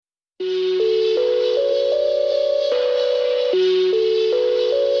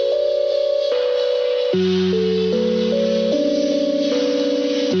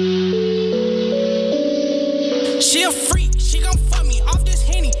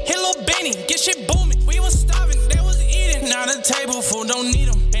shit booming. We was starving, they was eating. Now the table full, don't need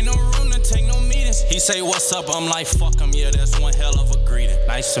them. Ain't no room to take no meetings. He say, what's up? I'm like, fuck him, yeah, that's one hell of a greeting.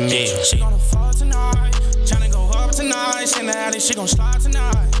 Nice to meet you. She gonna fall tonight, tryna go up tonight. She in the alley, she gon' slide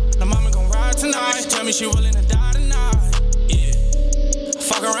tonight. The mama gon' ride tonight. Tell me she willing to die tonight. Yeah.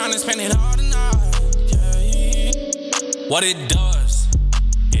 Fuck around and spend it all tonight. Yeah. What it does,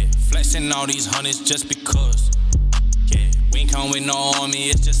 yeah. Flexing all these hundreds just because. Yeah. We ain't come with no army,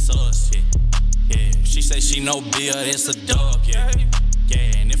 it's just us. Yeah. Yeah. She say she no beer, it's a dub. Yeah.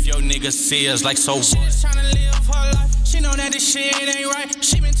 Yeah. And if your nigga see us like so what? She just tryna live her life. She know that this shit ain't right.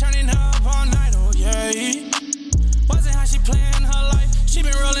 She been turning up all night, oh yeah. Wasn't how she planned her life. She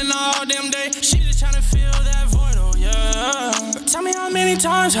been rolling all damn day. She just tryna fill that void, oh yeah. Tell me how many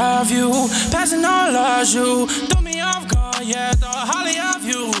times have you passing all lost you? Threw me off guard, yeah. Thought highly of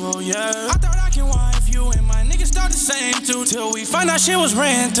you, oh yeah. I thought I can wife you and my niggas start the same too. Till we find out she was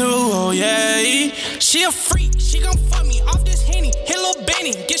ran through, oh yeah. She a freak, she gon' fuck me off this Henny. Hit Lil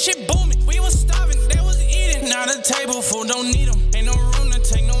Benny, get shit booming. We was starving, they was eating. Now the table full, don't need them. Ain't no room to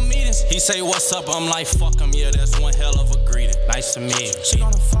take no meetings. He say, what's up? I'm like, fuck him, yeah, that's one hell of a greeting. Nice to meet you. She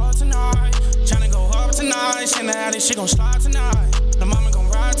gonna fall tonight, tryna go up tonight. She in the alley, she gon' slide tonight. The mama gon'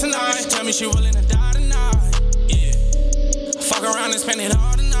 ride tonight. Tell me she willing to die tonight. Yeah. Fuck around and spend it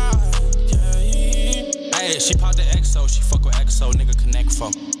all tonight. Yeah. Hey, she popped the XO, she fuck with XO, nigga connect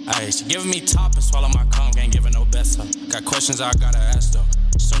for. Hey, she giving me top and swallow my cum, ain't giving no best up. Got questions I gotta ask though.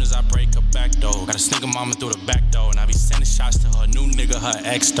 As soon as I break her back door, gotta sneak a mama through the back door, and I be sending shots to her new nigga, her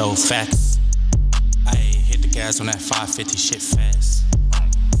ex though. Facts. Ayy, hit the gas on that 550 shit fast.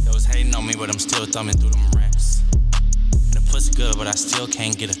 They was hating on me, but I'm still thumbing through them racks. And the pussy good, but I still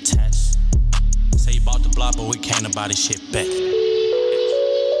can't get attached. Say you bought the block, but we can't buy this shit back.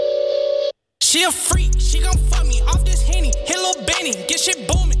 She a freak, she gon' fuck me off this Henny. Hit Lil Benny, get shit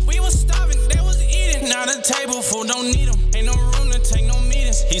booming. We was starving, they was eating. Now the table full, don't need them. Ain't no room to take no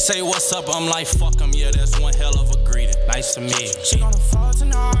meetings. He say, what's up? I'm like, fuck him, yeah, that's one hell of a greeting. Nice to meet you. She gonna fall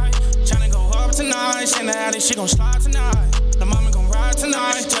tonight, tryna go up tonight. She in the alley, she gon' slide tonight. The mama gon' ride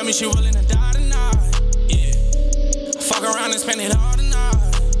tonight. Tell me she willing to die tonight. Yeah. Fuck around and spend it all tonight.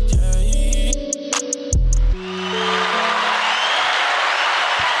 Yeah.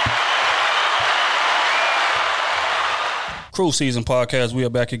 Cruise Season Podcast, we are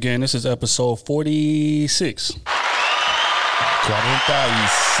back again. This is episode 46. 46.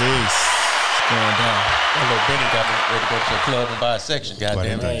 Going down. That little Benny got me ready to go to the club and buy a section.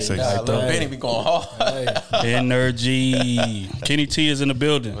 Goddamn it. Little Benny be going hard. Energy. Kenny T is in the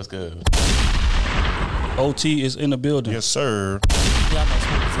building. What's good? OT is in the building. Yes, sir. Y'all know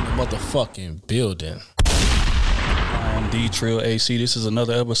who's in the motherfucking building. I am D Trill AC. This is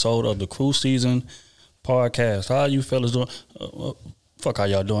another episode of the Cruise Season Podcast. How you fellas doing? Fuck how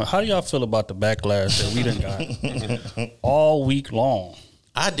y'all doing? How do y'all feel about the backlash that we done got all week long?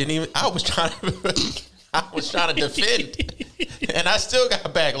 I was trying to defend it. And I still got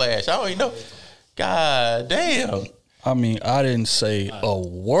backlash. I don't even know. God damn. I mean, I didn't say a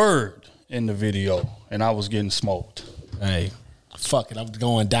word in the video, and I was getting smoked. Hey, fuck it. I'm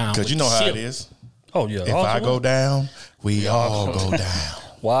going down. Because you know how it is. Oh, yeah. If I go down, we all go down.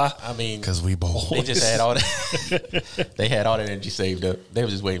 Why? I mean, because we both. They just had all that. They had all that energy saved up. They were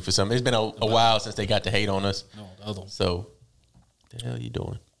just waiting for something. It's been a while since they got to hate on us. No, the other one. So, what the hell you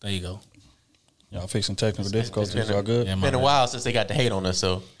doing? There you go. Y'all fixing technical difficulties. Y'all good? It's been a while since they got to hate on us.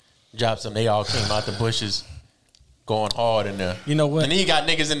 So, dropped some. They all came out the bushes, going hard in there. You know what? And then you got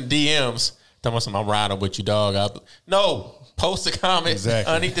niggas in the DMs talking about some. I'm riding with you, dog. No. Post a comment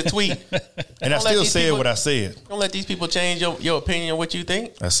underneath the tweet. And I still said what I said. Don't let these people change your opinion on what you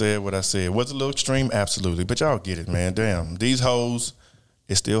think. I said what I said. Was it a little extreme? Absolutely. But y'all get it, man. Damn. These hoes,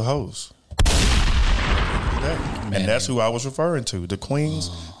 it's still hoes. And that's who I was referring to. The queens.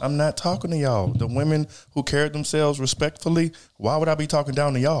 I'm not talking to y'all. The women who carried themselves respectfully. Why would I be talking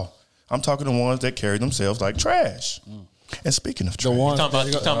down to y'all? I'm talking to ones that carry themselves like trash. And speaking of trash, you're talking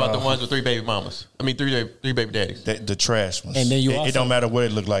about the ones with 3 baby mamas. I mean, three baby daddies. The trash ones. And then it don't matter what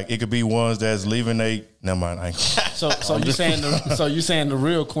it look like. It could be ones that's leaving never mind. I ain't so you saying the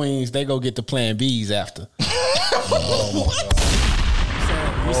real queens, they go get the plan Bs after.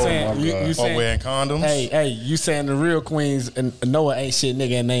 You saying wearing condoms? Hey, you saying the real queens and Noah ain't shit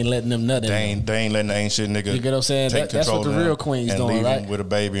nigga and they ain't letting them nut in. They ain't letting the ain't shit nigga. You get what I'm saying? That's what the real queens doing, leave right? them with a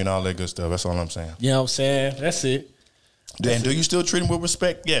baby and all that good stuff. That's all I'm saying. You know what I'm saying? That's it. And do you still treat them with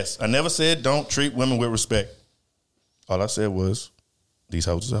respect? Yes. I never said don't treat women with respect. All I said was these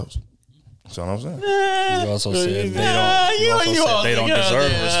hoes is hoes. That's all I'm saying. You also said they don't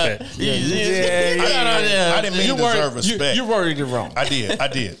deserve respect. I didn't mean deserve respect. You worded it wrong. I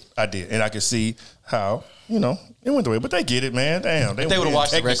did. And I could see how, it went the way. But they get it, man. Damn. They would have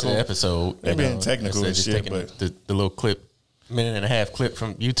watched the rest of the episode. They're being technical and shit. But the little clip, minute and a half clip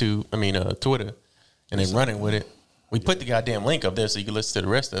from YouTube, Twitter, and then running with it. We put the goddamn link up there so you can listen to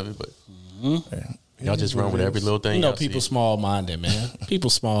the rest of it, but y'all just run with every little thing. People small-minded, man. People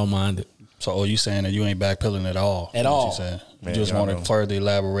small-minded. So you saying that you ain't backpedaling at all? At all. You saying? You just want to further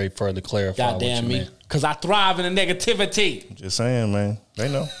elaborate, further clarify. Goddamn me. Because I thrive in the negativity. Just saying, man.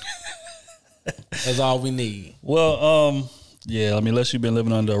 They know. That's all we need. Well, yeah, unless you've been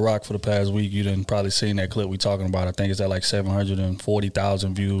living under a rock for the past week, you done probably seen that clip we talking about. I think it's at like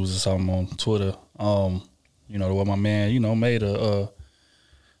 740,000 views or something on Twitter. Where my man, made a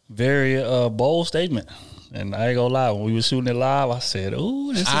very bold statement. And I ain't gonna lie, when we were shooting it live, I said,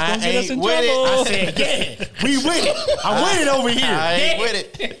 "Ooh, this is gonna get us in trouble." I said, "Yeah, we with it. I'm with it over here. I ain't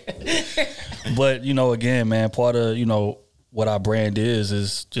with it." But again, man, part of what our brand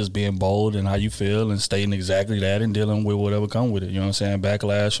is just being bold and how you feel and stating exactly that and dealing with whatever comes with it. You know what I'm saying?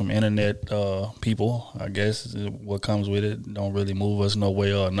 Backlash from internet people, I guess, what comes with it don't really move us no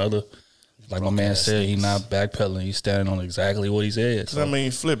way or another. Like my man said, he's not backpedaling. He's standing on exactly what he said. So.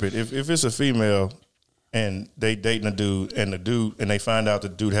 Flip it. If it's a female and they dating a dude and they find out the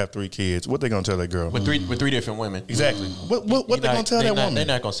dude have 3 kids, what they gonna tell that girl? With three different women. Exactly. What they gonna tell that woman? They're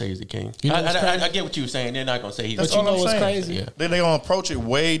not gonna say he's the king. I get what you were saying. They're not gonna say he's the king. king. But what's crazy? Yeah. They gonna approach it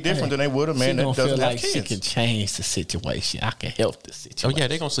way different than they would a man that doesn't have kids. She can change the situation. I can help the situation. Oh yeah,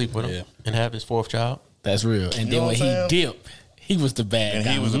 they gonna sleep with him and have his 4th child. That's real. And then when he dipped, he was the bad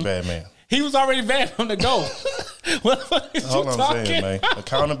guy. He was a bad man. He was already bad from the go. What the fuck is you talking? I'm saying, man.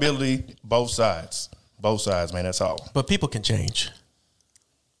 Accountability, both sides. Both sides, man. That's all. But people can change.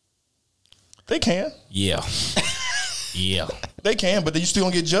 They can. Yeah. Yeah. They can, but you still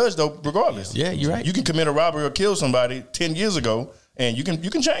gonna get judged though, regardless. Yeah, you're right. You can commit a robbery or kill somebody 10 years ago, and you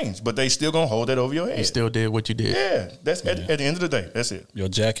can change, but they still gonna hold that over your head. You still did what you did. Yeah. That's at the end of the day. That's it. Your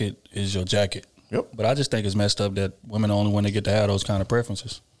jacket is your jacket. Yep. But I just think it's messed up that women are only when they get to have those kind of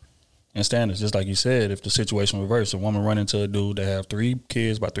preferences and standards. Just like you said, if the situation reversed, a woman run into a dude that have 3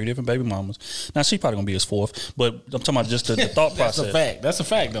 kids by 3 different baby mamas. Now she probably gonna be his 4th, but I'm talking about just the thought process. That's a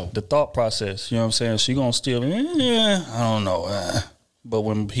fact though. The thought process, you know what I'm saying? She gonna still, I don't know. But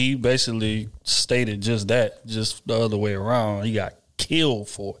when he basically stated just that, just the other way around, he got killed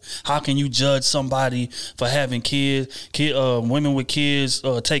for it. How can you judge somebody for having kids? Women with kids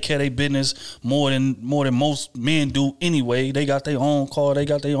take care of their business more than most men do anyway. They got their own car, they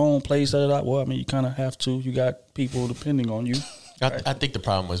got their own place. Well, you kind of have to. You got people depending on you. I think the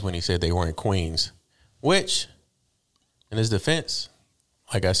problem was when he said they weren't queens, which, in his defense,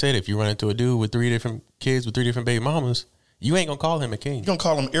 like I said, if you run into a dude with 3 different kids with 3 different baby mamas, you ain't gonna call him a king. You're gonna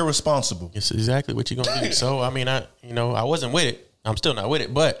call him irresponsible. It's exactly what you're gonna do. So I wasn't with it. I'm still not with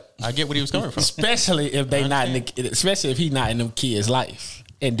it, but I get what he was coming from. Especially if especially if he's not in them kids' life,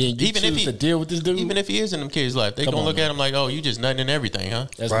 and then you choose to deal with this dude. Even if he is in them kids' life, they gonna look at him like, "Oh, you just nutting in everything, huh?"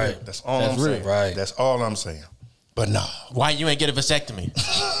 That's right. Real. That's all I'm saying. Right. That's all I'm saying. But no, why you ain't get a vasectomy?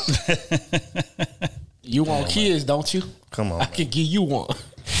 You want kids, don't you? Come on, I can give you one.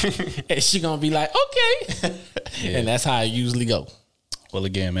 And she gonna be like, okay, and that's how it usually go. Well,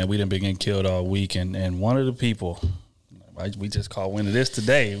 again, man, we done been getting killed all week, and one of the people. We just caught wind of this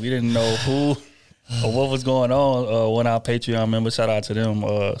today. We didn't know who or what was going on. When our Patreon members, shout out to them,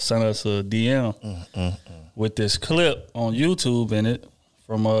 sent us a DM with this clip on YouTube in it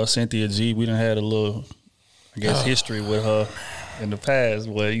from Cynthia G. We done had a little, I guess, history with her in the past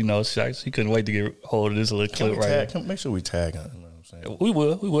where, she couldn't wait to get hold of this little clip right here. Make sure we tag her. We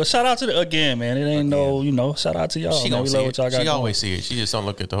will. Shout out to again, man. It ain't shout out to y'all. She man. gonna see it. She always see it. She just don't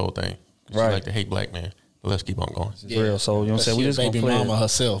look at the whole thing. She like to hate black men. Let's keep on going. It's real. So, you know what I'm saying? We just baby mama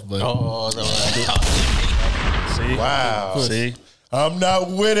herself, but see? Wow. See? I'm not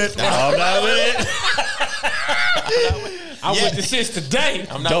with it. I'm not with it. I'm with the shits today.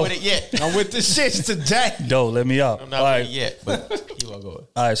 I'm not with it yet. I'm with the shits today. Let me out. I'm not with it yet, but keep on going.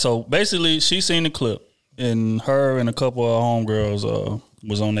 All right, so basically she seen the clip and her and a couple of homegirls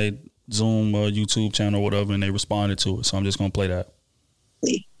was on their Zoom YouTube channel or whatever, and they responded to it. So I'm just going to play that.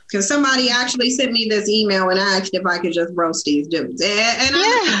 Because somebody actually sent me this email and asked if I could just roast these dudes. And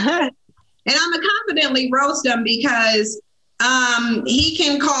I'm going to confidently roast them because he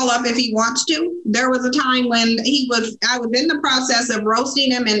can call up if he wants to. There was a time when I was in the process of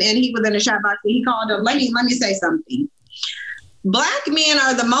roasting him and he was in the chat box and he called up. Let me say something. Black men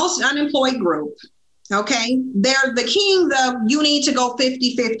are the most unemployed group. Okay. They're the kings of, you need to go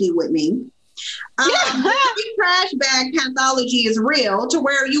 50-50 with me. The trash bag pathology is real, to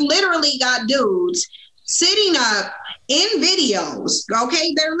where you literally got dudes sitting up in videos,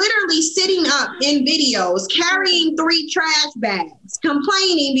 okay? They're literally sitting up in videos, carrying 3 trash bags,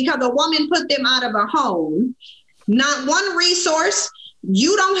 complaining because a woman put them out of a home. Not one resource.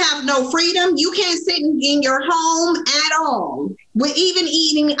 You don't have no freedom. You can't sit in your home at all. With even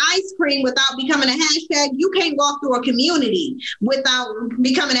eating ice cream without becoming a hashtag, you can't walk through a community without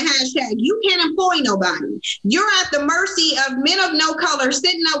becoming a hashtag. You can't employ nobody. You're at the mercy of men of no color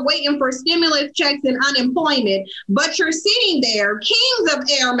sitting up waiting for stimulus checks and unemployment, but you're sitting there, kings of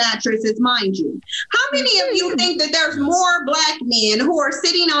air mattresses, mind you. How many of you think that there's more black men who are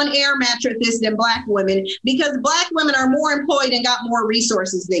sitting on air mattresses than black women, because black women are more employed and got more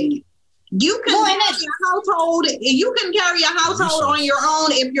resources than you? You can carry a household. You can carry a household on your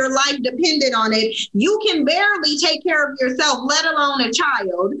own if your life depended on it. You can barely take care of yourself, let alone a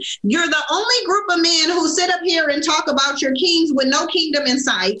child. You're the only group of men who sit up here and talk about your kings with no kingdom in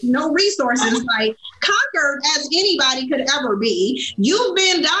sight, no resource in sight, conquered as anybody could ever be. You've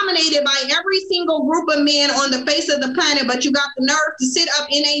been dominated by every single group of men on the face of the planet, but you got the nerve to sit up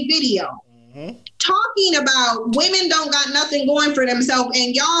in a video. Talking about women don't got nothing going for themselves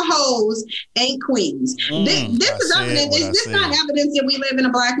and y'all hoes ain't queens. This is evidence. Is this not evidence that we live in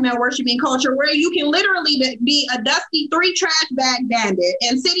a black male worshiping culture where you can literally be a dusty 3 trash bag bandit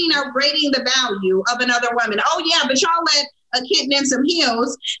and sitting up rating the value of another woman? Oh yeah, but y'all let a kitten in some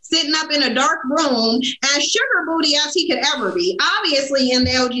heels sitting up in a dark room as sugar booty as he could ever be, obviously in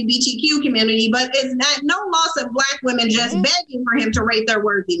the LGBTQ community, but it's not no loss of black women just begging for him to rate their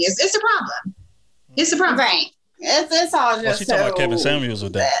worthiness. It's a problem. It's a problem. Right. It's all just she talking about Kevin Samuels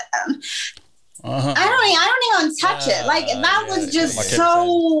with that. I don't even touch it. Like that was just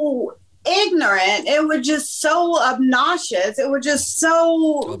so ignorant. It was just so obnoxious. It was just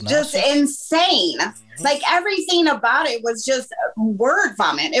so just insane. Like everything about it was just word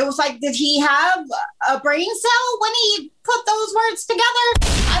vomit. It was like, did he have a brain cell when he put those words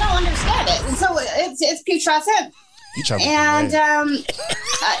together? I don't understand it. And so it's putrescent. And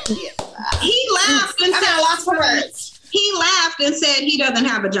he laughed and said, "Lost for words." He laughed and said he doesn't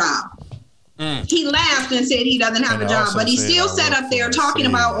have a job. He laughed and said he doesn't have a job, but he still sat up there talking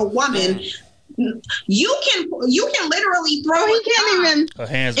about a woman. You can literally throw he can't even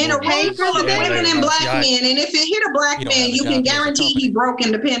in a room full of women and black men, and if it hit a black man, you can guarantee he broke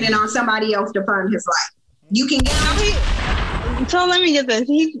and dependent on somebody else to fund his life. You can guarantee. So let me get this: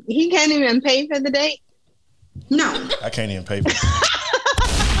 he can't even pay for the date. No, I can't even pay for it.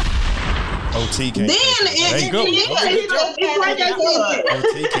 OT can't. Then it's like I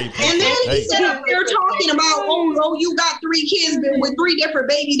said. And then he said up there talking about, oh, you got 3 kids with 3 different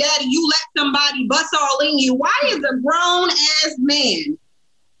baby daddy. You let somebody bust all in you. Why is a grown ass man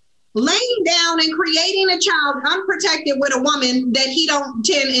laying down and creating a child unprotected with a woman that he don't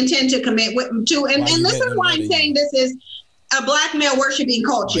intend to commit to? And listen, why I'm saying this is a black male worshiping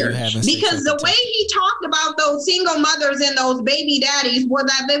culture, because the way he talked about those single mothers and those baby daddies was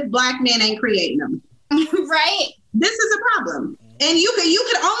as if black men ain't creating them. Right. This is a problem. And you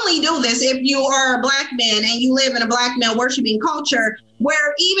could only do this if you are a black man and you live in a black male worshiping culture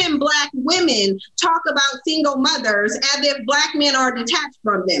where even black women talk about single mothers as if black men are detached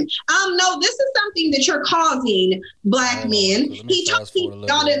from them. No, this is something that you're causing black men.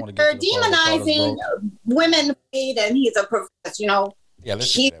 They're demonizing women, and he's a professor,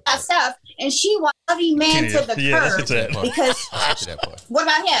 she's that stuff, and she wants loving man to the curb because what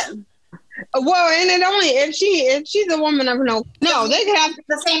about him? Well, and it only if she's a woman of no, they could have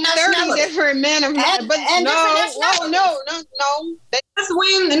the same 30 different men of but no. Because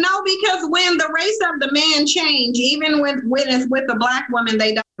when the race of the man change, even with the black woman,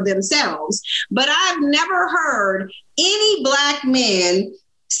 they don't themselves. But I've never heard any black men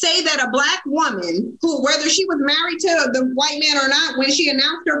say that a black woman who, whether she was married to the white man or not, when she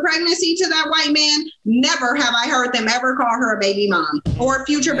announced her pregnancy to that white man, never have I heard them ever call her a baby mom or a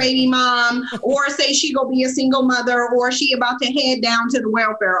future baby mom, or say she go be a single mother, or she about to head down to the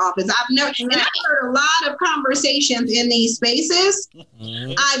welfare office. I've heard a lot of conversations in these spaces.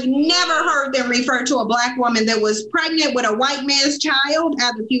 I've never heard them refer to a black woman that was pregnant with a white man's child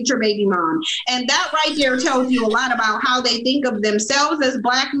as a future baby mom. And that right there tells you a lot about how they think of themselves as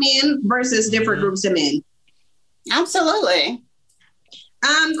black men versus different groups of men. Absolutely.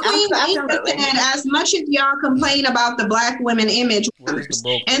 Queen said, as much as y'all complain about the black women image,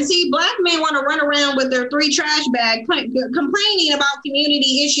 and see, black men want to run around with their 3 trash bags complaining about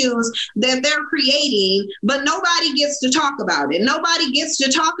community issues that they're creating, but nobody gets to talk about it. Nobody gets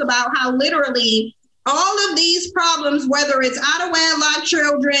to talk about how literally all of these problems, whether it's out of wedlock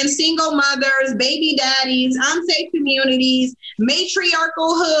children, single mothers, baby daddies, unsafe communities,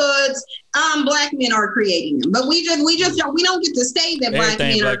 matriarchal hoods, Black men are creating them. But we don't get to say that Black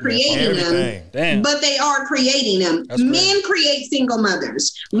men are creating them, but they are creating them. Men create single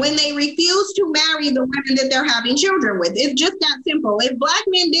mothers when they refuse to marry the women that they're having children with. It's just that simple. If Black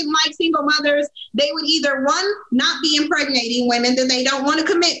men didn't like single mothers, they would either, one, not be impregnating women that they don't want to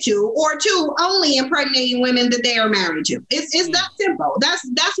commit to, or two, only impregnating women that they are married to. It's that simple. That's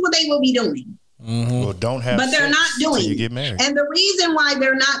what they will be doing. Mm-hmm. Well, don't have, but they're not doing you get married. And the reason why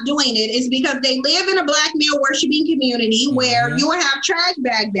they're not doing it is because they live in a Black male worshiping community where you have trash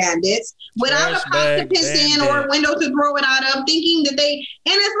bag bandits without a pot to piss in or a window to throw it out of, thinking that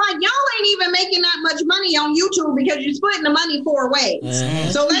and it's like, y'all ain't even making that much money on YouTube because you're splitting the money 4 ways. Mm-hmm.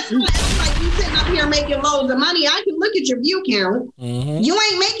 So let's not act like you sitting up here making loads of money. I can look at your view count. Mm-hmm. You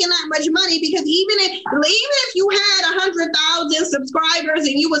ain't making that much money because even if you had 100,000 subscribers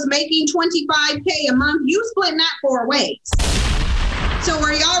and you was making $25K a month, you splitting that 4 ways. So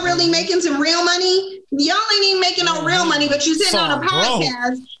are y'all really making some real money? Y'all ain't even making no real money, but you sitting on a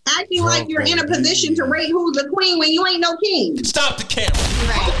podcast acting like you're in a position to rate who's the queen when you ain't no king. Stop the camera.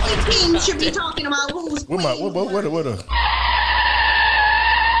 Right. The king should be talking about who's queen. I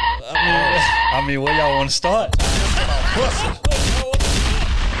mean, where y'all want to start?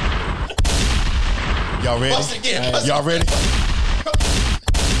 Y'all ready? Y'all ready?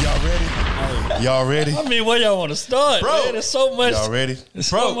 Y'all ready? I mean, where y'all want to start, bro? Man, there's so much. Y'all ready?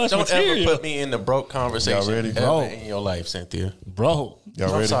 So much don't material. ever put me in the broke conversation. Y'all ready? Bro, in your life, Cynthia. Bro, y'all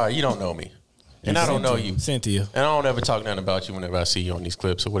I'm ready? sorry, you don't know me, and I don't know you, Cynthia. And I don't ever talk nothing about you whenever I see you on these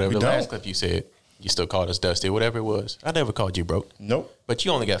clips or whatever. The last clip you said, you still called us dusty, whatever it was. I never called you broke. Nope. But you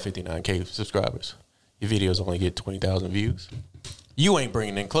only got 59K subscribers. Your videos only get 20,000 views. You ain't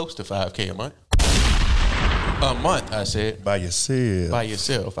bringing in close to 5K a month. A month, I said. By yourself. By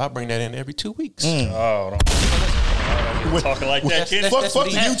yourself. I bring that in every 2 weeks. Oh, don't talking like that, kid. Fuck the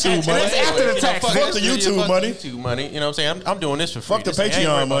YouTube money. That's after the tax. Fuck the YouTube money. YouTube money. You know what I'm saying? I'm doing this for free. Fuck the This ain't Patreon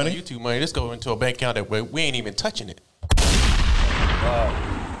worried about money. the YouTube money. This goes into a bank account that we ain't even touching it.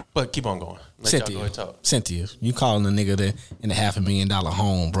 But keep on going. Let y'all go ahead and talk. Cynthia, you calling a nigga that in a $500,000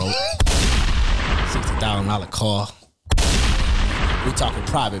 home, bro? $60,000 car. We talking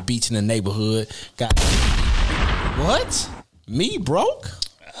private beach in the neighborhood. Got what? Me broke?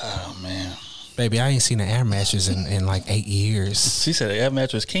 Oh man, baby, I ain't seen an air mattress in like 8 years. She said air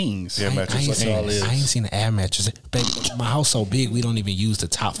mattress kings. Air mattress I ain't seen an air mattress. Baby, my house so big we don't even use the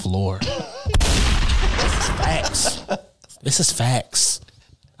top floor. This is facts. This is facts.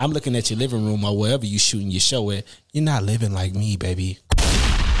 I'm looking at your living room or wherever you shooting your show at. You're not living like me, baby.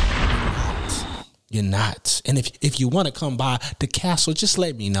 You're not. And if you want to come by the castle, just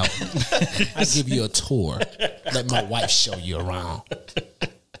let me know. I'll give you a tour. Let my wife show you around.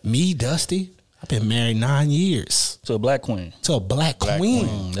 Me, Dusty, I've been married 9 years. To a black queen. To a black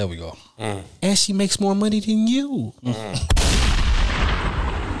queen. There we go. And she makes more money than you.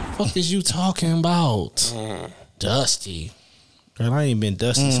 Fuck is you talking about? Dusty. Girl, I ain't been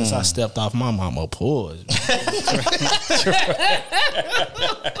dusty since I stepped off my mama pause.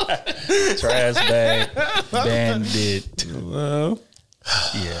 Trash bag bandit.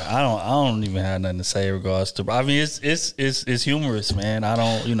 Yeah, I don't even have nothing to say in regards to. I mean, it's humorous, man. I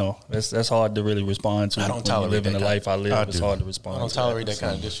don't, that's hard to really respond to. I don't tolerate living the life I live. It's hard to I respond. don't tolerate that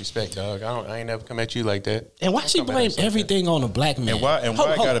kind of disrespect, dog. I ain't never come at you like that. And why she blame everything on a black man? And why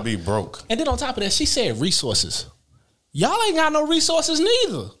it gotta be broke? And then on top of that, she said resources. Y'all ain't got no resources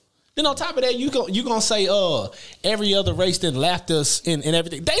neither. Then on top of that, you gonna say every other race that left us and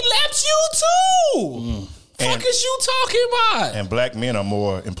everything. They left you too. Fuck is you talking about? And black men are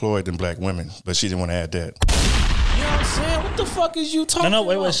more employed than black women, but she didn't want to add that. You know what I'm saying? What the fuck is you talking about?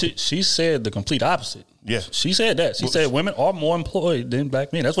 Wait. She said the complete opposite. Yeah. She said that. She said women are more employed than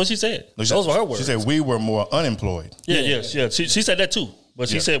black men. That's what she said. Those were her words. She said we were more unemployed. Yeah. She said that too. But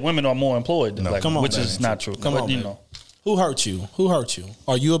she said women are more employed than black men, which is not true. Come on, you know. Who hurt you?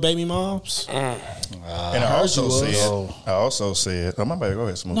 Are you a baby moms? And I also said, oh, my baby, go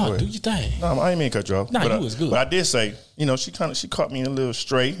ahead, Smooth. No, do your thing. No, I ain't mean to cut you off. No, you was good. But I did say, she caught me in a little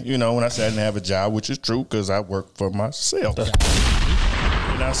stray, when I said I didn't have a job, which is true because I work for myself.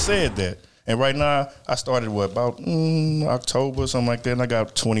 And I said that. And right now, I started, about October, something like that, and I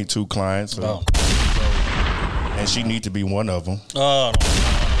got 22 clients. And she need to be one of them.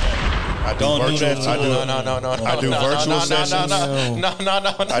 I do virtual sessions. No. I do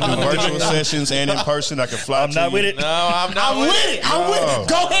virtual sessions and in person. I can fly. I'm not with it. No, I'm not with it. I'm with it.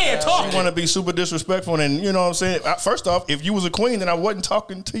 Go ahead, talk. You want to be super disrespectful, and you know what I'm saying? First off, if you was a queen, then I wasn't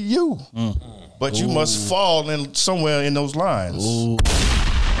talking to you. but you must fall in somewhere in those lines. Ooh.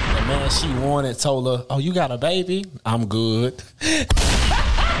 The man she wanted told her, "Oh, you got a baby? I'm good."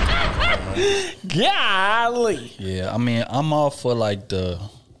 Golly. Yeah, I mean, I'm all for like the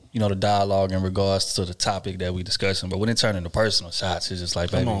dialogue in regards to the topic that we discussing, but when it turned into personal shots, it's just like,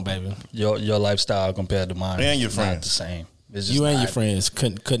 come on, baby. Your lifestyle compared to mine and your is friends not the same. It's just you and your friends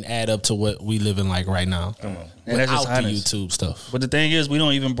couldn't add up to what we living like right now. Come on. And that's just without the honest. YouTube stuff. But the thing is, we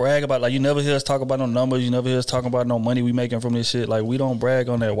don't even brag about, like, you never hear us talk about no numbers. You never hear us talking about no money we making from this shit. Like, we don't brag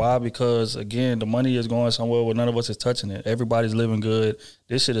on that. Why? Because, again, the money is going somewhere where none of us is touching it. Everybody's living good.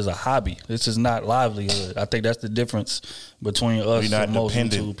 This shit is a hobby. This is not livelihood. I think that's the difference between us We're not and most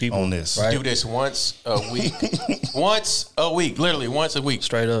dependent YouTube people. on this. Right? Do this once a week. Literally once a week.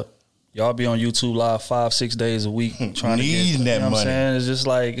 Straight up. Y'all be on YouTube live 5-6 days a week trying to get, Needing that you know what money. I'm saying? It's just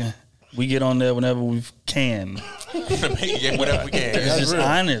like we get on there whenever we can. Yeah, whatever we can. It's just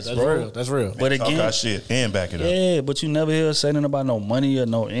honest, That's bro. real. That's real. But Talk again, our shit and back it up. yeah, but you never hear us say nothing about no money or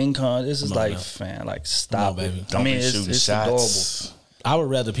no income. This is Come on like, now. fam, like stop Come on, it. baby. Don't I mean, be it's shooting adorable. shots. I would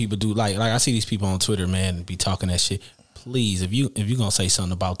rather people do like I see these people on Twitter, man, be talking that shit. Please, if you gonna say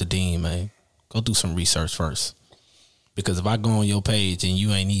something about the Dean, man, go do some research first. Because if I go on your page and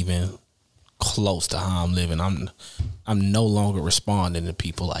you ain't even close to how I'm living, I'm no longer responding to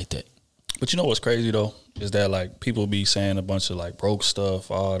people like that. But you know what's crazy though is that like people be saying a bunch of like broke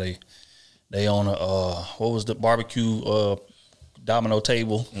stuff. Oh, they on a what was the barbecue domino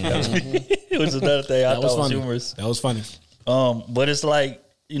table? It was another thing I That was thought was funny. humorous. That was funny. But it's like,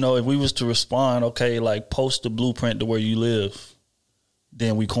 if we was to respond, okay, like post the blueprint to where you live,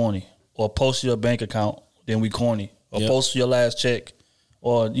 then we corny. Or post your bank account, then we corny. Or Yep. post your last check.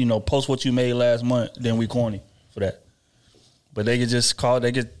 Or, post what you made last month, then we corny for that. But they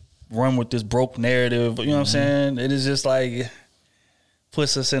could run with this broke narrative, you know what I'm saying? It is just like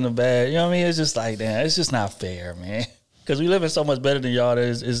puts us in a bad, you know what I mean? It's just like, damn, it's just not fair, man. Because we living so much better than y'all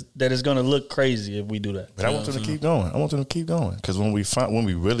that it's going to look crazy if we do that. But I want them to keep going. I want them to keep going. Because when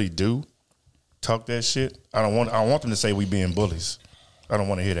we really do talk that shit, I want them to say we being bullies. I don't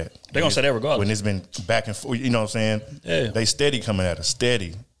want to hear that. They're going to say that regardless. When it's been back and forth, you know what I'm saying? Yeah. They steady coming at us,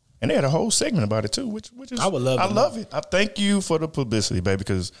 steady. And they had a whole segment about it too, which is I would love I to love it. I thank you for the publicity, baby,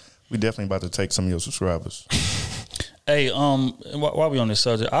 because we definitely about to take some of your subscribers. Hey, while we on this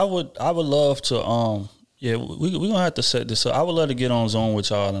subject, I would love to we gonna have to set this up. I would love to get on Zoom with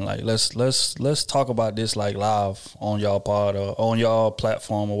y'all and like let's talk about this like live on y'all pod or on y'all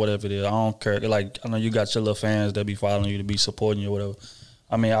platform or whatever it is. I don't care. Like I know you got your little fans that be following you to be supporting you or whatever.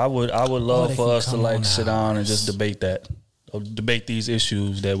 I mean, I would love they for can us to come like on sit down and just debate that. Or debate these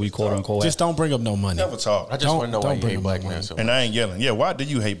issues that we quote unquote. Just don't bring up no money. Never talk. I just want to know why don't you bring hate them black up, men man. so And much. I ain't yelling. Yeah, why do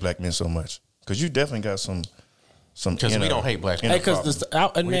you hate black men so much? Because you definitely got some. Because we don't hate black men. Hey, because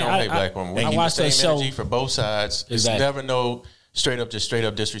We don't hate black women. We I keep watched the that same show. energy for both sides. Exactly. It's never no straight up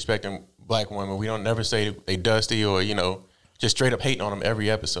disrespecting black women. We don't never say they dusty or just straight up hating on them every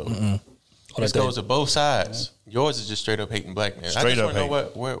episode. This goes to both sides. Yours is just straight up hating black men. I Straight just up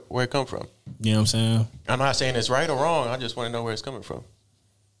want to know where it come from. You know what I'm saying? I'm not saying it's right or wrong. I just want to know where it's coming from.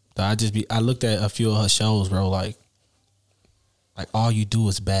 I looked at a few of her shows, bro. Like all you do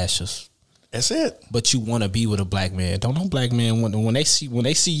is bash us, That's it. but you want to be with a black man. Don't know black men when they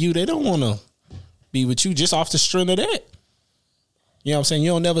see you, they don't want to be with you just off the strength of that. You know what I'm saying?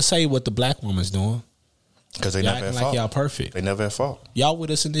 You don't never say what the black woman's doing. Because they Y'all never acting at like fault. y'all perfect. They never at fault. Y'all with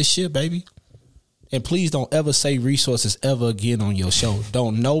us in this shit, baby. And please don't ever say resources ever again on your show.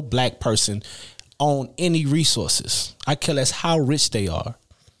 Don't no black person own any resources. I care less how rich they are.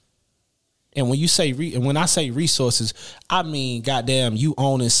 And when you say when I say resources, I mean goddamn you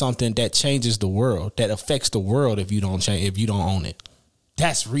owning something that changes the world, that affects the world if you don't own it.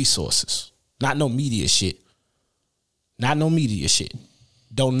 That's resources. Not no media shit. Not no media shit.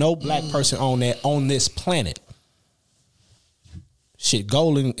 Don't no black person own that on this planet. Shit,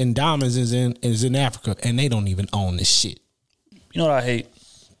 gold and diamonds is in Africa, and they don't even own this shit. You know what I hate?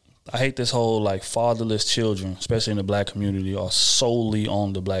 I hate this whole like fatherless children, especially in the black community, are solely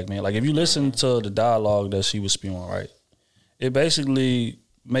on the black man. Like if you listen to the dialogue that she was spewing, right, it basically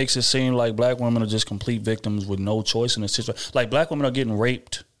makes it seem like black women are just complete victims with no choice in the situation. Like black women are getting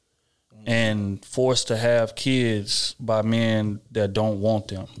raped and forced to have kids by men that don't want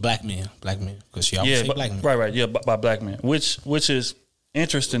them. Black men, because she always say but, black men. right, yeah, by black men, which is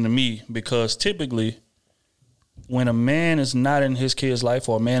interesting to me because typically when a man is not in his kid's life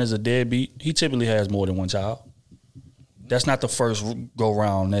or a man is a deadbeat, he typically has more than one child. That's not the first go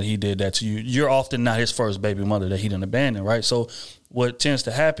round that he did that to you. You're often not his first baby mother that he didn't abandon, right? So what tends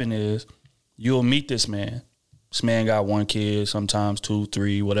to happen is you'll meet this man This man got 1 kid, sometimes 2,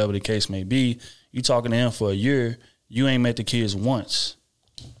 3, whatever the case may be. You talking to him for a year, you ain't met the kids once,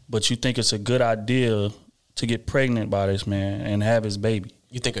 but you think it's a good idea to get pregnant by this man and have his baby.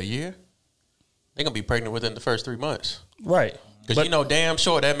 You think a year? They're going to be pregnant within the first 3 months. Right. Because you know damn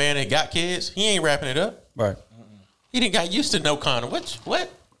sure that man that got kids, he ain't wrapping it up. Right. He didn't got used to no condom. What?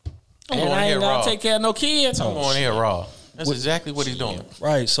 I'm And going I here ain't raw. gotta take care of no kids. I'm going here raw. That's exactly what he's doing.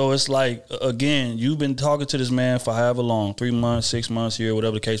 Right. So it's like, again, you've been talking to this man for however long, 3 months, 6 months, year,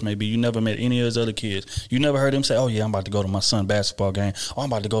 whatever the case may be. You never met any of his other kids. You never heard him say, oh, yeah, I'm about to go to my son's basketball game. Oh, I'm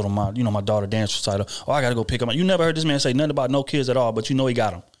about to go to my, my daughter dance recital. Oh, I got to go pick him up. You never heard this man say nothing about no kids at all, but you know he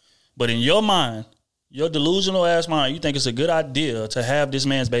got them. But in your mind, your delusional ass mind, you think it's a good idea to have this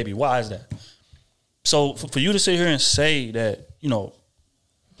man's baby. Why is that? So for you to sit here and say that,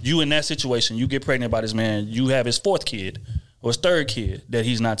 you in that situation, you get pregnant by this man, you have his 4th kid or his 3rd kid that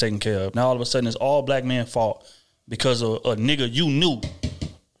he's not taking care of. Now all of a sudden it's all black man fault because of a nigga you knew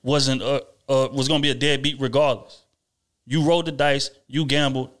was gonna be a deadbeat regardless. You rolled the dice, you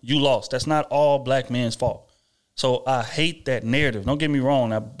gambled, you lost. That's not all black men's fault. So I hate that narrative. Don't get me wrong.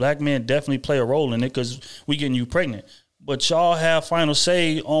 Now, black men definitely play a role in it because we getting you pregnant. But y'all have final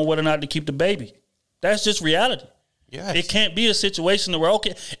say on whether or not to keep the baby. That's just reality. Yes. It can't be a situation where,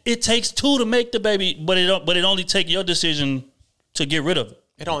 okay, it takes 2 to make the baby, but it only take your decision to get rid of it.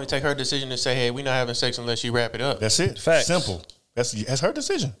 It only take her decision to say, hey, we're not having sex unless you wrap it up. That's it. Facts. Simple. That's her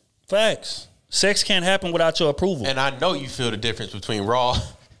decision. Facts. Sex can't happen without your approval. And I know you feel the difference between raw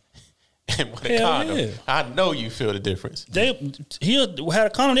and with a condom. Yeah. I know you feel the difference. He'll had a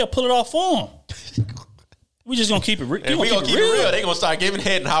condom, they'll pull it off for him. We just gonna keep it real. And we gonna keep it real. They gonna start giving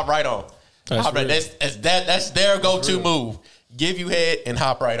head and hop right on. That's their go-to move. Give you head and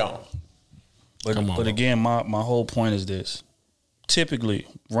hop right on. But again, my whole point is this. Typically,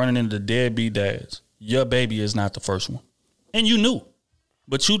 running into deadbeat dads, your baby is not the first one. And you knew.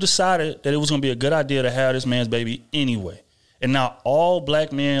 But you decided that it was going to be a good idea to have this man's baby anyway. And now all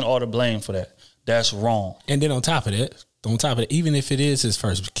black men are to blame for that. That's wrong. And then on top of that, even if it is his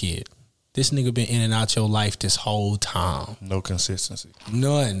first kid, this nigga been in and out your life this whole time. No consistency.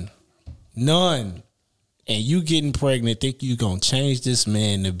 None. And you getting pregnant, think you gonna change this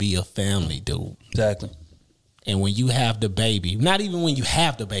man to be a family dude. Exactly. And when you have the baby, not even when you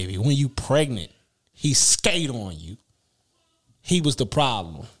have the baby, when you pregnant, he skate on you. He was the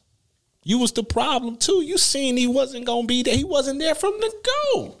problem. You was the problem too. You seen he wasn't gonna be there. He wasn't there from the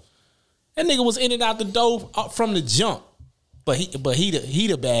go. That nigga was in and out the door from the jump. But he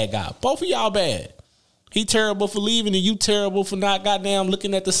the bad guy. Both of y'all bad. He terrible for leaving and you terrible for not goddamn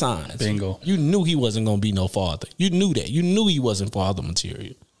looking at the signs. Bingo. You knew he wasn't going to be no father. You knew that. You knew he wasn't father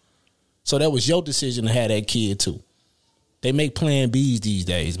material. So that was your decision to have that kid too. They make plan Bs these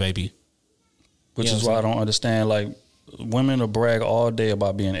days, baby. Which is why I don't understand, like, women will brag all day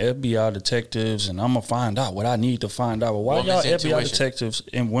about being FBI detectives and I'm going to find out what I need to find out. But why y'all FBI detectives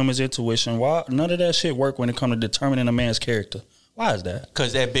and women's intuition, why none of that shit work when it comes to determining a man's character? Why is that?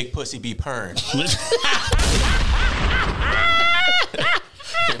 Because that big pussy be purring.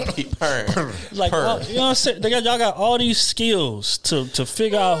 Be purring. Like, you know what I'm saying? Y'all got all these skills to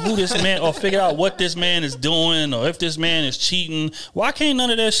figure out who this man, or figure out what this man is doing, or if this man is cheating. Why can't none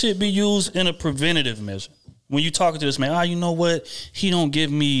of that shit be used in a preventative measure? When you talking to this man, you know what? He don't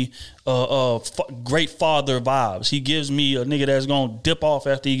give me great father vibes. He gives me a nigga that's gonna dip off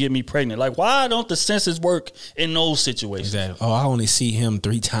after he get me pregnant. Like, why don't the senses work in those situations? Exactly. I only see him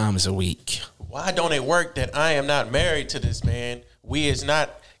 3 times a week. Why don't it work that I am not married to this man? We is not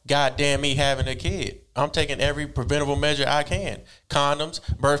goddamn me having a kid. I'm taking every preventable measure I can. Condoms,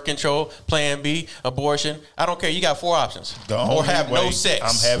 birth control, plan B, abortion. I don't care. You got 4 options. Or have no sex.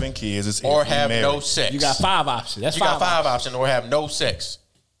 I'm having kids. Or have no sex. You got 5 options. You got 5 options. Or have no sex.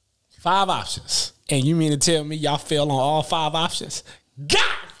 5 options. And you mean to tell me y'all fail on all 5 options? God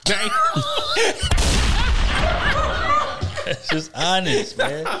damn. That's just honest,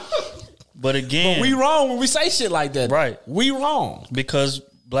 man. But again, we wrong when we say shit like that. Right. We wrong. Because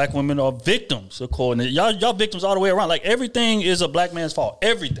black women are victims, according to y'all victims all the way around. Like, everything is a black man's fault.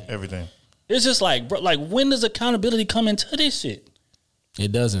 Everything. It's just like, bro, like, when does accountability come into this shit?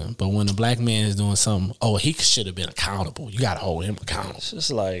 It doesn't. But when the black man is doing something, he should have been accountable. You got to hold him accountable. It's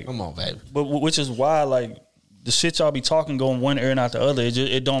just like, come on, baby. But which is why, like, the shit y'all be talking going one ear and out the other,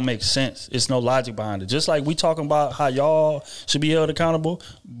 it don't make sense. It's no logic behind it. Just like we talking about how y'all should be held accountable.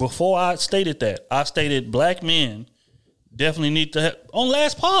 Before I stated that, I stated black men definitely need to have, on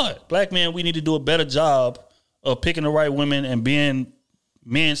last part, black men, we need to do a better job of picking the right women and being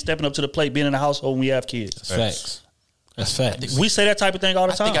men stepping up to the plate, being in the household when we have kids. Facts. That's facts. We say that type of thing all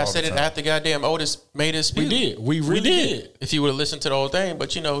the time. I think I said it after goddamn Otis made his speech. We did. We really did. If you would have listened to the whole thing, but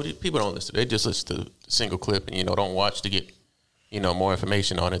people don't listen. They just listen to the single clip and don't watch to get more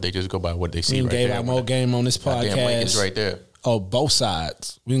information on it. They just go by what they see. We right gave there. out more game on this podcast. Goddamn link is right there. Oh, both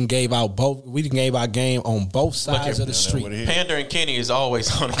sides. We gave our game on both sides of the street. Panda and Kenny is always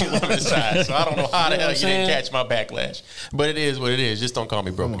on the women's side, so I don't know how the hell you didn't catch my backlash. But it is what it is. Just don't call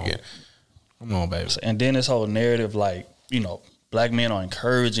me broke again. Come on, baby. And then this whole narrative, like, black men are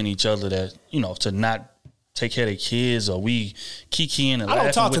encouraging each other that, to not take care of their kids, or we kikiing and laughing. I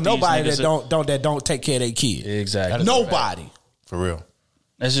don't talk to nobody that don't take care of their kids. Exactly. Nobody. For real.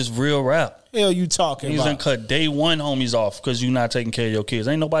 That's just real rap. Hell you talking He's about? done cut day one homies off because you're not taking care of your kids.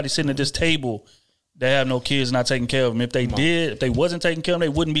 Ain't nobody sitting at this table that have no kids not taking care of them. If they did, if they wasn't taking care of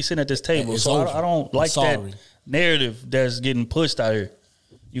them, they wouldn't be sitting at this table. So I don't like that narrative that's getting pushed out here.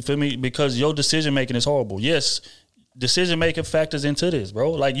 You feel me? Because your decision making is horrible. Yes, decision making factors into this,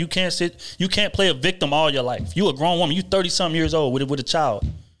 bro. Like you can't play a victim all your life. You a grown woman. You 30-something years old with a child.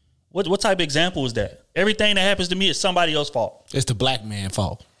 What type of example is that? Everything that happens to me is somebody else's fault. It's the black man's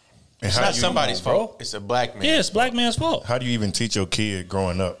fault. It's not somebody's fault. It's a black man. Yeah, it's black man's fault. How do you even teach your kid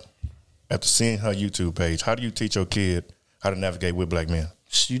growing up after seeing her YouTube page? How do you teach your kid how to navigate with black men?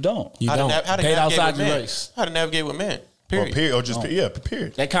 You don't. You don't. How to date navigate outside with your men. race. How to navigate with men. Period.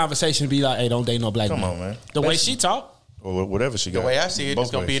 Period. That conversation be like, hey, don't date no black Come man. on, man. The way she talk. Or whatever she got. The way I see it, Both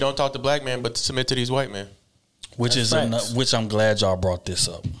it's going to be ways. don't talk to black men, but submit to these white men. Which That's which I'm glad y'all brought this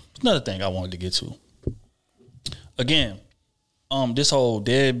up. Another thing I wanted to get to. Again, this whole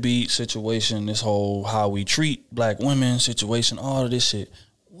deadbeat situation, this whole how we treat black women situation, all of this shit.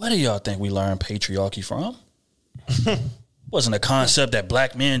 Where do y'all think we learned patriarchy from? Wasn't a concept that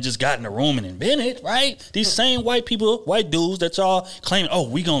black men just got in the room and invented, right? These same white people, white dudes that y'all claim, oh,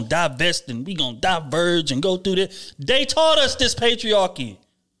 we gonna divest and we gonna diverge and go through this. They taught us this patriarchy.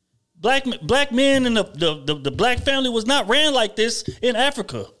 Black men and the black family was not ran like this in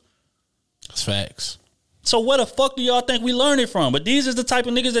Africa. That's facts. So where the fuck do y'all think we learned it from? But these is the type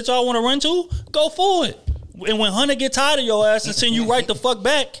of niggas that y'all want to run to? Go for it. And when Hunter get tired of your ass and send you right the fuck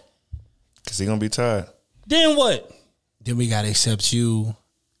back, Because he going to be tired. then what? Then we gotta accept you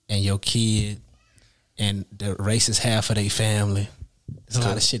and your kid and the racist half of their family. There's a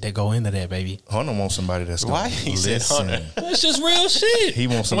lot of shit that go into that, baby. Hunter wants somebody that's going Why to he said listen. Hunter? That's just real shit. He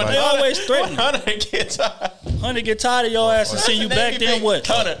wants They somebody. always threaten. Hunter gets tired. Hunter get tired of your ass and send you back, then what?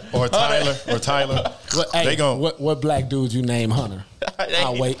 Hunter. Or Tyler. Hey, They gon' what black dude you name Hunter?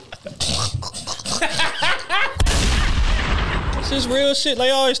 I'll wait. This is real shit. They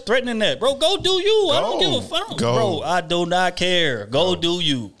always threatening that. Bro, go do you. I don't give a fuck. Go. Bro, I do not care. Go do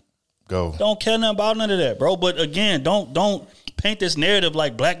you. Go. Don't care nothing about none of that, bro. But again, don't paint this narrative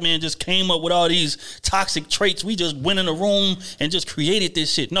like black men just came up with all these toxic traits. We just went in a room and just created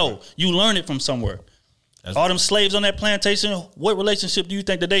this shit. No, you learn it from somewhere. All them slaves on that plantation, what relationship do you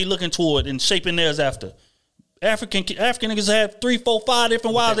think that they looking toward and shaping theirs after? African niggas have 3, 4, 5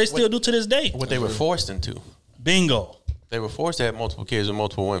 different wives. They still do to this day. What they were forced into. Bingo. They were forced to have multiple kids with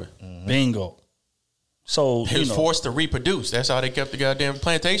multiple women. Bingo. So, They was forced to reproduce. That's how they kept the goddamn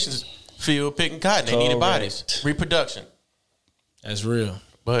plantations field picking cotton. They needed bodies. Reproduction. That's real.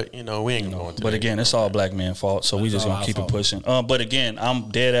 But, we ain't going to go into But that. again, it's all black man fault. So we just all gonna our keep fault. it pushing. But again, I'm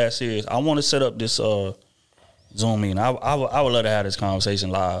dead ass serious. I want to set up this Zoom meeting. I would love to have this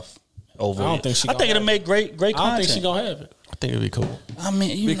conversation live over. I don't it. think she I gonna think it'll have make great I don't content. think she gonna have it. I think it'd be cool. I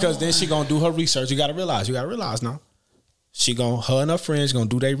mean, Because then she gonna do her research. You gotta realize now. Her and her friends gonna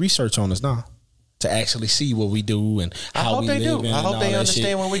do their research on us now. To actually see what we do and how hope we they live do. and I hope all they that understand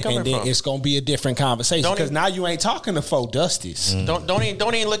shit. where we coming and then from. it's gonna be a different conversation. Don't Because even- now you ain't talking to four dusties. Don't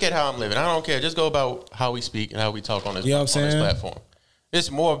even look at how I'm living. I don't care. Just go about how we speak and how we talk on this, You know what I'm on this saying? platform. It's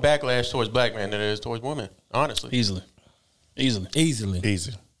more backlash towards black men than it is towards women, honestly. easily. Easily.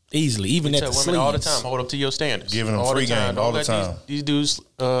 Easy. Even We at tell the women all the sleeves. time, hold up to your standards. Giving them all free the time. game Don't all the let time. These dudes,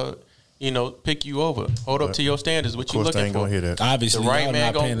 pick you over. Hold up to your standards. What Of you course, they looking ain't for? going to hear that. The Obviously, right y'all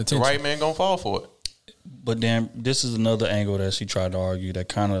man not paying the attention. right man gonna fall for it. But then this is another angle that she tried to argue that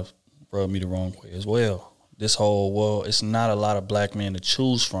kind of rubbed me the wrong way as well. This whole, it's not a lot of black men to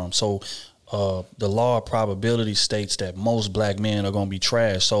choose from. So the law of probability states that most black men are going to be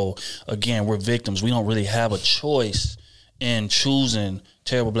trash. So again, we're victims. We don't really have a choice in choosing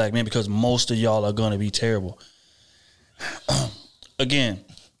terrible black men because most of y'all are going to be terrible. Again,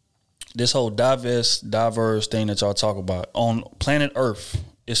 this whole diverse thing that y'all talk about on planet Earth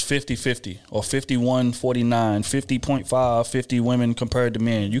is 50-50 or 51-49, 50.5, 50 women compared to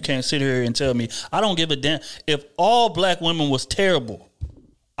men. You can't sit here and tell me, I don't give a damn. If all black women was terrible,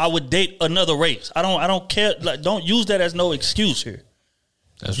 I would date another race. I don't care. Like, don't use that as no excuse here.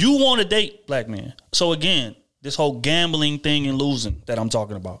 You want to date black men. So again, this whole gambling thing and losing that I'm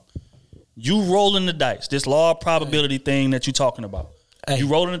talking about. You rolling the dice. This law of probability thing that you talking about. You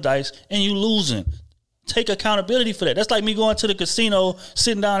rolling the dice and you losing. Take accountability for that. That's like me going to the casino,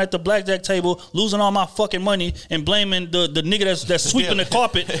 sitting down at the blackjack table, losing all my fucking money, and blaming the nigga that's sweeping the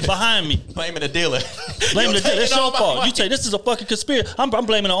carpet behind me. Blaming the dealer. Blaming the dealer. It's your fault. You say this is a fucking conspiracy. I'm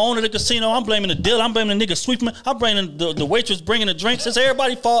blaming the owner of the casino. I'm blaming the dealer. I'm blaming the nigga sweeping. I'm blaming the waitress bringing the drinks. It's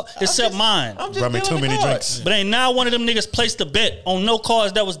everybody's fault except mine. Brought me too many drinks. But ain't now one of them niggas placed a bet on no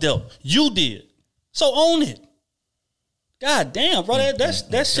cards that was dealt. You did. So own it. God damn, bro,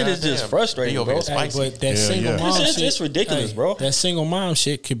 that shit is just frustrating, bro. Hey, but that single mom shit, it's ridiculous, bro. That single mom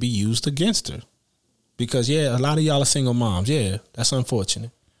shit could be used against her. Because, a lot of y'all are single moms. Yeah, that's unfortunate.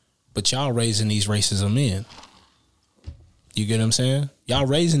 But y'all raising these races of men. You get what I'm saying? Y'all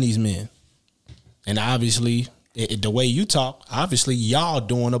raising these men. And obviously, the way you talk, obviously y'all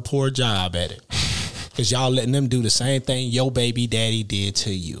doing a poor job at it. Because y'all letting them do the same thing your baby daddy did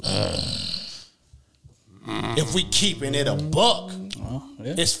to you. If we keeping it a buck,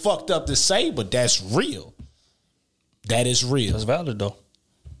 it's fucked up to say, but that's real. That is real. That's valid though.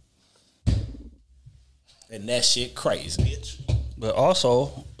 And that shit crazy. But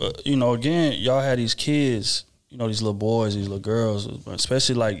also, again, y'all had these kids, these little boys, these little girls,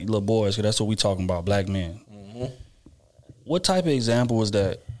 especially like little boys, because that's what we talking about, black men. Mm-hmm. What type of example was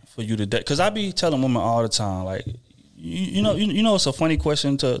that for you to date? Because I be telling women all the time, like, you know, it's a funny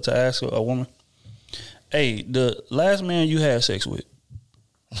question to ask a woman. Hey, the last man you had sex with,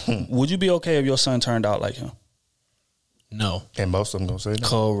 would you be okay if your son turned out like him? No. And most of them gonna say no.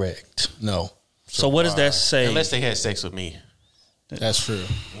 Correct. No. So what does that say? Unless they had sex with me. That's true. You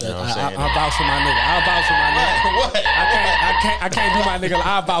know what I'm saying? I vouch for my nigga. I vouch for my nigga. What? I can't do my nigga.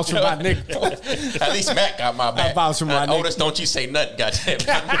 I vouch for my nigga. At least Matt got my back. I vouch for my nigga. Otis, don't you say nothing, goddamn.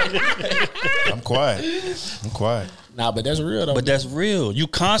 I'm quiet. Nah, but that's real though. But that's real. You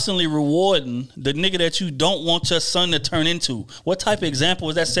constantly rewarding the nigga that you don't want your son to turn into. What type of example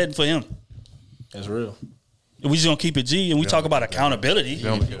is that setting for him? That's real. We just gonna keep it G and we talk about accountability.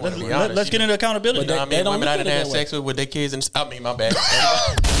 Let's get into accountability. But they women I didn't have sex with their kids and my bad.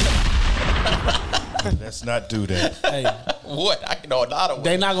 Let's not do that. Hey, what? I can know a lot of women.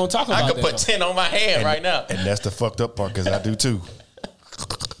 They not gonna talk about that. I could put 10 on my hand right now. And that's the fucked up part because I do too.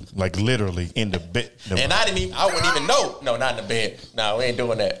 Like literally in the bed. And I wouldn't even know. No, not in the bed. No, we ain't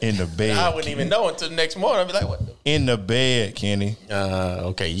doing that. In the bed. I wouldn't even know until the next morning. I'd be like, what? In the bed, Kenny.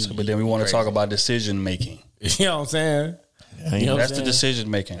 Okay. But then we want to talk about decision making. You know what I'm saying? That's the decision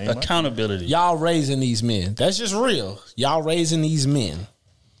making. Accountability. Y'all raising these men. That's just real. Y'all raising these men.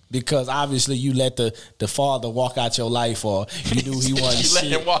 Because obviously you let the father walk out your life or you knew he wasn't You let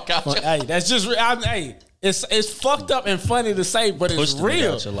him walk out your life. Hey, that's just hey. It's fucked up and funny to say, but it's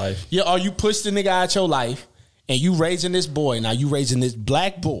real. Out your life. Yeah, or you push the nigga out your life and you raising this boy. Now you raising this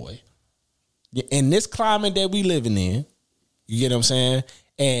black boy in this climate that we living in. You get what I'm saying?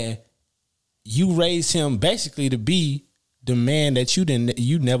 And you raise him basically to be the man that you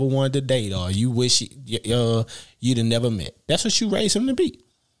never wanted to date or you wish you'd have never met. That's what you raise him to be.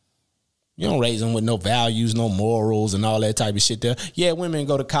 You don't raise them with no values, no morals, and all that type of shit there. Yeah, women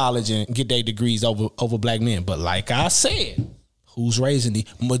go to college and get their degrees over black men. But like I said, who's raising the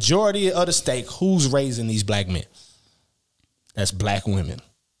majority of the stake? Who's raising these black men? That's black women.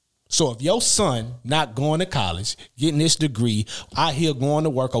 So if your son not going to college, getting this degree, out here going to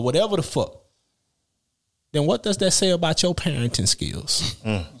work or whatever the fuck, then what does that say about your parenting skills?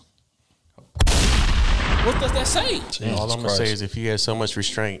 What does that say? All I'm going to say is if he has so much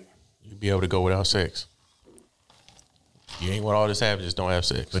restraint, you'd be able to go without sex. You ain't want all this happen, just don't have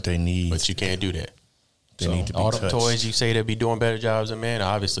sex. But they need. But you can't do that. They need to be all touched. the toys you say that be doing better jobs than men,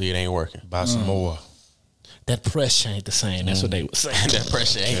 obviously it ain't working. Buy some more. That pressure ain't the same. That's what they were saying. That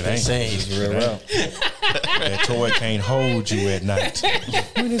pressure ain't the same. That toy can't hold you at night.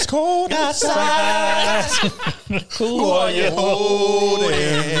 When it's cold outside, who are you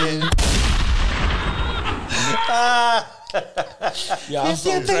holding? Y'all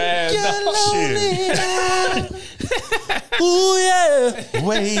so trash. Ooh yeah.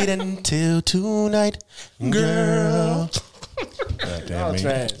 Wait until tonight, girl. Damn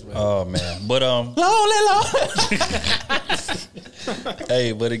Trash, man. Oh man. But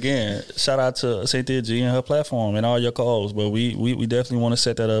hey, but again, shout out to Cynthia G and her platform and all your calls. But we definitely want to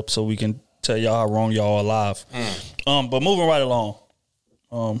set that up so we can tell y'all how wrong y'all are live. But moving right along.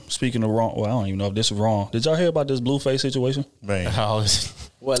 speaking of wrong, well, I don't even know if this is wrong. Did y'all hear about this Blueface situation? Man.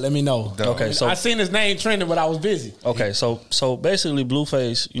 Well, let me know. Okay, so I seen his name trending, but I was busy. Okay, so basically,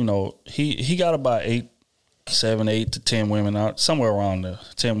 Blueface, you know, he got about 8 to 10 women out, somewhere around there.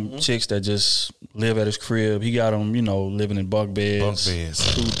 10 chicks that just live at his crib. He got them, you know, living in bunk beds.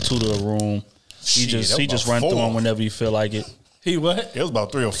 Two to a room. He just run through them whenever he feel like it. He what? It was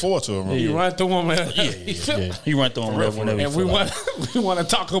about 3 or 4 to a room. He run through them. Yeah. He run through them whenever he feel like it. We want to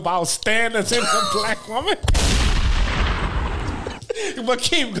talk about standards in a black woman. But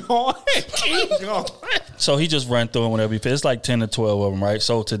keep going. So he just ran through it whenever he feels. It's like 10 to 12 of them, right?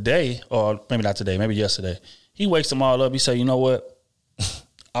 So today, or maybe not today, maybe yesterday, he wakes them all up. He said, you know what?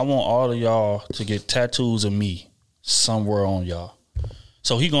 I want all of y'all to get tattoos of me somewhere on y'all.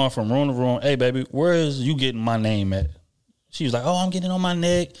 So he going from room to room. Hey, baby, where is you getting my name at? She was like, oh, I'm getting it on my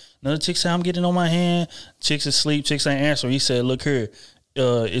neck. Another chick said, I'm getting it on my hand. Chicks asleep. Chicks ain't answering. He said, look here.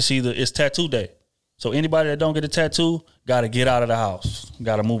 It's tattoo day. So anybody that don't get a tattoo got to get out of the house.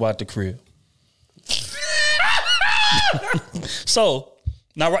 Got to move out the crib. So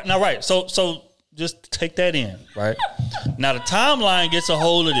right. So just take that in, right? Now the timeline gets a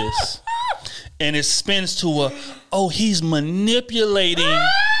hold of this, and it spins to he's manipulating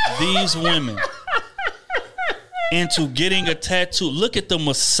these women into getting a tattoo. Look at the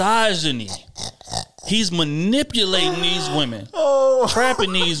misogyny. He's manipulating these women,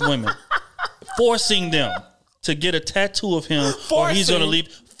 trapping these women, forcing them to get a tattoo of him, or he's going to leave.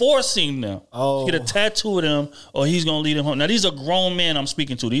 Forcing them to get a tattoo of them, or he's going to lead them home. Now, these are grown men I'm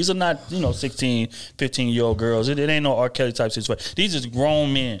speaking to. These are not, 16, 15-year-old girls. It ain't no R. Kelly type situation. These are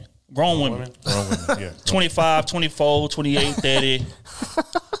grown men. Grown women. Yeah. 25, 24, 28, 30.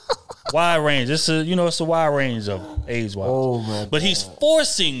 Wide range. It's a wide range of age-wise. Oh, man. But he's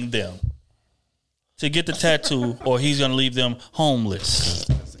forcing them to get the tattoo, or he's going to leave them homeless.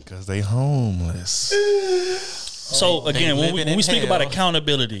 Because they homeless. So again, when we speak about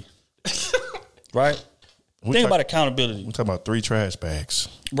accountability, right? Think about accountability. We're talking about 3 trash bags.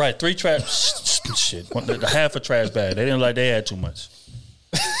 Right, 3 trash shit. Half a trash bag. They didn't like they had too much.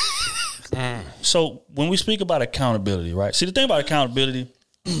 So when we speak about accountability, right? See, the thing about accountability,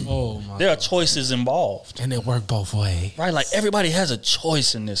 there are choices involved. And it work both ways. Right? Like everybody has a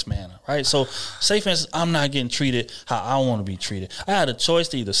choice in this manner, right? So say for instance, I'm not getting treated how I want to be treated. I had a choice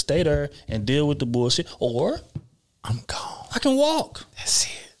to either stay there and deal with the bullshit, or I'm gone. I can walk. That's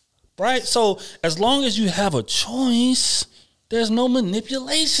it. Right? So as long as you have a choice, there's no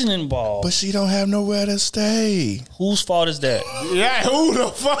manipulation involved. But she don't have nowhere to stay. Whose fault is that? Yeah, who the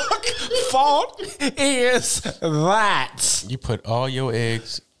fuck fault is that? You put all your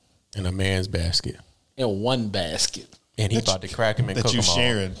eggs in a man's basket. In one basket. And he about to crack them and cook them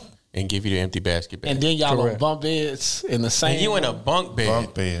sharing. all. And give you the empty basket back. And then y'all on bunk beds in the same. And you in a bunk bed.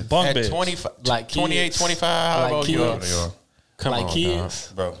 Bunk bed. Bunk bed. 25, like 28, 25, how like old you are? Come like on,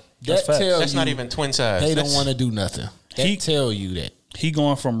 kids. Bro. That's not even twin size. They don't want to do nothing. They tell you that. He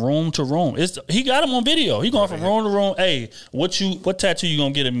going from room to room. He got him on video. He going from room to room. Hey, what tattoo you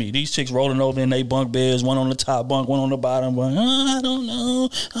gonna get of me? These chicks rolling over in they bunk beds, one on the top bunk, one on the bottom bunk. I don't know.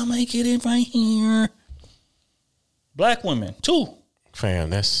 I might get it right here. Black women too.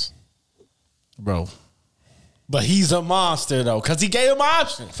 Fam, that's bro. But he's a monster though, cause he gave him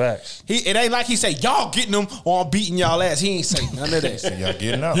options. Facts. It ain't like he say y'all getting them or I'm beating y'all ass. He ain't say none of that. So y'all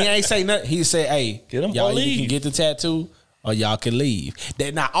getting out. He ain't say nothing. He say, hey, get them y'all or either leave. can get the tattoo or y'all can leave.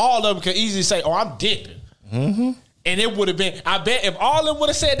 That now all of them can easily say, oh, I'm dipping. Mm-hmm. And it would have been, I bet if all of them would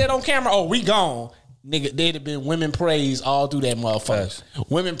have said that on camera, oh, we gone. Nigga, they'd have been women praise all through that motherfucker.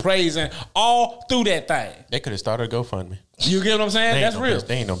 Women praising all through that thing. They could have started a GoFundMe. You get what I'm saying? That's real.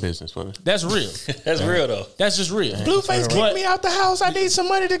 They ain't no business with it. That's real. That's real though. That's just real. Blueface kicked me out the house. I need some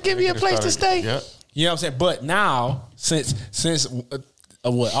money to give you a place to stay. Yep. You know what I'm saying? But now, since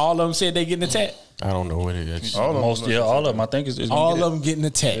what all of them said they getting attacked. I don't know what it is. All of them. I think it's all of them getting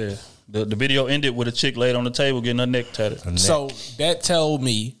attacked. Yeah. The video ended with a chick laid on the table getting her neck tatted. So that told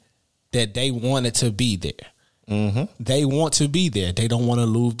me that they wanted to be there. Mm-hmm. They want to be there. They don't want to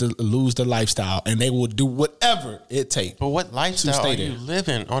lose the lifestyle, and they will do whatever it takes. But what lifestyle are you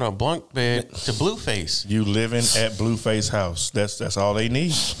living on a bunk bed to Blueface? You living at Blueface house. That's all they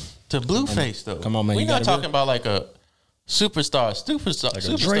need. To Blueface though. Come on, man. We're not talking about like a superstar. Like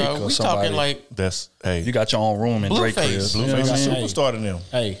a Drake or we somebody. talking like you got your own room in Drake crib. Blueface is a superstar to them.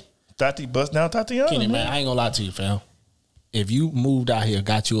 Hey, Tati bust down Tatiana. Kenny, man, I ain't gonna lie to you, fam. If you moved out here,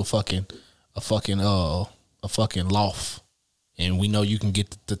 got you a fucking loft, and we know you can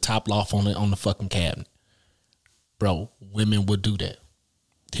get the top loft on the fucking cabinet, bro. Women would do that.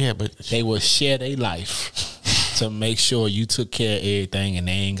 Yeah, but they would share their life to make sure you took care of everything and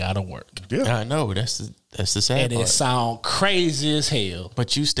they ain't gotta work. Yeah, I know. That's the sad part. It sound crazy as hell.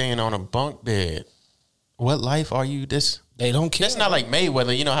 But you staying on a bunk bed. What life are you? They don't care. That's not like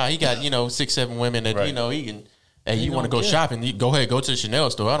Mayweather. You know how he got 6-7 women that he can. Hey, you want to go shopping? You go ahead, go to the Chanel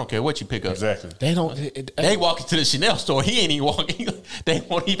store. I don't care what you pick up. Exactly. They don't. They walk into the Chanel store. He ain't even walking. They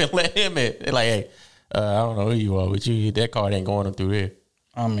won't even let him in. They're like, hey, I don't know who you are, but that card ain't going through there.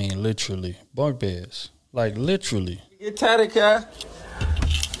 I mean, literally, bunk beds. Like literally. Get tired of car.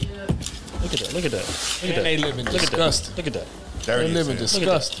 Look at that. Look at that. Look at that. They living disgusting. Look at that. They living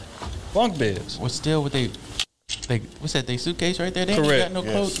disgusting. Bunk beds. What's still with what's that? They suitcase right there? They ain't Correct. got no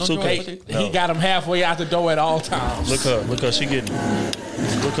clothes. No Suitcase. drawers. He got them halfway out the door at all times. Look her. She getting.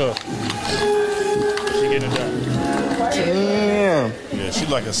 Look her. She getting it done. Damn. Yeah, she's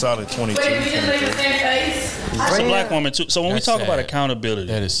like a solid 22, 23. It's a black woman too. So when That's we talk about sad. accountability,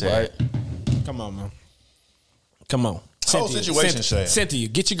 That is sad. right? Come on, man. Come on. Whole situation sad. Cynthia,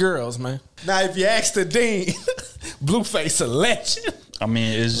 get your girls, man. Now, if you ask the dean, Blueface a legend. I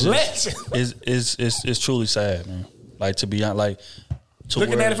mean, it's just, it's truly sad, man. Like to be honest, like to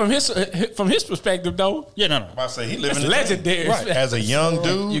Looking where, at it from his perspective, though. Yeah, no. I say he living It's legendary. Right. As a young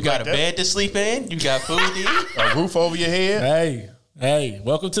dude, You got like a bed to sleep in. You got food to eat. a roof over your head. Hey,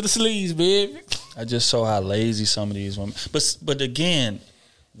 welcome to the sleeves, baby. I just saw how lazy some of these women. But again,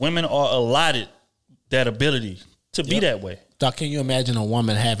 women are allotted that ability to be that way. Doc, can you imagine a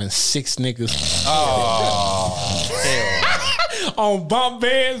woman having 6 niggas? On bump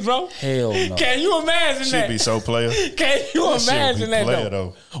beds, bro? Hell no. Can you imagine She'd that? be so player. Can you That shit would imagine be that, player,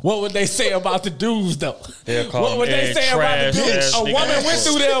 though? What would they say about the dudes, though? They'll call What would them they say about the trash dudes? ass A niggas. woman went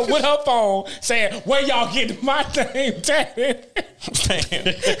through there with her phone saying, where y'all getting my name tatted?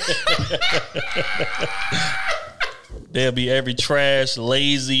 There'll be every trash,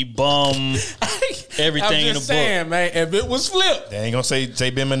 lazy, bum, everything I'm in the just saying, man, if it was flipped, They ain't gonna say they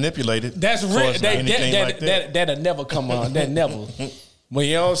been manipulated. that's real. Of course not. Anything like that. That'll never come on. That never. Well,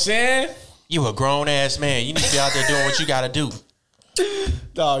 you know what I'm saying? You a grown ass man. You need to be out there doing what you got to do.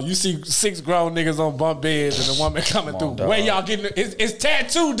 Dog, you see 6 grown niggas on bunk beds and a woman coming through. dog. Where y'all getting it? It's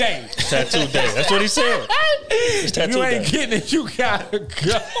tattoo day. Tattoo day. That's what he said. If tattoo you ain't day. getting it, you gotta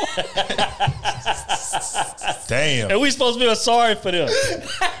go. Damn. And we supposed to feel sorry for them.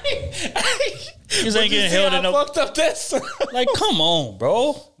 These ain't getting held in no. Fucked up that Like, come on,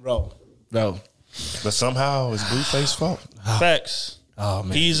 bro. bro. But somehow it's Blueface's fault. Facts. Oh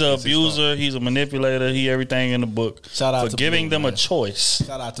man, He's an abuser. He's a manipulator. He everything in the book. Shout out for to giving Blue, them man. a choice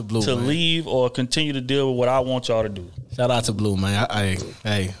shout out to Blue to man. leave or continue to deal with what I want y'all to do. Shout out to Blue man.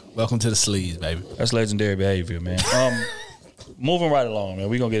 Hey, welcome to the sleeves, baby. That's legendary behavior, man. Moving right along, man.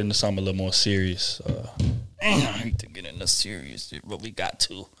 We're gonna get into something a little more serious. I hate to get into serious shit, but we got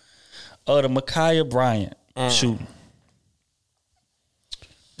to. The Ma'Khia Bryant shooting.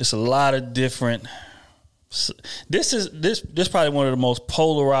 It's a lot of different. This probably one of the most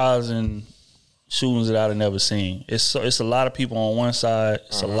polarizing shootings that I've never seen. It's a lot of people on one side.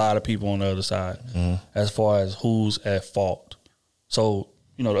 It's a lot of people on the other side, as far as who's at fault. So,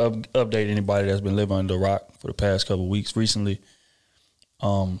 to update anybody that's been living under a rock for the past couple of weeks recently,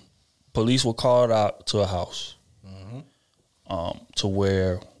 police were called out to a house to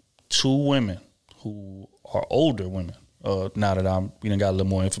where 2 women who are older women. Now that we done got a little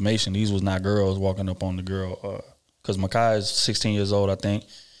more information, these was not girls walking up on the girl. Because Ma'Khia is 16 years old, I think.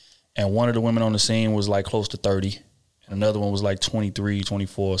 And one of the women on the scene was like close to 30. And another one was like 23,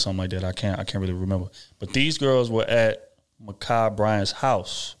 24, something like that. I can't really remember. But these girls were at Ma'Khia Bryant's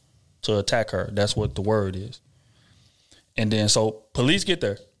house to attack her. That's what the word is. And then so police get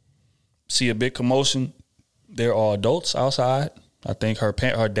there, see a big commotion. There are adults outside. I think her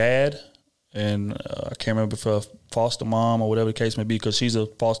dad, and I can't remember if her foster mom or whatever the case may be, because she's a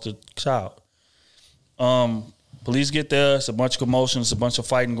foster child. Police get there. It's a bunch of commotion. It's a bunch of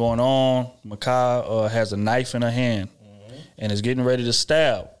fighting going on. Ma'Khia has a knife in her hand and is getting ready to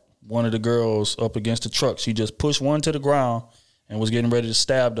stab one of the girls up against the truck. She just pushed one to the ground and was getting ready to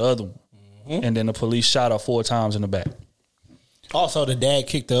stab the other one. And then the police shot her 4 times in the back. Also, the dad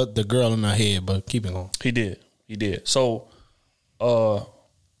kicked the girl in her head, but keep it going. He did. So,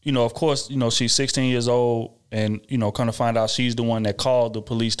 of course, she's 16 years old, and, kind of find out she's the one that called the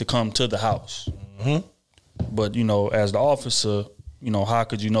police to come to the house. But, as the officer, how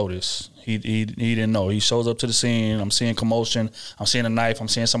could you know this? He didn't know. He shows up to the scene. I'm seeing commotion. I'm seeing a knife. I'm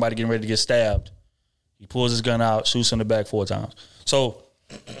seeing somebody getting ready to get stabbed. He pulls his gun out, shoots in the back 4 times. So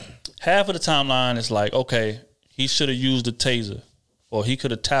half of the timeline is like, okay, he should have used a taser, or he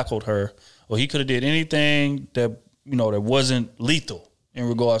could have tackled her, or he could have did anything that, that wasn't lethal in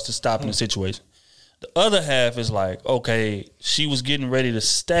regards to stopping the situation. The other half is like, okay, she was getting ready to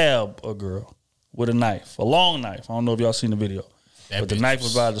stab a girl with a knife, a long knife. I don't know if y'all seen the video, but the knife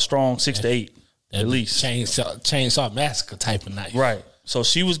was about a strong 6 to 8 at least. Chainsaw massacre type of knife. Right. So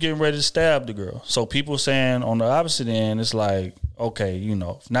she was getting ready to stab the girl. So people saying on the opposite end, it's like, okay, you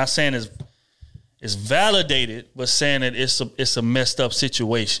know, not saying it's validated, but saying that it's a messed up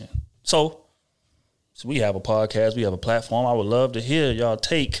situation. So we have a podcast, we have a platform. I would love to hear y'all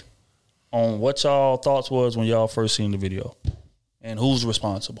take on what y'all thoughts was when y'all first seen the video and who's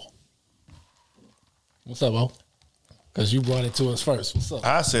responsible. What's up, Bo? Because you brought it to us first. What's up?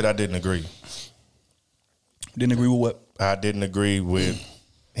 I said I didn't agree. Didn't agree with what? I didn't agree with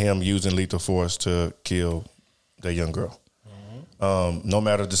him using lethal force to kill that young girl. Mm-hmm. No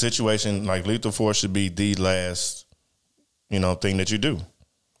matter the situation, like lethal force should be the last, thing that you do.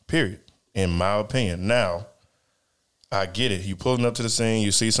 Period. In my opinion. Now, I get it. You pulling up to the scene,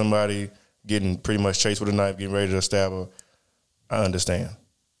 you see somebody getting pretty much chased with a knife, getting ready to stab her. I understand.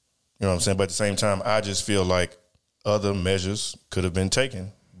 You know what I'm saying? But at the same time, I just feel like other measures could have been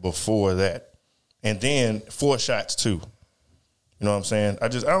taken before that. And then 4 shots too. You know what I'm saying? I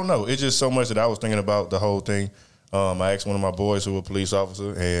don't know. It's just so much that I was thinking about the whole thing. I asked one of my boys who was a police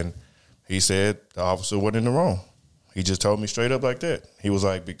officer, and he said the officer wasn't in the wrong. He just told me straight up like that. He was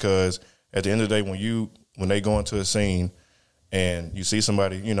like, because at the end of the day, when they go into a scene and you see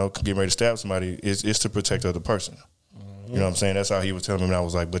somebody, getting ready to stab somebody, it's to protect the other person. Mm-hmm. You know what I'm saying? That's how he was telling me, and I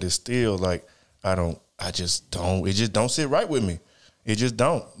was like, but it's still like, it just don't sit right with me. It just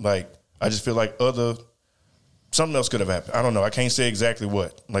don't. Like, I just feel like something else could have happened. I don't know. I can't say exactly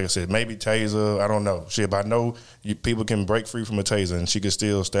what. Like I said, maybe taser. I don't know. Shit, but I know people can break free from a taser and she could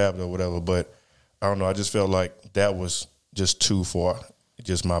still stab or whatever. But I don't know. I just felt like that was just too far.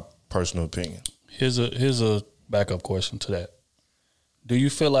 Just my personal opinion. Here's a backup question to that. Do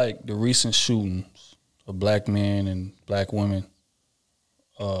you feel like the recent shootings of black men and black women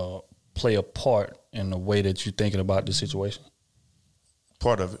play a part in the way that you're thinking about the situation?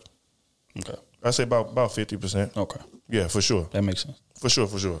 Part of it. Okay. I say about 50%. Okay. Yeah, for sure. That makes sense. For sure.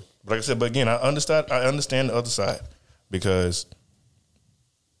 But like I said, but again, I understand the other side because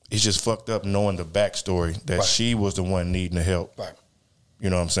it's just fucked up knowing the backstory that she was the one needing the help. Right. You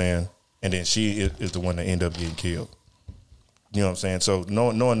know what I'm saying? And then she is the one that ended up getting killed. You know what I'm saying? So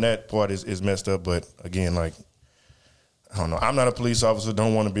knowing that part is messed up. But again, like, I don't know. I'm not a police officer.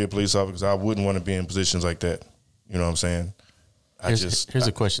 Don't want to be a police officer because I wouldn't want to be in positions like that. You know what I'm saying? Here's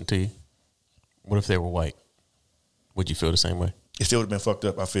a question to you. What if they were white? Would you feel the same way? It still would have been fucked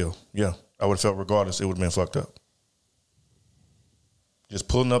up, I feel. Yeah. I would have felt regardless, it would have been fucked up. Just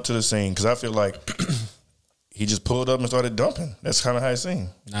pulling up to the scene, because I feel like he just pulled up and started dumping. That's kind of how it seemed.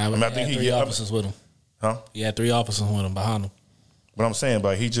 Nah, but I think he had 3 officers with him. Huh? He had 3 officers with him, behind him. But I'm saying,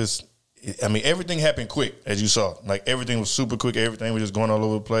 but everything happened quick, as you saw. Like, everything was super quick. Everything was just going all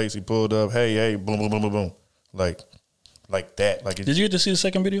over the place. He pulled up, hey, boom, boom, boom, boom, boom. Like that. Like, did you get to see the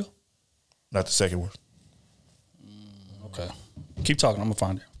second video? Not the second one. Okay. Keep talking. I'm gonna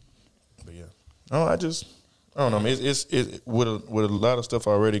find it. But yeah. No, I don't know. It's with a lot of stuff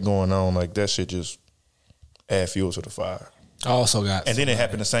already going on. Like that shit just add fuel to the fire. I also got. And then it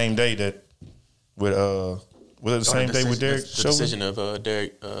happened the same day that with was it the same day with Derek? The decision of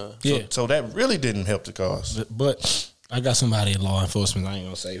Derek. Yeah. So that really didn't help the cause. But I got somebody in law enforcement. I ain't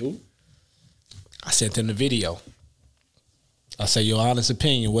gonna say who. I sent him the video. I say your honest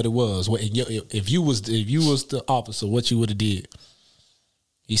opinion, what it was. If you was the officer, what you would have did?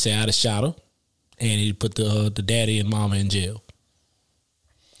 He said I'd have shot her, and he put the daddy and mama in jail.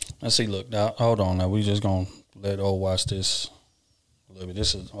 Let's see. Look, now hold on. Now we just gonna let watch this a little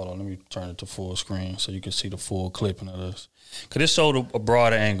bit. Hold on. Let me turn it to full screen so you can see the full clipping of this. Cause this showed a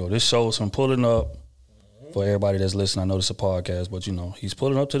broader angle. This shows him pulling up. For everybody that's listening, I know this is a podcast, but he's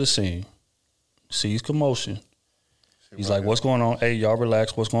pulling up to the scene, sees commotion. He's like, what's going on? Hey, y'all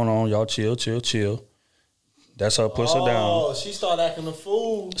relax. What's going on? Y'all chill. That's her, push her down. Oh, she started acting a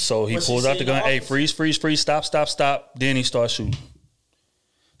fool. So he pulls out the gun. Hey, freeze, stop. Then he starts shooting.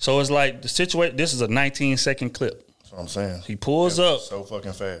 So it's like the situation, this is a 19-second clip. That's what I'm saying. He pulls up. So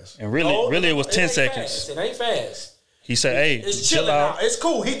fucking fast. And really it was 10 seconds. Fast. It ain't fast. He said, hey, it's chill out. Now. It's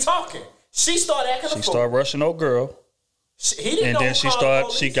cool. He talking. She started acting a fool. She started rushing old girl. And then she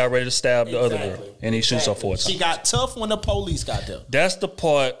got ready to stab the other girl. And he shoots her 4 times. She got tough when the police got there. That's the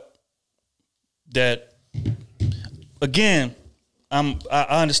part that, again, I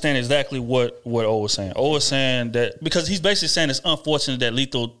understand exactly what O was saying. O was saying that, because he's basically saying it's unfortunate that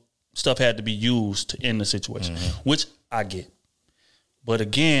lethal stuff had to be used to end the situation, which I get. But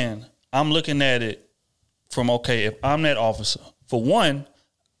again, I'm looking at it from, okay, if I'm that officer, for one,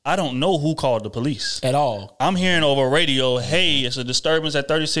 I don't know who called the police at all. I'm hearing over radio, hey, it's a disturbance at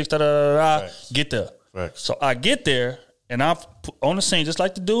 36, get there. Right. So I get there, and I'm on the scene just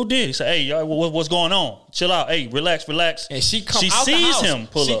like the dude did. He said, hey, y'all, what's going on? Chill out. Hey, relax. And she comes She out the sees house. him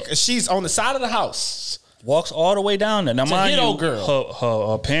pull up. She's on the side of the house. Walks all the way down there. Now, mind you, girl.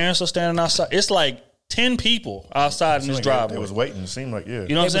 Her parents are standing outside. It's like 10 people outside in this driveway. They was waiting. It seemed like, yeah. You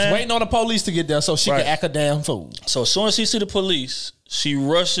know what I'm saying? Was waiting on the police to get there so she could act a damn fool. So as soon as she see the police, she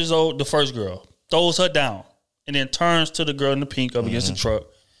rushes the first girl, throws her down, and then turns to the girl in the pink up against the truck,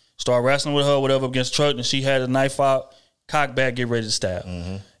 start wrestling with her, whatever, against the truck, and she had a knife out, cock back, get ready to stab.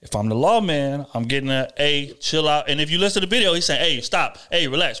 If I'm the lawman, I'm getting a chill out. And if you listen to the video, he's saying, hey, stop. Hey,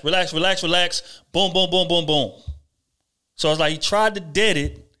 relax. Boom, boom, boom, boom, boom. So it's like he tried to dead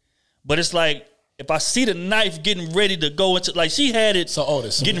it, but it's like, if I see the knife getting ready to go into, like she had it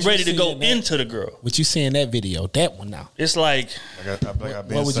getting ready to go into the girl. What you see in that video, that one now. It's like,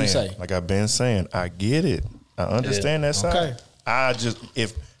 what would you say? Like I've been saying, I get it. I understand that side. Okay.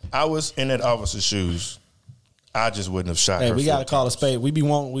 If I was in that officer's shoes, I just wouldn't have shot her. Hey, we got to call a spade. We be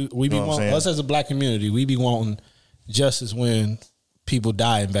wanting, us as a black community, we be wanting justice when people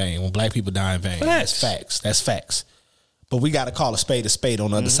die in vain, when black people die in vain. That's facts. But we got to call a spade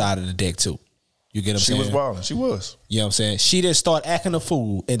on the other side of the deck too. You get what I'm saying? She was wilding. She was. You know what I'm saying? She didn't start acting a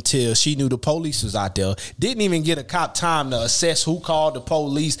fool until she knew the police was out there. Didn't even get a cop time to assess who called the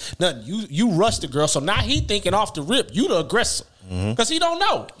police. Nothing. You rushed the girl. So now he thinking off the rip, you the aggressor. Because he don't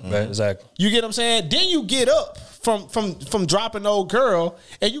know. Right, exactly. You get what I'm saying? Then you get up from dropping the old girl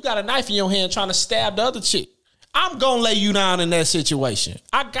and you got a knife in your hand trying to stab the other chick. I'm going to lay you down in that situation.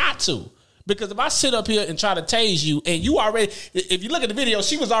 I got to. Because if I sit up here and try to tase you, and you already, if you look at the video,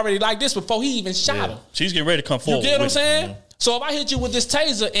 she was already like this before he even shot her. She's getting ready to come forward. You get what I'm saying? So if I hit you with this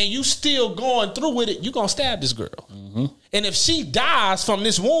taser and you still going through with it, you going to stab this girl. And if she dies from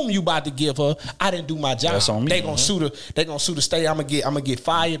this wound you about to give her, I didn't do my job. That's on me. They going to sue her. They going to sue the state. I'm going to get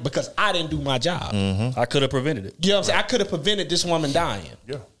fired because I didn't do my job. I could have prevented it. You know what I'm saying? I could have prevented this woman dying.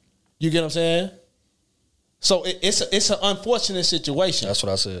 Yeah. You get what I'm saying? So it's an unfortunate situation. That's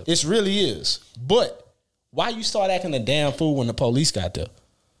what I said. It really is. But why you start acting a damn fool when the police got there?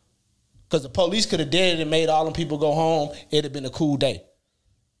 Because the police could have did it and made all them people go home. It'd have been a cool day.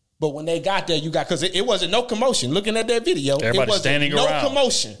 But when they got there, because it wasn't no commotion. Looking at that video, everybody it wasn't standing no around.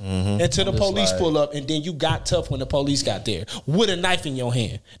 Commotion until the police pull up, and then you got tough when the police got there with a knife in your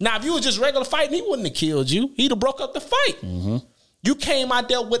hand. Now, if you was just regular fighting, he wouldn't have killed you. He'd have broke up the fight. You came out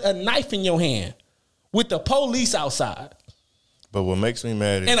there with a knife in your hand. With the police outside. But what makes me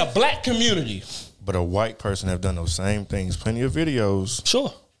mad is in a black community. But a white person have done those same things. Plenty of videos.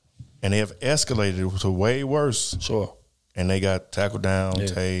 Sure. And they have escalated to way worse. Sure. And they got tackled down,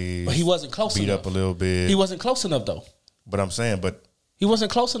 tased. But he wasn't close enough. Beat up a little bit. He wasn't close enough though. But I'm saying, he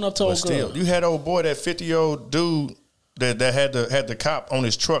wasn't close enough to old still, girl. You had old boy, that 50-year-old dude that had the cop on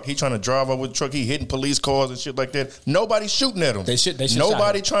his truck. He trying to drive over the truck. He hitting police cars and shit like that. Nobody shooting at him. They should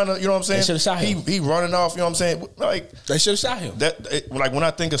Nobody trying to, you know what I'm saying? They should have shot him. He running off, you know what I'm saying? Like they should have shot him. Like when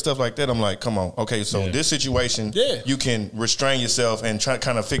I think of stuff like that, I'm like, come on. Okay, so this situation, you can restrain yourself and try to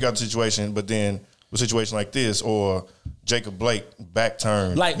kind of figure out the situation, but then a situation like this or Jacob Blake back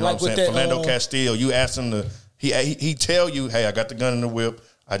turn, like you know what I'm saying? Philando Castile, you ask him to, he tell you, hey, I got the gun in the whip.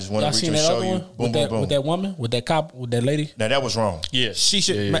 I just want to reach and show you. Boom, boom, boom. With that woman, with that cop, with that lady. Now that was wrong. Yeah, she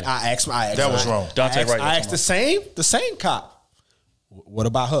should. Yeah. I asked. That was wrong. I asked the same cop. What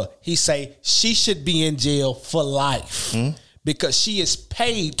about her? He say she should be in jail for life because she is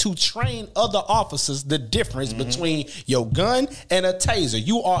paid to train other officers the difference between your gun and a taser.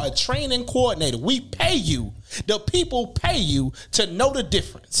 You are a training coordinator. We pay you. The people pay you to know the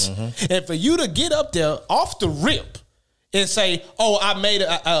difference, and for you to get up there off the rip. And say, "Oh, I made it.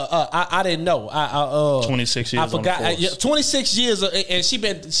 I didn't know. 26 years. I forgot. 26 years, and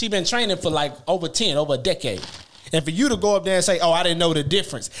she been training for like over a decade. And for you to go up there and say, "Oh, I didn't know the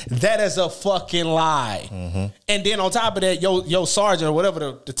difference," that is a fucking lie. And then on top of that, your sergeant or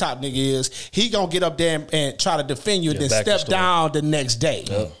whatever the top nigga is, he gonna get up there and try to defend you, and then step down the next day.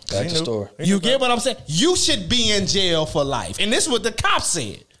 Back to store. You get what I'm saying? You should be in jail for life. And this is what the cop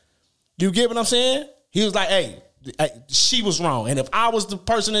said. You get what I'm saying? He was like, "Hey. She was wrong. And if I was the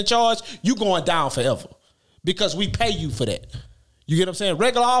person in charge, you going down forever because we pay you for that." You get what I'm saying?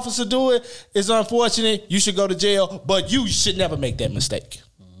 Regular officer do it. It's unfortunate. You should go to jail, but you should never make that mistake.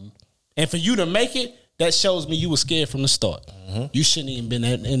 And for you to make it, that shows me you were scared from the start. You shouldn't even been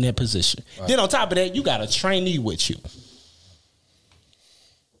in that position. Right. Then on top of that, you got a trainee with you.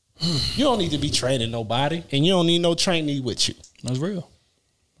 You don't need to be training nobody, and you don't need no trainee with you. That's real.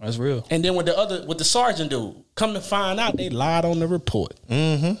 That's real. And then with the sergeant dude, come to find out, they lied on the report.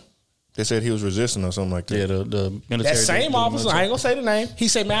 Mm-hmm. They said he was resisting or something like that. Yeah, the military. That same officer, I ain't gonna say the name. He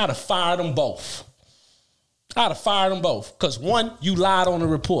said, "Man, I'd have fired them both. Because one, you lied on the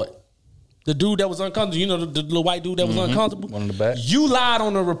report. The dude that was uncomfortable, you know, the little white dude that was uncomfortable. One in the back. You lied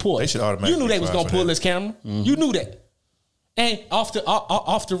on the report. They should automatically. You knew they was gonna fire pull for this camera. You knew that. And off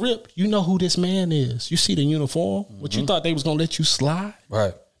the rip, you know who this man is. You see the uniform. What you thought they was gonna let you slide?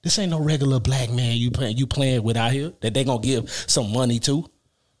 Right. This ain't no regular black man you playing with out here that they gonna give some money to.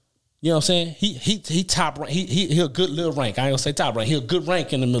 You know what I'm saying? He top rank. He a good little rank. I ain't gonna say top rank. He a good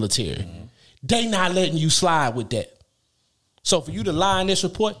rank in the military. They not letting you slide with that. So for you to lie in this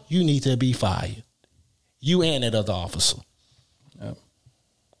report, you need to be fired. You and that other officer. Yep.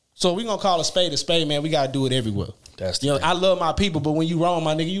 So we gonna call a spade, man. We gotta do it everywhere. That's the you know, thing. I love my people, but when you wrong,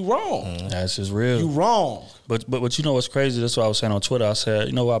 my nigga, you wrong. That's just real. You wrong. But you know what's crazy? That's what I was saying on Twitter. I said,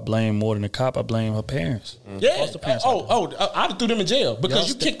 you know what I blame more than the cop? I blame her parents. Yeah. What's the parents I'd have threw them in jail because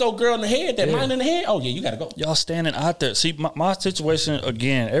you kicked old girl in the head, that mine in the head. Oh yeah, you gotta go. Y'all standing out there. See, my situation,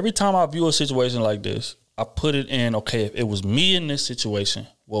 again, every time I view a situation like this, I put it in, okay, if it was me in this situation,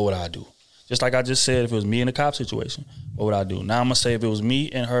 what would I do? Just like I just said, if it was me in the cop situation, what would I do? Now I'm going to say if it was me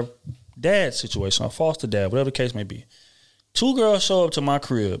in her dad's situation, or foster dad, whatever the case may be. 2 girls show up to my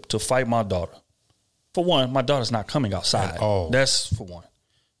crib to fight my daughter. For one, my daughter's not coming outside. That's for one.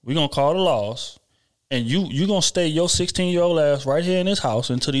 We're going to call the laws, and you going to stay your 16-year-old ass right here in this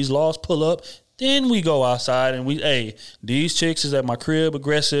house until these laws pull up. Then we go outside and these chicks is at my crib,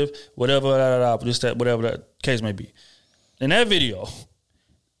 aggressive, whatever, whatever that case may be. In that video,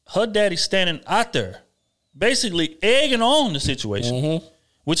 her daddy's standing out there, basically egging on the situation,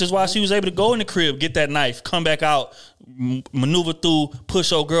 which is why she was able to go in the crib, get that knife, come back out, maneuver through,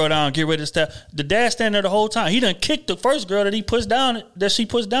 push old girl down, get ready to step. The dad standing there the whole time. He done kicked the first girl that she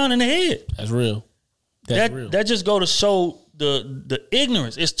pushed down in the head. That's real. That just go to show the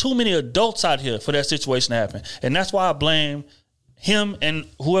ignorance. It's too many adults out here for that situation to happen. And that's why I blame him and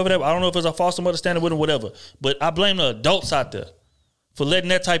whoever that, I don't know if it's a foster mother standing with him, whatever, but I blame the adults out there for letting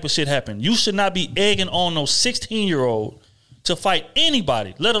that type of shit happen. You should not be egging on no 16-year-old to fight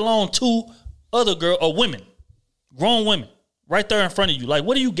anybody, let alone 2 other girls or women, grown women, right there in front of you. Like,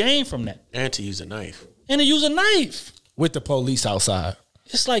 what do you gain from that? And to use a knife. With the police outside.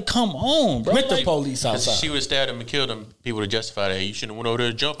 It's like, come on, bro. With the police outside. If she would have stabbed him and killed him, people would justify that. You shouldn't have went over there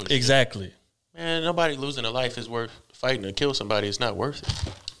and jumped him. Exactly. Man, nobody losing a life is worth fighting to kill somebody. It's not worth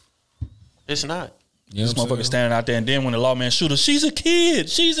it. It's not. You know this motherfucker standing out there, and then when the lawman shoot her, she's a kid.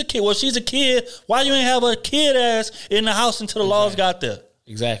 Well, she's a kid. Why you ain't have a kid ass in the house until the laws got there?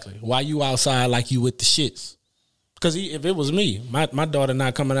 Exactly. Why you outside like you with the shits? Because if it was me, my daughter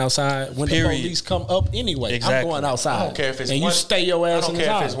not coming outside when the police come up anyway. Exactly. I'm going outside. I don't care if it's and one, you stay your ass in the house. I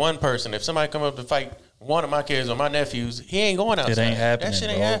don't care if it's one person. If somebody come up to fight one of my kids or my nephews, he ain't going outside. It ain't happening. That shit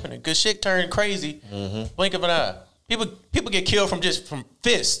ain't happening. Because shit turned crazy. Blink of an eye. People get killed from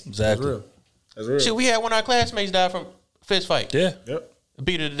fists. Exactly. That's real. Shit, we had one of our classmates die from a fist fight. Yeah. Yep.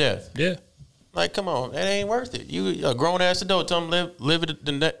 Beat her to death. Yeah. Like, come on, that ain't worth it. You a grown ass adult, tell them live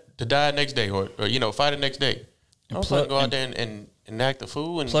to die next day, or fight the next day. Don't go out there and act a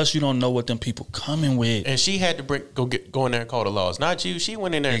fool. And plus, you don't know what them people coming with. And she had to go in there and call the laws, not you. She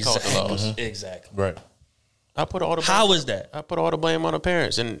went in there and called the laws. Exactly. Right. I put all the blame, how is that? I put all the blame on the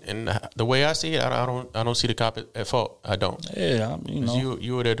parents, and the way I see it, I don't see the cop at fault. I don't. Yeah, I mean,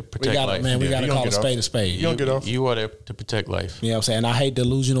 you were there to protect life. Man, we gotta call a spade a spade. You don't get off. You are there to protect life. You know what I'm saying? And I hate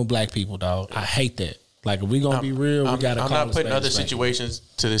delusional black people, dog. I hate that. Like, if we gonna be real, we gotta. I'm not putting other situations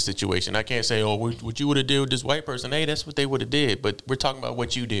to this situation. I can't say, what you would have did with this white person. Hey, that's what they would have did. But we're talking about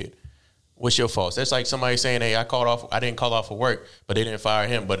what you did. What's your fault? That's like somebody saying, hey, I didn't call off for work, but they didn't fire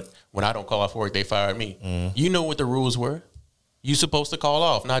him. But when I don't call off for work, they fired me. You know what the rules were. You supposed to call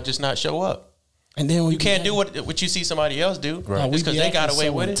off, not show up. And then you can't do what you see somebody else do. Right. Just because they got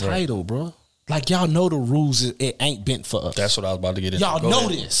away with it. Entitled, bro. Like, y'all know the rules. It ain't bent for us. That's what I was about to get into. Y'all know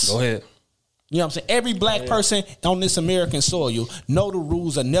this. Go ahead. You know what I'm saying? Every black person on this American soil know the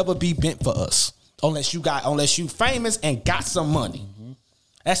rules will never be bent for us unless you famous and got some money.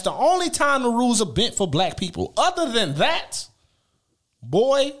 That's the only time the rules are bent for black people. Other than that,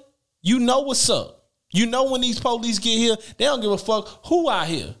 boy, you know what's up. You know when these police get here, they don't give a fuck who out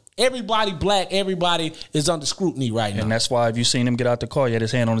here. Everybody black, everybody is under scrutiny right now. And that's why if you seen him get out the car, he had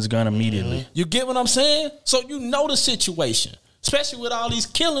his hand on his gun immediately. You get what I'm saying? So you know the situation. Especially with all these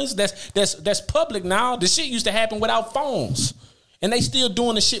killings that's public now. The shit used to happen without phones. And they still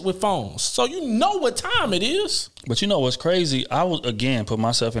doing the shit with phones. So you know what time it is. But you know what's crazy? I was, again, put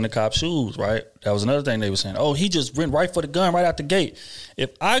myself in the cop's shoes, right? That was another thing they were saying. Oh, he just went right for the gun right out the gate.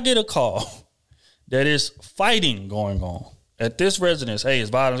 If I get a call that is fighting going on at this residence, hey, it's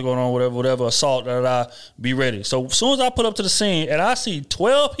violence going on, whatever, assault, be ready. So as soon as I put up to the scene and I see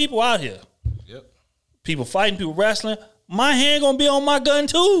 12 people out here, people fighting, people wrestling, my hand gonna be on my gun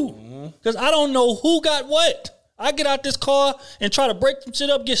too. Because I don't know who got what. I get out this car and try to break some shit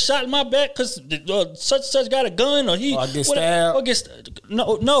up, get shot in my back because such got a gun or he get stabbed.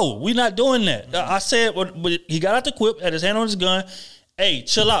 No, we not doing that. I said he got out the whip, had his hand on his gun. Hey,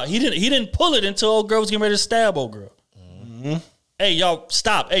 chill out. He didn't pull it until old girl was getting ready to stab old girl. Hey, y'all,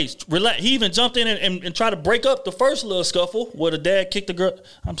 stop. Hey, relax. He even jumped in and tried to break up the first little scuffle where the dad kicked the girl.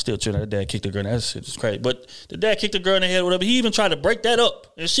 I'm still chilling. The dad kicked the girl. That shit is crazy. But the dad kicked the girl in the head, whatever. He even tried to break that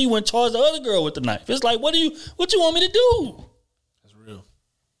up, and she went charge the other girl with the knife. It's like, what you want me to do? That's real.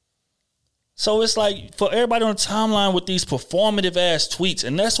 So it's like for everybody on the timeline with these performative ass tweets,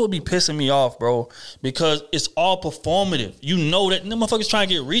 and that's what be pissing me off, bro. Because it's all performative. You know that them motherfuckers trying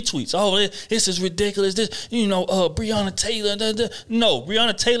to get retweets. Oh, this is ridiculous. This, Breonna Taylor. No,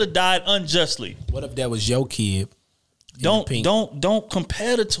 Breonna Taylor died unjustly. What if that was your kid? Don't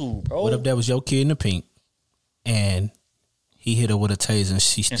compare the two, bro. What if that was your kid in the pink, and he hit her with a taser, and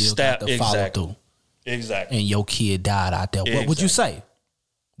she still got the follow through? Exactly. And your kid died out there. What would you say?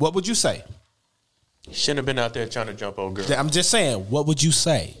 What would you say? Shouldn't have been out there trying to jump old girl. I'm just saying, what would you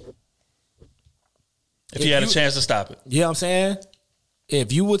say? If you had a chance to stop it. You know what I'm saying?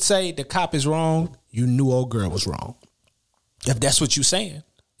 If you would say the cop is wrong, you knew old girl was wrong. If that's what you're saying.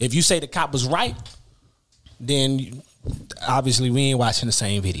 If you say the cop was right, then obviously we ain't watching the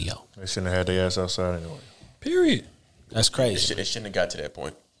same video. They shouldn't have had their ass outside anyway. Period. That's crazy. It shouldn't have got to that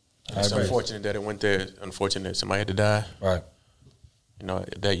point. It's unfortunate that it went there. Unfortunate that somebody had to die. Right.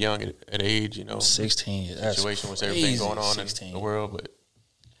 That young at age, 16. Situation with everything going on in the world, but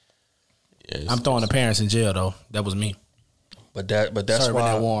I'm throwing the parents in jail though. That was me. But that's serving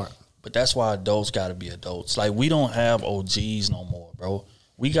why that warrant. But that's why adults got to be adults. Like we don't have OGs no more, bro.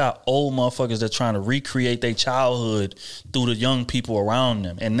 We got old motherfuckers that trying to recreate their childhood through the young people around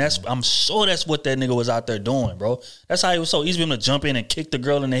them. And I'm sure that's what that nigga was out there doing, bro. That's how it was so easy for him to jump in and kick the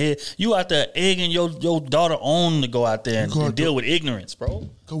girl in the head. You out there egging your daughter on to go out there and deal with ignorance, bro.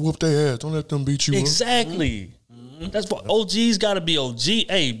 Go whoop their ass. Don't let them beat you Exactly. up. That's what OGs got to be OG.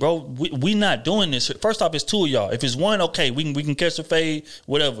 Hey, bro, we not doing this. First off, it's two of y'all. If it's one, okay, we can catch the fade,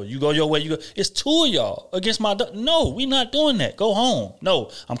 whatever. You go your way, you go. It's two of y'all against my. No, we not doing that. Go home.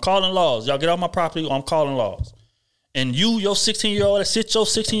 No, I'm calling laws. Y'all get off my property or I'm calling laws. And your 16-year-old, sit your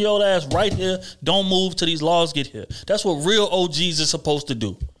 16-year-old ass right there. Don't move till these laws get here. That's what real OGs is supposed to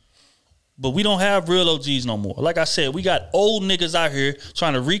do. But we don't have real OGs no more. Like I said, we got old niggas out here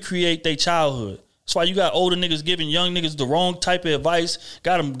trying to recreate their childhood. That's why you got older niggas giving young niggas the wrong type of advice.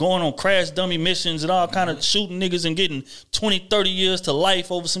 Got them going on crash dummy missions and all kind of shooting niggas and getting 20, 30 years to life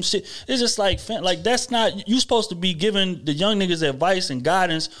over some shit. It's just like that's not, you supposed to be giving the young niggas advice and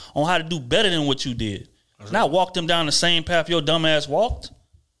guidance on how to do better than what you did. Not walk them down the same path your dumb ass walked.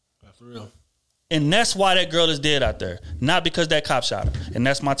 That's real. And that's why that girl is dead out there. Not because that cop shot her. And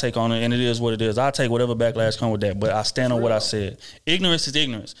that's my take on it, and it is what it is. I'll take whatever backlash come with that, but I stand on what I said. Ignorance is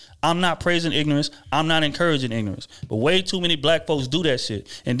ignorance. I'm not praising ignorance. I'm not encouraging ignorance. But way too many black folks do that shit.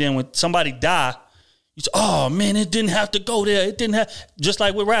 And then when somebody die, you say, oh, man, it didn't have to go there. It didn't have. Just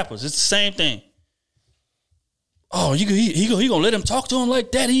like with rappers. It's the same thing. Oh, he gonna let him talk to him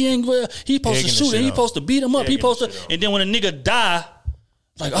like that? He supposed to shoot him. He supposed to beat him up. He supposed to. And then when a nigga die,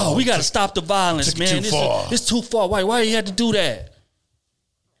 like, oh, we got to stop the violence, man. It's too far. Why you had to do that?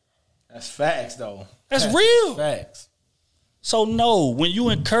 That's facts, though. That's real. Facts. So no, when you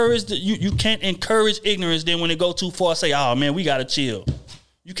encourage, you can't encourage ignorance. Then when it go too far, say, oh man, we gotta chill.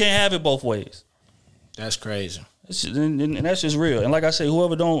 You can't have it both ways. That's crazy. And that's just real. And like I say,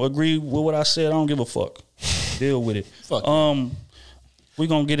 whoever don't agree with what I said, I don't give a fuck. Deal with it. Fuck. We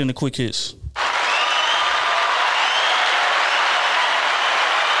gonna get into quick hits.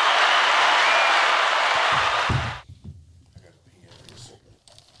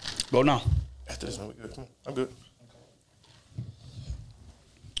 Go now. After this one, we good. Come on. I'm good.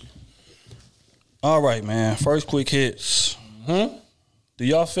 All right, man. First quick hits. Do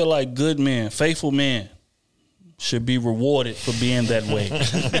y'all feel like good men, faithful men, should be rewarded for being that way?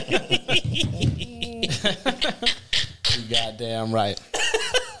 You goddamn right.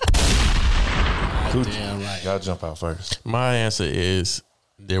 Goddamn right. Y'all jump out first. My answer is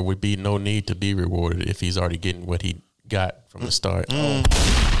there would be no need to be rewarded if he's already getting what he got from the start.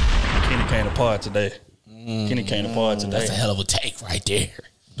 Kenny came apart today. Kenny came to party today. That's a hell of a take right there.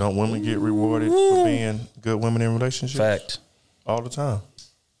 Don't women get rewarded for being good women in relationships? Fact. All the time.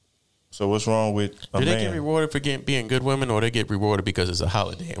 So what's wrong with a man? Do they get rewarded for being good women, or they get rewarded because it's a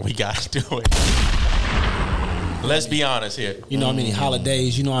holiday and we got to do it? Let's be honest here. You know how many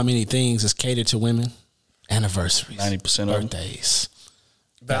holidays, you know how many things is catered to women? Anniversaries. 90% of them. Birthdays.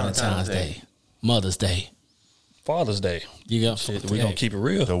 Valentine's Day. Mother's Day. Father's Day. You got Shit, we gonna keep it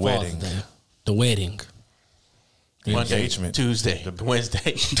real. The wedding. The wedding. The Monday, engagement. Tuesday,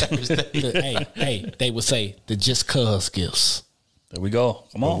 Wednesday, Thursday. Hey, they would say the just cuz gifts. There we go.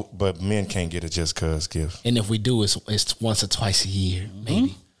 Come on. But men can't get a just cuz gift. And if we do, it's once or twice a year,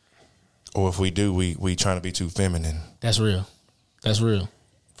 maybe. Or if we do, we trying to be too feminine That's real. That's real.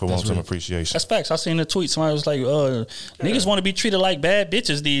 for want some appreciation. That's facts. I seen the tweet. Somebody was like, niggas want to be treated like bad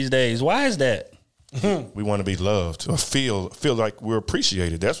bitches these days. Why is that? We want to be loved or feel like we're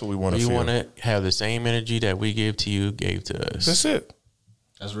appreciated. That's what we want to You feel. want to have the same energy that we give to you, gave to us. That's it.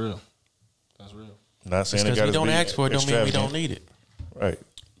 That's real. That's real. Not saying it Because got we to don't be ask for it, don't mean we don't extravagant. need it. Right.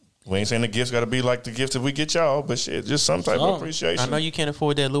 We ain't saying the gifts got to be like the gifts that we get y'all, but shit, just some type of appreciation. I know you can't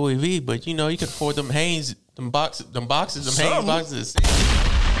afford that Louis V, but you know you can afford them Hanes, them Hanes boxes.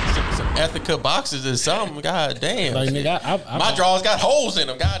 Some Ethica boxes or something. God damn. Like, nigga, My drawers got holes in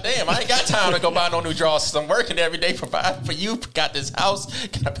them. God damn. I ain't got time to go buy no new drawers. I'm working every day, providing for you. Got this house.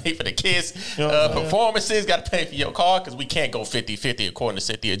 Got to pay for the kids' performances. Got to pay for your car because we can't go 50-50 according to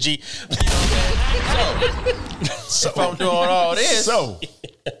Cynthia G. You know what I'm saying? So, if I'm doing all this,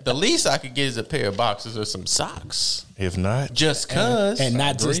 the least I could get is a pair of boxers or some socks. If not, just cause. And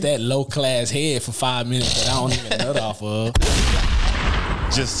not just that low class head for 5 minutes that I don't even nut off of.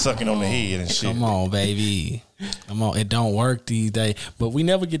 just sucking on the head and shit. Come on, baby. Come on. It don't work these days. But we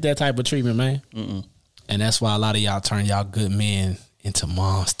never get that type of treatment, man. And that's why a lot of y'all turn y'all good men into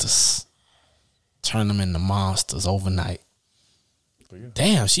monsters. Turn them into monsters overnight.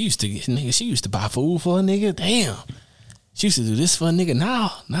 Damn, she used to buy food for a nigga. Damn. She used to do this for a nigga.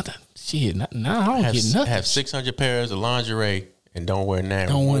 Now I don't get nothing. Have 600 pairs of lingerie and don't wear none.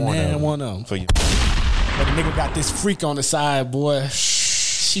 Don't wear one of them. For you. But the nigga got this freak on the side, boy.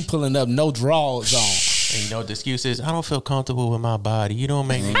 She pulling up no drawers on. And you know what the excuse is? I don't feel comfortable with my body. You don't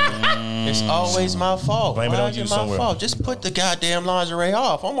make me. It's always my fault. Blame it Why on is you it my somewhere. fault? Just put the goddamn lingerie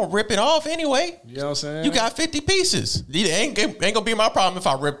off. I'm gonna rip it off anyway. You know what I'm saying? You got 50 pieces. It ain't gonna be my problem if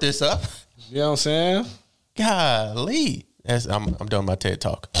I rip this up. You know what I'm saying? Golly. I'm done my TED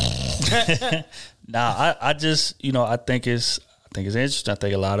talk. Nah, I just, I think it's interesting. I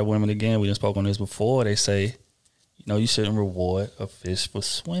think a lot of women, again, we done spoke on this before, they say, you shouldn't reward a fish for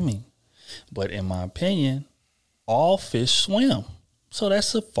swimming. But in my opinion, all fish swim. So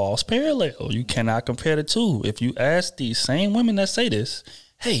that's a false parallel. You cannot compare the two. If you ask these same women that say this,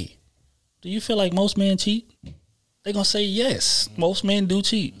 hey, do you feel like most men cheat? They're going to say yes. Most men do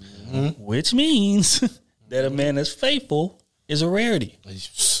cheat. Which means that a man that's faithful is a rarity.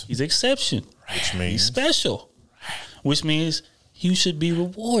 He's an exception. Which means he's special. Which means you should be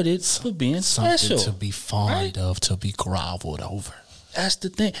rewarded for being special. Something to be fond of, to be groveled over. That's the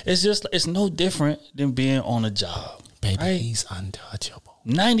thing. It's no different than being on a job. Baby, right? he's untouchable.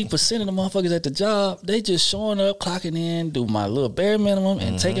 90% of the motherfuckers at the job, they just showing up, clocking in, do my little bare minimum,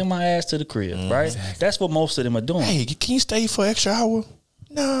 and taking my ass to the crib, right? Exactly. That's what most of them are doing. Hey, can you stay for an extra hour?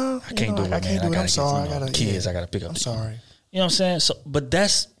 No, I can't do it. I can't do it. I'm sorry. I got kids. I got to pick up. I'm sorry. You know what I'm saying? So, but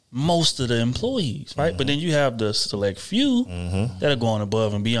that's most of the employees, right? But then you have the select few that are going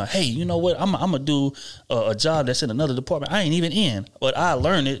above and beyond. Hey, you know what? I'm gonna do a job that's in another department. I ain't even in, but I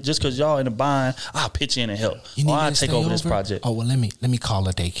learned it just because y'all in the bind. I'll pitch in and help. Or I'll take over this project. Oh well, let me call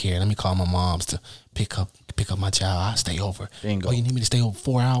a daycare. Let me call my mom's to pick up my child. I'll stay over. Bingo. Oh, you need me to stay over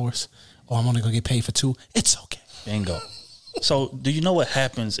 4 hours? Oh, I'm only gonna get paid for 2. It's okay. Bingo. So, do you know what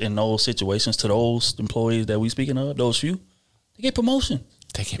happens in those situations to those employees that we speaking of? Those few, they get promotion.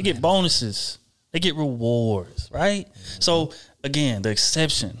 They get bonuses. They get rewards, right? So, again, the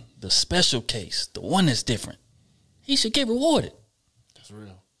exception, the special case, the one that's different, he should get rewarded. That's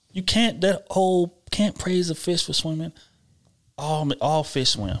real. You can't praise a fish for swimming. All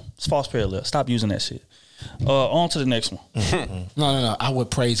fish swim. It's false parallel. Stop using that shit. On to the next one. No. I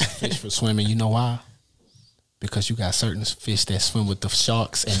would praise a fish for swimming. You know why? Because you got certain fish that swim with the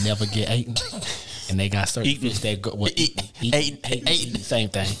sharks and never get eaten. And they got certain fish that go eating. Same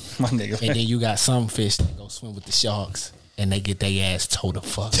thing. My nigga. And then you got some fish that go swim with the sharks and they get their ass towed the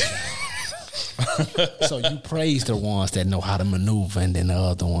fuck down. So you praise the ones that know how to maneuver, and then the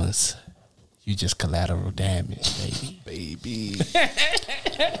other ones, you just collateral damage, baby.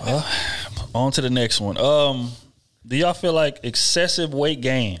 On to the next one. Do y'all feel like excessive weight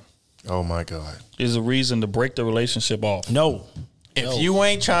gain Oh my God. Is a reason to break the relationship off. No. If you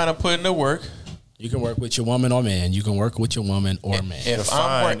ain't trying to put in the work, you can work with your woman or man. You can work with your woman or man. If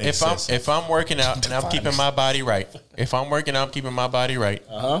I'm working out and I'm keeping my body right,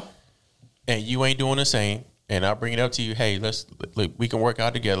 and you ain't doing the same, and I bring it up to you, hey, we can work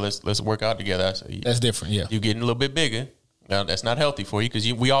out together. Let's work out together. I say, that's different. Yeah, you're getting a little bit bigger. Now that's not healthy for you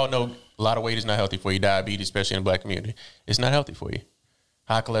because we all know a lot of weight is not healthy for you. Diabetes, especially in the black community, it's not healthy for you.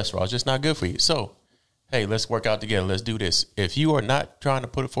 High cholesterol is just not good for you. So, hey, let's work out together. Let's do this. If you are not trying to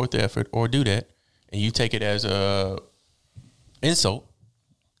put forth the effort or do that, and you take it as a insult,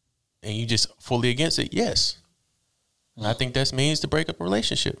 and you just fully against it, yes. And I think that means to break up a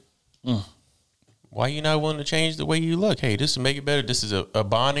relationship. Why you not willing to change the way you look? Hey, this will make it better. This is a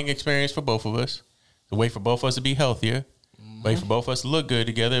bonding experience for both of us. The way for both of us to be healthier. Way for both of us to look good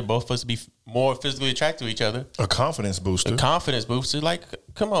together. Both of us to be more physically attracted to each other. A confidence booster. Like,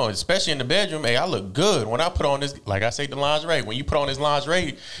 come on, especially in the bedroom. Hey, I look good when I put on this. Like I say, the lingerie. When you put on this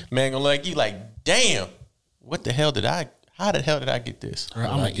lingerie, man, gonna like you. Like, damn, what the hell did I? How the hell did I get this?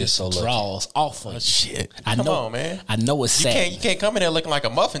 I'm gonna get so draws off of shit. Come on, man. I know it's sad. You can't come in there looking like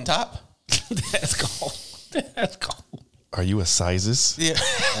a muffin top. That's cold. That's cold. Are you a sizes? Yeah.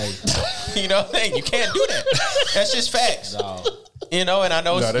 You know what I'm saying? You can't do that. That's just facts. No. You know, and I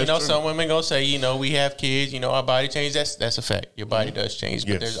know, some women gonna say, we have kids, our body changes. That's a fact. Your body does change,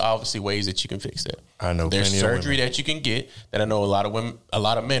 but there's obviously ways that you can fix that. I know there's surgery that you can get that I know a lot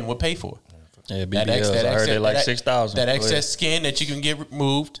of men would pay for. Yeah, BBLs, I heard they like 6,000. That excess skin that you can get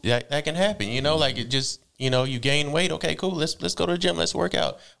removed, that can happen. Like it just, you gain weight. Okay, cool. Let's go to the gym. Let's work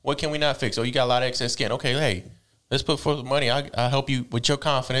out. What can we not fix? Oh, you got a lot of excess skin. Okay, hey. Let's put forth the money. I'll help you with your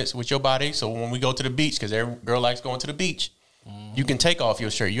confidence, with your body. So when we go to the beach, because every girl likes going to the beach, you can take off your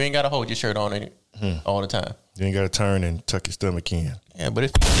shirt. You ain't got to hold your shirt on all the time. You ain't got to turn and tuck your stomach in. Yeah, but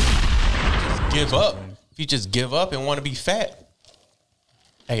if you just give up and want to be fat,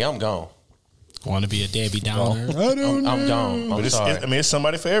 hey, I'm gone. Want to be a Debbie Downer? I'm gone. But sorry. It's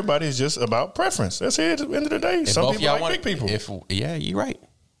somebody for everybody. It's just about preference. That's it. At the end of the day, some people like big people. You're right.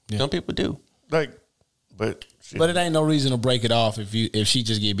 Yeah. Some people do. But it ain't no reason to break it off if she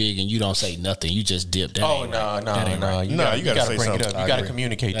just get big and you don't say nothing. You just dip. No. You gotta say something. You gotta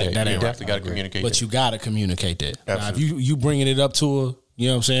communicate that. You definitely gotta communicate that. But you gotta communicate that. Now, if you bringing it up to her, you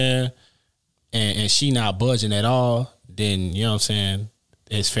know what I'm saying, and she not budging at all, then you know what I'm saying,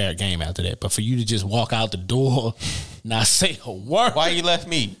 it's fair game after that. But for you to just walk out the door, not say a word. Why you left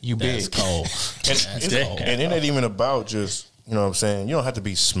me? You big. That's cold. And it ain't even about just. You know what I'm saying? You don't have to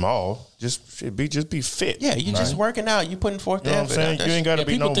be small. Just be fit. Yeah, you just working out. You putting forth the effort. You know what I'm saying? You ain't got to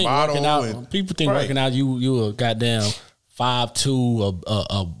be no model. People think working out, you a goddamn 5'2",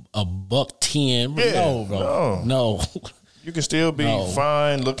 a $110. Yeah, no, bro. No. You can still be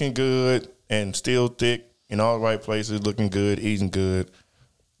fine, looking good, and still thick in all the right places, looking good, eating good.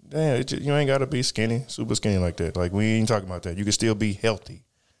 Damn, you ain't got to be skinny, super skinny like that. Like, we ain't talking about that. You can still be healthy.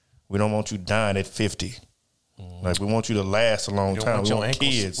 We don't want you dying at 50. Like, we want you to last a long time. We want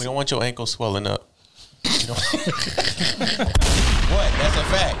kids. We don't want your ankles swelling up. What? That's a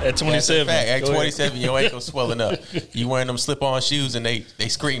fact. At 27. At 27, your ankles swelling up. You wearing them slip-on shoes and they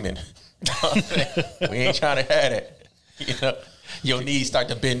screaming. We ain't trying to have that. Your knees start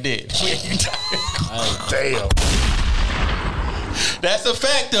to bend in. Damn. That's a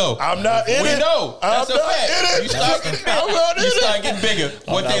fact, though. I'm not in it. We know. That's a fact. You start getting bigger.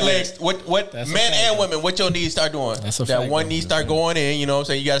 What they legs? What men and women? What your knees start doing? That's a that fact, one knee start going in. You know what I'm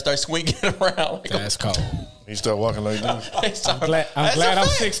saying? You got to start swinging around. That's cold. You start walking like this. I'm glad I'm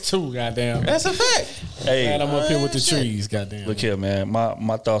 6'2", goddamn. That's a fact. Hey, glad I'm up here with the trees, goddamn. Look here, man.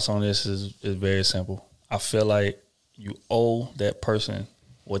 My thoughts on this is very simple. I feel like you owe that person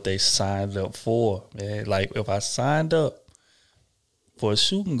what they signed up for, man. Like, if I signed up for a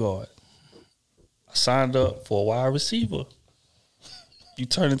shooting guard, I signed up for a wide receiver, you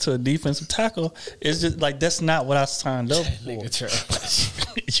turn into a defensive tackle. It's just like, that's not what I signed up for.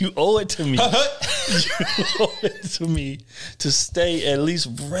 You owe it to me. You owe it to me to stay at least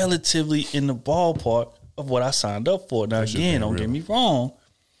relatively in the ballpark of what I signed up for. Now, again, don't get me wrong.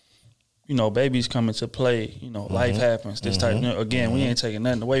 Babies come into play. Life happens. This type. Again, we ain't taking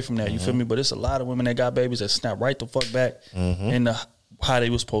nothing away from that. You feel me? But it's a lot of women that got babies that snap right the fuck back in how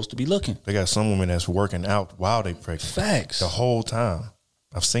they were supposed to be looking. They got some women that's working out while they pregnant. Facts. The whole time.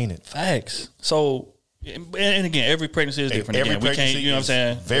 I've seen it. Facts. So, and again, every pregnancy is different. Every we can't, you know what I'm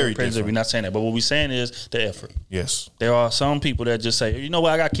saying? Very different. We're not saying that. But what we're saying is the effort. Yes. There are some people that just say, you know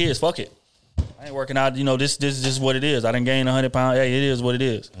what, I got kids, fuck it. I ain't working out, this is what it is. I done gained 100 pounds. Hey, it is what it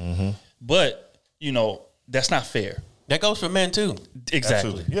is. But, that's not fair. That goes for men too. Exactly.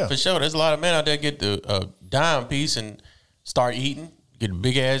 Absolutely. Yeah. For sure. There's a lot of men out there get the dime piece and start eating, get a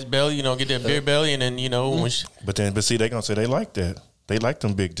big ass belly, you know, get that beer belly, and then, you know, when But see, they gonna say they like that. They like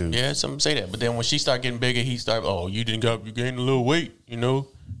them big dudes. yeah, some say that. But then when she start getting bigger, he start, oh, you gained a little weight, you know.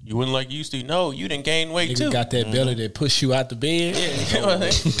 You wouldn't like you used to. No, you didn't gain weight Nigga too. got that belly that push you out the bed. Yeah, you know what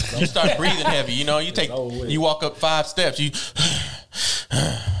I'm saying? You start breathing heavy. You know, you walk up 5 steps. You,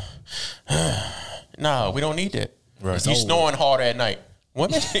 no, we don't need that. Right. You snoring hard at night.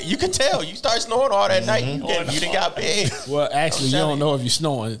 Women, you can tell. You start snoring hard at night. You done got big. Well, actually, you don't know if you're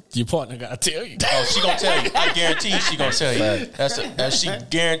snoring. Your partner got to tell you. Oh, she gonna tell you. I guarantee she gonna tell you. She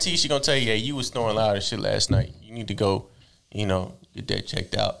guarantees she gonna tell you. Yeah, you was snoring loud as shit last night. You need to go, you know, get that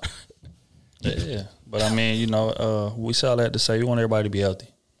checked out. Yeah, but I mean, you know, we say all that to say we want everybody to be healthy.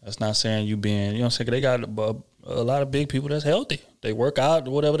 That's not saying you being, you know what I'm saying? They got a lot of big people that's healthy. They work out,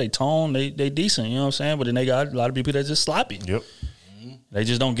 whatever, they tone, they decent, you know what I'm saying? But then they got a lot of people that's just sloppy. Yep. They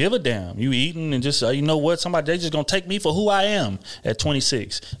just don't give a damn. You eating and just, you know what, they just going to take me for who I am at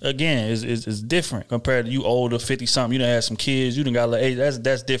 26. Again, it's different compared to you older, 50-something. You done had some kids. You done got a little age.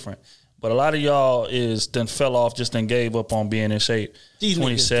 That's different. But a lot of y'all done fell off, just done gave up on being in shape. These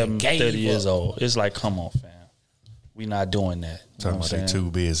 27, 30 years old. It's like, come on, fam. We not doing that. Talking about they too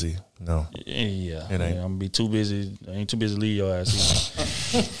busy. No. Yeah. It ain't. I'm going to be too busy. I ain't too busy to leave your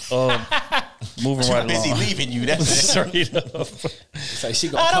ass either. Moving Too right busy along. leaving you. That's it. Straight up. It's like she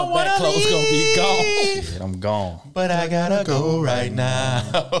gonna come back, clothes gonna be gone. Yeah, I'm gone. But I gotta go right now.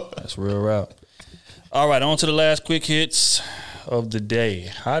 That's real rap. All right, on to the last quick hits of the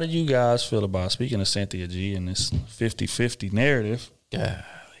day. How do you guys feel about, speaking of Cynthia G and this 50-50 narrative, Yeah.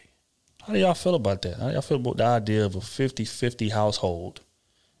 how do y'all feel about that? How do y'all feel about the idea of a 50-50 household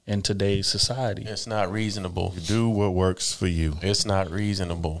in today's society? It's not reasonable. Do what works for you. It's not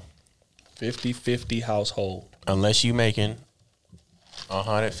reasonable. 50-50 household. Unless you making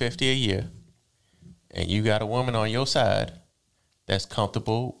 $150 a year and you got a woman on your side that's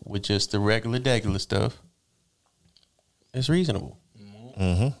comfortable with just the regular stuff, it's reasonable.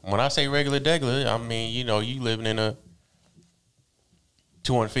 Mm-hmm. When I say regular, I mean, you know, you living in a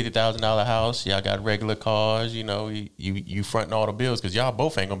 $250,000 house. Y'all got regular cars. You know, you fronting all the bills because y'all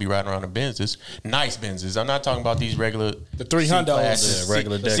both ain't gonna be riding around in Benzes, nice Benzes. I'm not talking about these regular The 300s,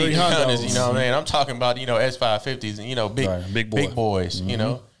 regular the deck. 300s. You know what I mean? I'm talking about, you know, S550s and, you know, big boys. You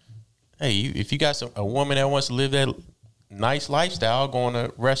know, hey, if you got a woman that wants to live that nice lifestyle, going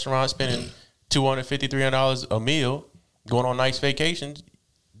to restaurants, spending $250, $300 a meal, going on nice vacations,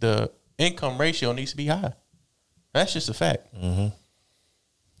 the income ratio needs to be high. That's just a fact. Mm-hmm.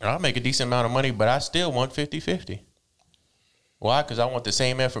 I'll make a decent amount of money, but I still want 50-50. Why? Because I want the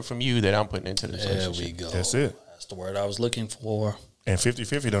same effort from you that I'm putting into the relationship. There we go. That's it. That's the word I was looking for. And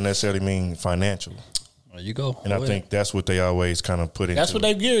 50-50 don't necessarily mean financial. There you go. And I think that's what they always kind of put into. That's what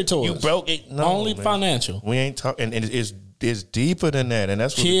they geared towards. You broke it. No, Only man. financial. We ain't talking, and it's deeper than that. And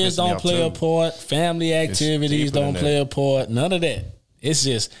that's what Kids pisses me don't off, play a too. part. Family activities deeper than don't play a part. None of that. It's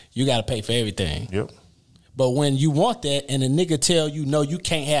just you got to pay for everything. Yep. But when you want that and a nigga tell you, no, you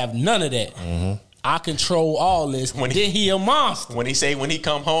can't have none of that. I control all this. When Then he a monster. When he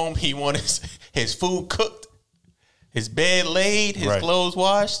come home, he want his food cooked, his bed laid, his Right. clothes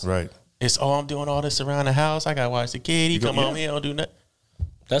washed. Right. It's I'm doing all this around the house. I gotta watch the kid. He come home, he don't do nothing.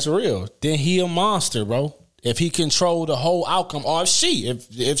 That's real. Then he a monster, bro. If he control the whole outcome, or if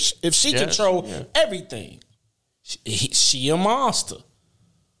she control everything, she a monster.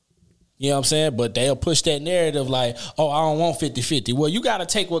 You know what I'm saying? But they'll push that narrative like, oh, I don't want 50-50. Well, you got to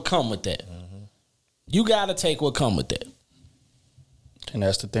take what come with that. You got to take what come with that. And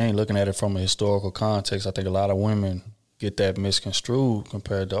that's the thing, looking at it from a historical context, I think a lot of women get that misconstrued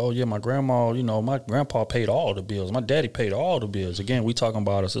compared to, oh, yeah, my grandma, you know, my grandpa paid all the bills. My daddy paid all the bills. Again, we talking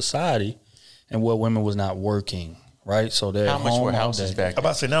about a society and where women was not working, right? So they're How much were houses back I'm then?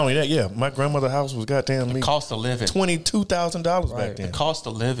 about to say, not only that, yeah, my grandmother's house was goddamn me Cost of living. $22,000 Right. back then. Cost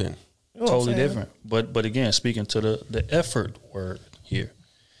of living. You know what I'm Totally saying? different. But again, speaking to the effort word here,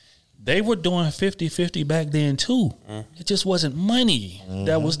 they were doing 50-50 back then too. It just wasn't money.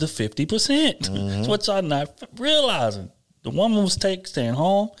 That was the 50%. That's what y'all not realizing. The woman was staying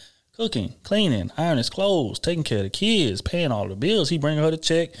home, cooking, cleaning, ironing his clothes, taking care of the kids, paying all the bills. He bring her the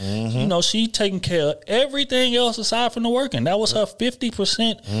check. You know, she taking care of everything else aside from the working. That was her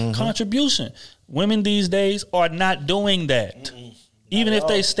 50% contribution. Women these days are not doing that. Even if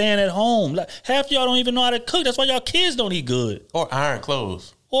they stand at home. Like, half y'all don't even know how to cook. That's why y'all kids don't eat good. Or iron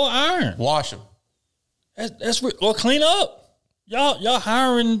clothes. Or iron. Wash them. Or clean up. Y'all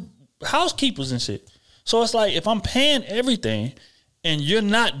hiring housekeepers and shit. So it's like, if I'm paying everything and you're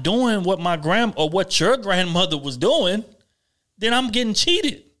not doing what my or what your grandmother was doing, then I'm getting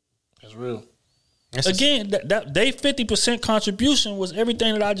cheated. That's real. Again, that they 50% contribution was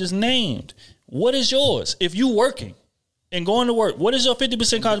everything that I just named. What is yours? If you working and going to work, what is your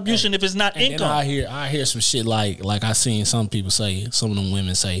 50% contribution if it's not income? Then I hear some shit like I seen some people say, some of them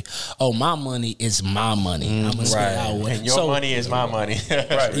women say, "Oh, my money is my money. I'm gonna stay out with and your money is my money."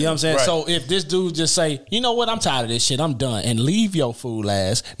 Right. You know what I'm saying? Right. So if this dude just say, "You know what? I'm tired of this shit. I'm done," and leave your fool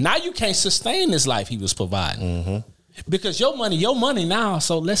ass, now you can't sustain this life he was providing. Because your money now.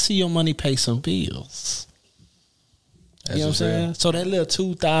 So let's see your money pay some bills. You know what I'm saying? So that little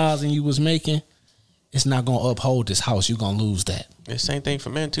 $2,000 you was making, it's not gonna uphold this house. You're gonna lose that. The same thing for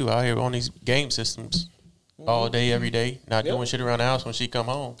men too. Out here on these game systems all day, every day, not doing shit around the house when she come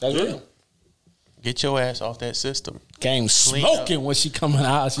home. That's real. Get your ass off that system. Game Clean smoking up. when she come in the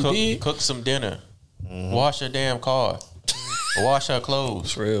house. Cook some dinner. Wash her damn car. Wash her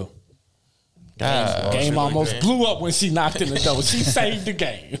clothes. For real. God, Game really, almost man. blew up when she knocked in the door. She saved the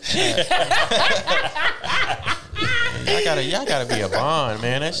game. Y'all gotta be a bond,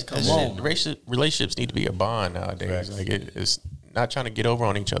 man. That's on. relationships need to be a bond nowadays. Like it's not trying to get over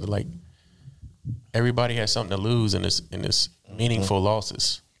on each other. Like everybody has something to lose in this meaningful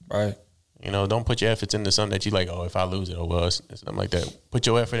losses. Right. You know, don't put your efforts into something that you like. Oh, if I lose it, oh well, it's something like that. Put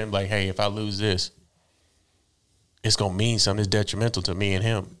your effort in, like, hey, if I lose this, it's gonna mean something. It's detrimental to me and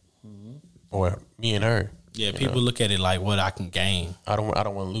him, or me and her. Yeah, people look at it like what I can gain. I don't want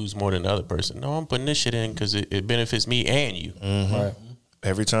to lose more than the other person. No, I'm putting this shit in because it benefits me and you. Right.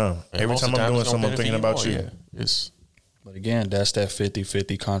 Every time. And Every most time of the I'm doing it's gonna something, I'm thinking benefit about you. more. Yeah. It's But again, that's that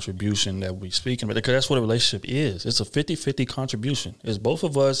 50-50 contribution that we speaking about, because that's what a relationship is. It's a 50-50 contribution. It's both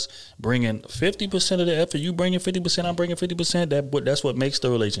of us bringing 50% of the effort. You bringing 50%, I'm bringing 50%. That's what makes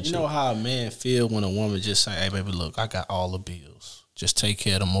the relationship. You know how a man feel when a woman just say, "Hey, baby, look, I got all the bills. Just take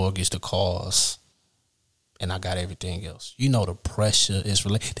care of the mortgage, the cars, and I got everything else." You know the pressure is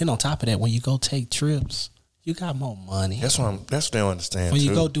related. Then on top of that, when you go take trips, you got more money. That's what they don't understand. When too.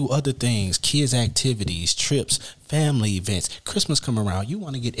 you go do other things, kids' activities, trips, family events, Christmas come around, you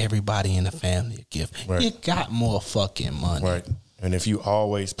want to get everybody in the family a gift. Right. You got more fucking money. Right. And if you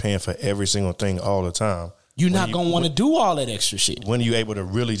always paying for every single thing all the time, You're not going to want to do all that extra shit. when are you able to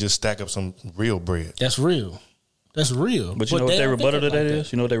really just stack up some real bread? That's real. That's real. But you know what their they don't think rebuttal to it that like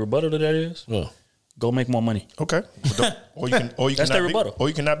is? You know what their rebuttal to that is? Well, Go make more money. Okay. Or you can That's their rebuttal. Or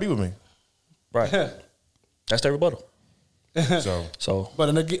you cannot be with me. Right. That's their rebuttal. So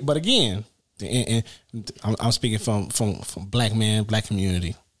But again, and I'm speaking from black men, black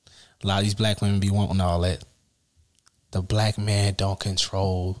community. A lot of these black women be wanting all that. The black man don't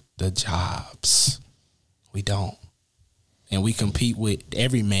control the jobs. We don't. And we compete with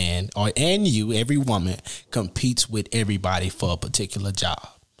every man, every woman competes with everybody for a particular job.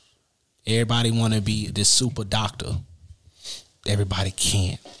 Everybody want to be this super doctor. Everybody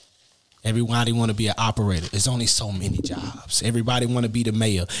can't. Everybody want to be an operator. There's only so many jobs. Everybody want to be the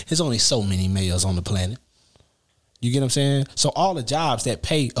mayor. There's only so many mayors on the planet. You get what I'm saying? So all the jobs that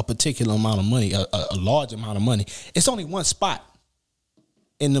pay a particular amount of money, a large amount of money, it's only one spot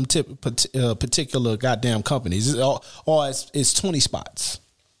in them particular goddamn companies. Or it's 20 spots.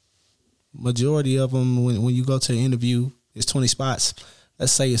 Majority of them, when you go to the interview, it's 20 spots.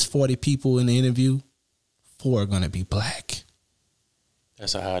 Let's say it's 40 people in the interview. 4 are going to be black.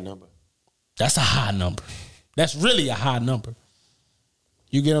 That's a high number. That's a high number. That's really a high number.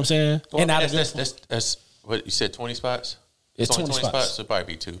 You get what I'm saying? Well, and that's what you said. 20 spots. It's only 20 spots. So it'll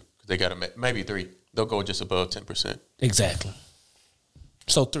probably be 2 because they got maybe 3. They'll go just above 10%. Exactly.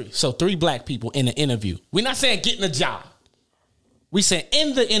 So 3 black people in the interview. We're not saying getting a job. We saying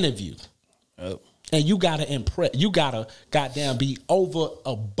in the interview. Yep. And you gotta impress. You gotta goddamn be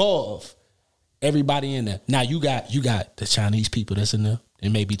above everybody in there. Now you got the Chinese people that's in there.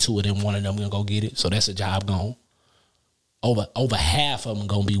 And maybe 2 of them, 1 of them gonna go get it. So that's a job gone. Over half of them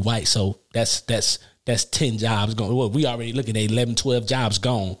gonna be white. So that's 10 jobs gone. Well, we already looking at 11, 12 jobs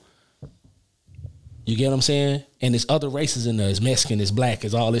gone. You get what I'm saying? And there's other races in there. It's Mexican, it's black,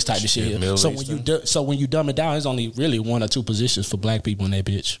 it's all this type of shit. So when you dumb it down, there's only really 1 or 2 positions for black people in that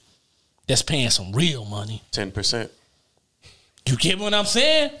bitch. That's paying some real money. 10%. You get what I'm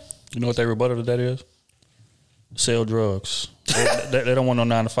saying? You know what their rebuttal to that is? Sell drugs. they don't want no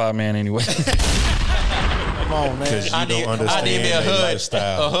 9-to-5 man anyway. Come on, man. I need me a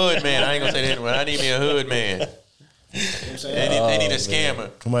hood man. I ain't gonna say that anyway. I need me a hood man. They need a scammer.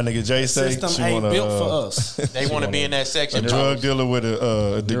 My nigga Jay say System ain't built for us. They want to be in that section. A drug dealer with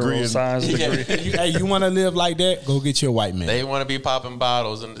a degree in science degree. Hey, you want to live like that? Go get you a white man. They want to be popping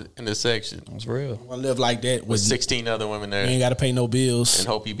bottles in the section. It's real. You want to live like that with 16 other women there. You ain't got to pay no bills. And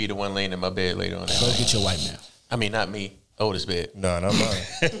hope you be the one laying in my bed later on. Go get your white man. I mean, not me. Otis bed. No, not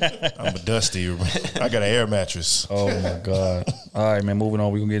mine. I'm a dusty. I got an air mattress. Oh my God. All right, man. Moving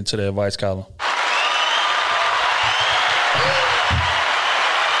on. We're gonna get into the advice column.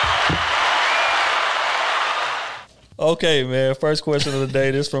 Okay, man. First question of the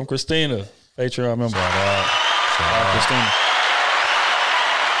day. This from Christina. Patreon member. Christina.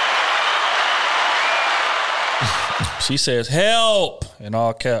 She says, "Help!" in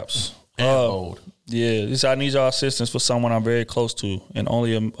all caps. Yeah, this I need y'all assistance for someone I'm very close to, and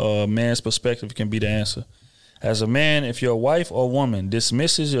only a man's perspective can be the answer. As a man, if your wife or woman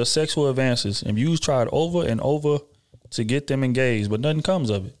dismisses your sexual advances and you've tried over and over to get them engaged, but nothing comes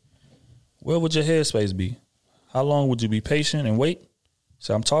of it, where would your headspace be? How long would you be patient and wait?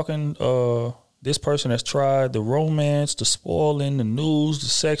 So I'm talking this person has tried the romance, the spoiling, the news, the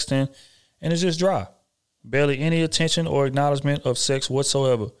sexting, and it's just dry. Barely any attention or acknowledgement of sex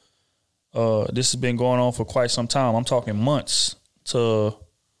whatsoever. This has been going on for quite some time. I'm talking months to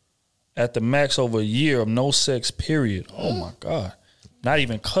at the max over a year of no sex, period. Oh my God. Not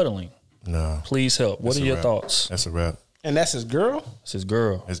even cuddling. No. Please help. What are your thoughts? That's a wrap. And that's his girl? It's his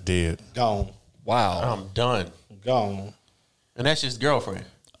girl. It's dead. Gone. Wow. I'm done. Gone. And that's just girlfriend.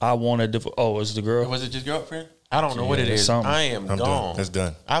 I wanted to. Oh, is it the girl? Was it just girlfriend? I don't know what it it's is. something. I am I'm gone. done. That's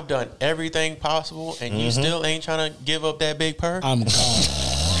done. I've done everything possible, and you still ain't trying to give up that big purr? I'm gone.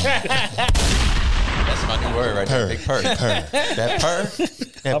 That's my new word right there. Big purr. That purr.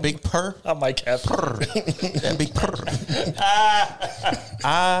 That big purr. I might have purr. That big purr.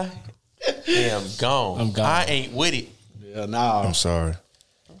 I am gone. I'm gone. I ain't with it. Yeah, nah. I'm sorry.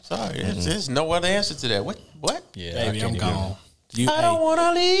 Sorry. There's no other answer to that. What? Yeah, Baby, I'm gone. I don't want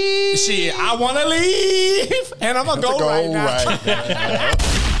to leave. Shit, I want to leave. And I'm going to go right now.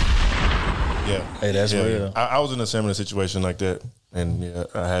 Yeah. Hey, that's real. I was in a similar situation like that, and yeah,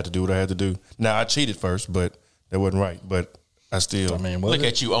 I had to do what I had to do. Now I cheated first, but that wasn't right. But I still, look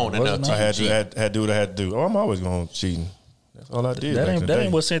at you owning up. I had to do what I had to do. Oh, I'm always going cheating. That's all I did. That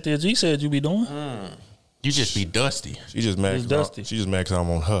ain't what Cynthia G said you be doing. You just be dusty. She just mad. She just mad 'cause I'm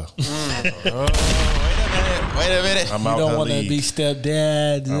on her. Wait a minute. I'm you out don't her want to league. be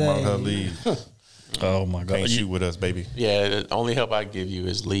stepdad. I'm out her league. Oh my God. Can't shoot with us, baby. Yeah, the only help I give you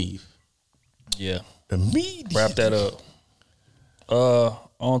is leave. Yeah. Immediately. Wrap that up.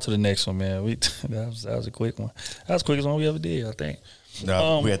 On to the next one, man. That was a quick one. That was the quickest one we ever did, I think.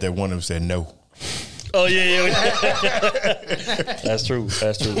 No, we had that one that said no. Oh yeah. That's true.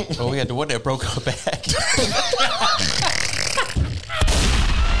 Oh, we had the one that broke her back.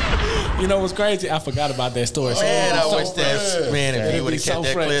 You know what's crazy? I forgot about that story. Man, I wish that. Man, if you would have kept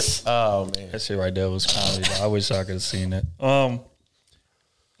that clip. Oh man, that shit right there was comedy. I wish I could have seen that.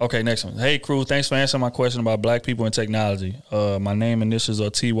 Okay, next one. Hey crew, thanks for answering my question about black people and technology. My name initials are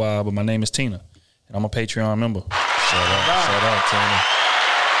TY, but my name is Tina, and I'm a Patreon member. Shout out, Tina.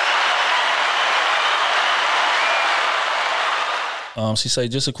 She say,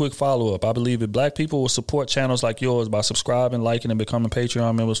 just a quick follow-up. I believe if black people will support channels like yours by subscribing, liking, and becoming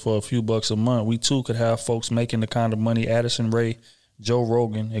Patreon members for a few bucks a month, we too could have folks making the kind of money Addison Rae, Joe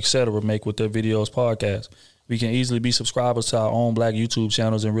Rogan, etc. make with their videos, podcasts. We can easily be subscribers to our own black YouTube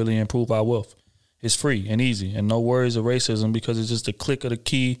channels and really improve our wealth. It's free and easy and no worries of racism because it's just a click of the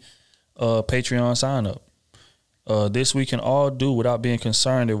key Patreon sign-up. This we can all do without being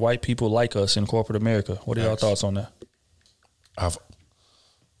concerned if white people like us in corporate America. What are y'all thoughts on that?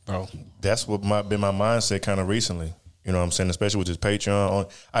 Bro, that's what been my mindset kind of recently. You know what I'm saying? Especially with this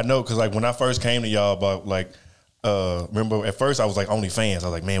Patreon. I know because like when I first came to y'all about like, remember at first I was like OnlyFans. I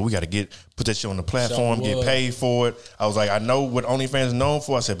was like, man, we got to put that shit on the platform, get paid for it. I was like, I know what OnlyFans is known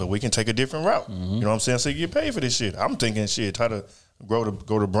for. I said, but we can take a different route. You know what I'm saying? So you get paid for this shit. I'm thinking shit, try to grow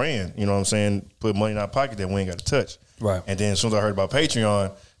the brand. You know what I'm saying? Put money in our pocket that we ain't got to touch. Right. And then as soon as I heard about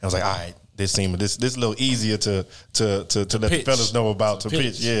Patreon, I was like, all right. This seemed this a little easier to let the fellas know about to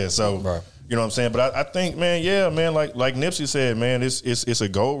pitch. Yeah, so you know what I'm saying. But I think, man, like Nipsey said, man, it's a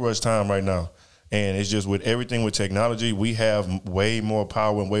gold rush time right now, and it's just with everything with technology, we have way more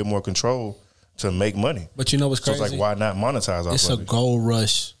power and way more control to make money. But you know what's crazy? So it's like, why not monetize off It's of a it? gold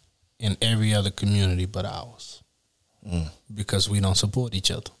rush in every other community but ours because we don't support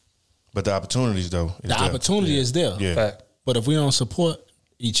each other. But the opportunities, though, opportunity is there. Yeah. Fact. But if we don't support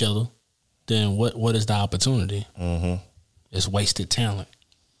each other, then what is the opportunity? It's wasted talent.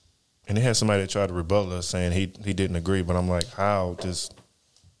 And they had somebody that tried to rebuttal us saying he didn't agree, but I'm like, how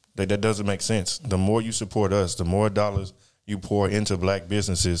that doesn't make sense. The more you support us, the more dollars you pour into black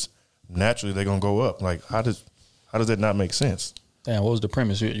businesses, naturally they're gonna go up. Like, how does that not make sense? Damn, what was the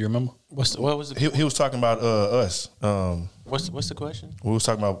premise? You remember? What was the He was talking about us. What's the question? We was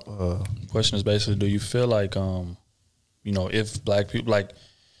talking about. Question is basically, do you feel like, if black people, like,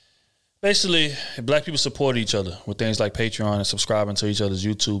 basically, if black people support each other with things like Patreon and subscribing to each other's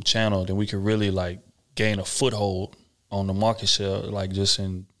YouTube channel, then we could really, like, gain a foothold on the market share, like, just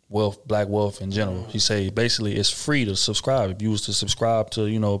in black wealth in general. He say basically it's free to subscribe. If you was to subscribe to,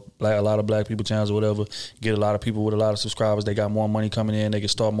 a lot of black people channels or whatever, get a lot of people with a lot of subscribers, they got more money coming in, they can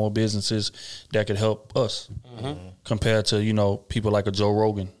start more businesses that could help us compared to, people like a Joe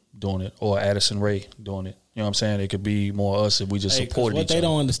Rogan doing it or Addison Rae doing it. You know what I'm saying? It could be more us if we just supported each other. What they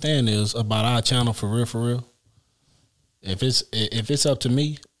don't understand is about our channel for real. If it's up to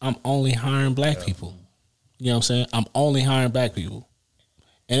me, I'm only hiring black people. You know what I'm saying? I'm only hiring black people.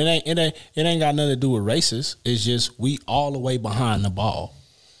 And it ain't got nothing to do with races. It's just we all the way behind the ball.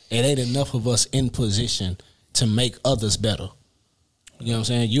 It ain't enough of us in position to make others better. You know what I'm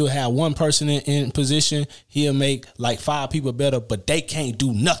saying? You'll have one person in position, he'll make like 5 people better, but they can't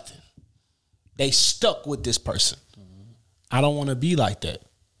do nothing. They stuck with this person. I don't want to be like that.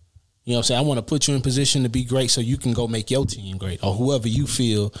 You know what I'm saying? I want to put you in position to be great so you can go make your team great or whoever you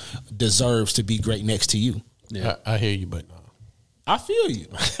feel deserves to be great next to you. Yeah, I hear you, but no. I feel you.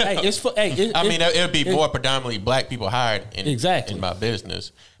 It would be more predominantly black people hired in my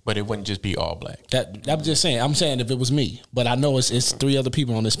business, but it wouldn't just be all black. I'm just saying. I'm saying if it was me, but I know it's 3 other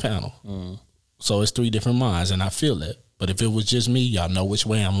people on this panel, so it's 3 different minds, and I feel that. But if it was just me, y'all know which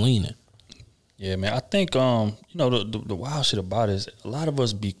way I'm leaning. Yeah, man. I think the wild shit about it is a lot of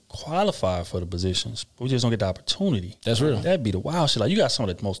us be qualified for the positions, but we just don't get the opportunity. That's real. That'd be the wild shit. Like, you got some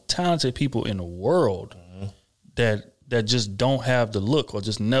of the most talented people in the world that just don't have the look or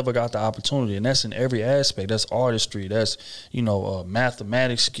just never got the opportunity. And that's in every aspect. That's artistry. That's,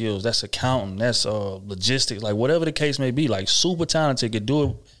 mathematics skills. That's accounting. That's logistics. Like, whatever the case may be, like, super talented, could do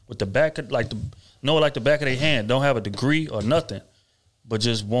it with the back of, like the back of their hand. Don't have a degree or nothing, but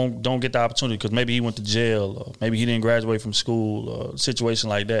just don't get the opportunity because maybe he went to jail or maybe he didn't graduate from school or a situation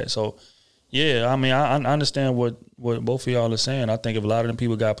like that. So, yeah, I mean, I understand what both of y'all are saying. I think if a lot of them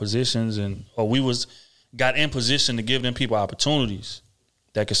people got positions got in position to give them people opportunities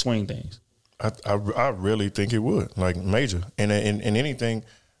that could swing things. I really think it would, like, major. And anything,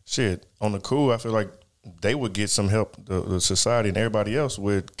 shit, on the cool, I feel like they would get some help. The society and everybody else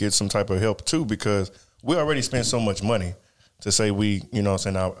would get some type of help too, because we already spent so much money to say we in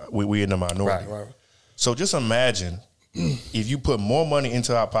the minority. Right. So just imagine if you put more money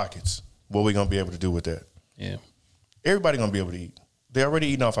into our pockets, what we're going to be able to do with that. Yeah. Everybody going to be able to eat. They're already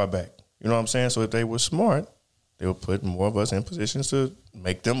eating off our back. You know what I'm saying? So if they were smart, they would put more of us in positions to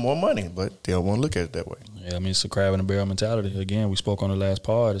make them more money, but they don't want to look at it that way. Yeah, I mean, it's a crab in a barrel mentality. Again, we spoke on the last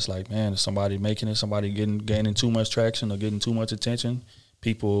pod. It's like, man, is somebody making it, somebody gaining too much traction or getting too much attention,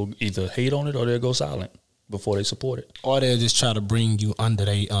 people either hate on it or they'll go silent before they support it. Or they'll just try to bring you under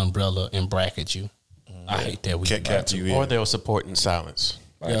their umbrella and bracket you. I hate that. Cat you, or they'll support in silence.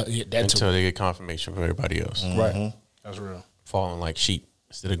 Right. Yeah, until they get confirmation from everybody else. Right. That's real. Falling like sheep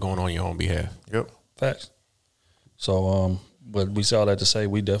instead of going on your own behalf. Yep. Facts. So, but we say all that to say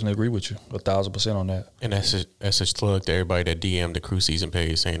we definitely agree with you 1,000% on that. And that's a slug to everybody that DM'd the Crew Season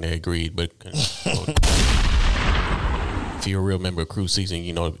page saying they agreed. But if you're a real member of Crew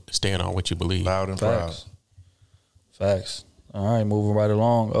Season, stand on what you believe. Loud and proud. Facts. All right, moving right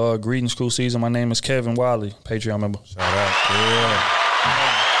along. Greetings, Crew Season. My name is Kevin Wiley, Patreon member. Shout out. Yeah.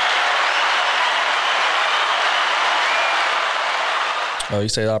 He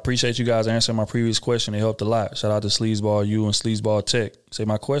said, I appreciate you guys answering my previous question. It helped a lot. Shout out to Sleazeball U and Sleazeball Tech. Say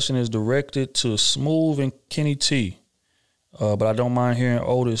my question is directed to Smooth and Kenny T. But I don't mind hearing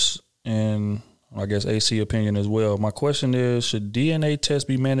Otis and I guess AC opinion as well. My question is, should DNA tests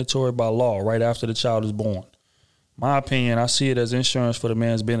be mandatory by law right after the child is born? My opinion, I see it as insurance for the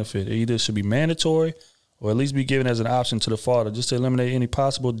man's benefit. It either should be mandatory or at least be given as an option to the father just to eliminate any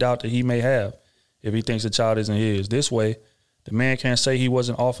possible doubt that he may have if he thinks the child isn't his. This way, the man can't say he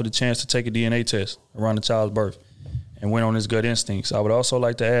wasn't offered a chance to take a DNA test around the child's birth and went on his gut instincts. I would also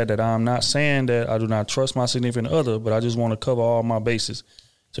like to add that I'm not saying that I do not trust my significant other, but I just want to cover all my bases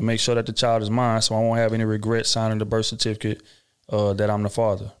to make sure that the child is mine so I won't have any regret signing the birth certificate that I'm the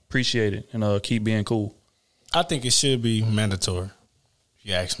father. Appreciate it, and keep being cool. I think it should be mandatory, if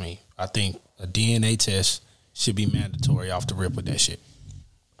you ask me. I think a DNA test should be mandatory off the rip with that shit.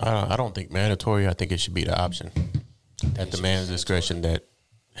 I don't think mandatory. I think it should be the option. At the man's discretion that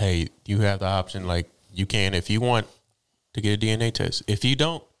hey, you have the option. Like, you can, if you want to get a DNA test. If you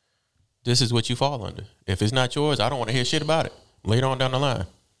don't, this is what you fall under. If it's not yours, I don't want to hear shit about it later on down the line.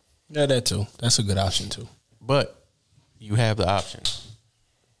 Yeah, that too. That's a good option too. But you have the option.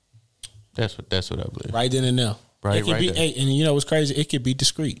 That's what I believe. Right then and there. Right there. there. And you know what's crazy? It could be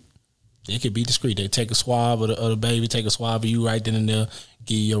discreet. It could be discreet. They take a swab of the baby, take a swab of you right then and there,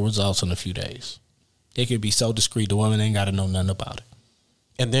 give you your results in a few days. It could be so discreet, the woman ain't got to know nothing about it.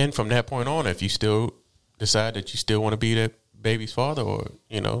 And then from that point on, if you still decide that you still want to be that baby's father or,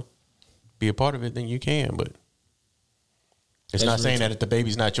 be a part of it, then you can. But it's not saying that if the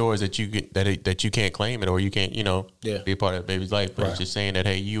baby's not yours that you get, that you can't claim it or you can't, be a part of the baby's life. But it's just saying that,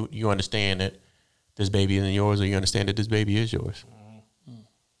 hey, you understand that this baby isn't yours, or you understand that this baby is yours.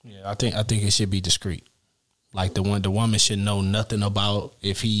 Yeah, I think it should be discreet. Like the woman should know nothing about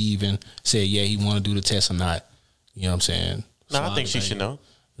if he even said, yeah, he want to do the test or not. You know what I'm saying? No, I think she should know.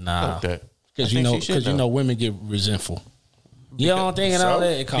 Nah, because women get resentful. You don't think all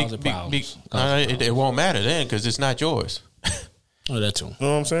that it causes problems. It won't matter then because it's not yours. Oh, that too. You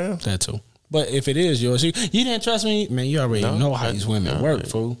know what I'm saying? That too. But if it is yours, you didn't trust me, man. You already know how these women work,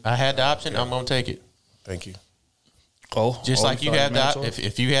 fool. I had the option. I'm gonna take it. Thank you. Just like you had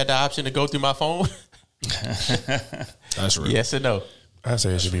if you had the option to go through my phone. That's real. Yes or no? I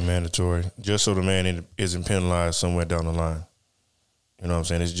say it should be mandatory, just so the man isn't penalized somewhere down the line. You know what I'm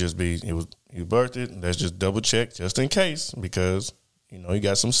saying? It should just be you birthed it. Let's just double check just in case, because you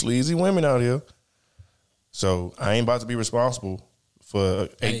got some sleazy women out here. So I ain't about to be responsible for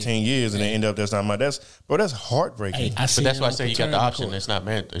 18 years and then end up that's heartbreaking. But that's why I say you got the option. It's not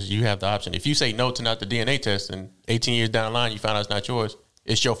meant. You have the option. If you say no to not the DNA test and 18 years down the line you find out it's not yours,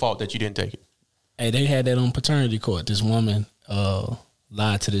 it's your fault that you didn't take it. Hey, they had that on paternity court. This woman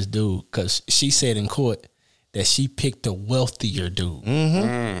lied to this dude because she said in court that she picked a wealthier dude.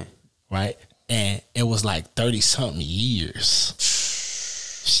 Mm-hmm. Right? And it was like 30-something years.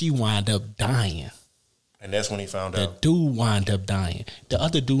 She wound up dying. And that's when he found out. The dude wound up dying. The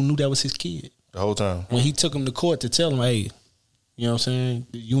other dude knew that was his kid. The whole time. When he took him to court to tell him, hey, you know what I'm saying?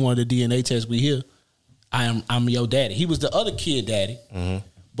 You want a DNA test, we here. I'm your daddy. He was the other kid daddy. Mm-hmm.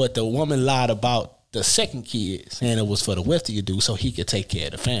 But the woman lied about the second kid, saying it was for the wealthier dude so he could take care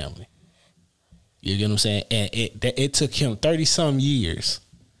of the family. You get what I'm saying? And it took him 30-some years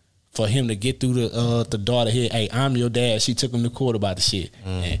for him to get through the daughter here. Hey, I'm your dad. She took him to court about the shit.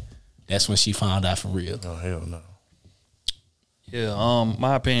 And that's when she found out for real. Oh, hell no. Yeah,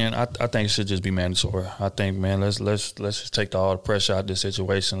 my opinion, I think it should just be mandatory. I think, man, let's just take all the pressure out of this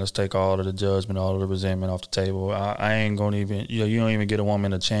situation. Let's take all of the judgment, all of the resentment off the table. I ain't gonna even, you don't even get a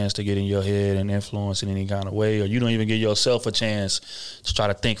woman a chance to get in your head and influence in any kind of way, or you don't even give yourself a chance to try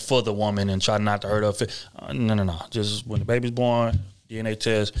to think for the woman and try not to hurt her. No. Just when the baby's born, DNA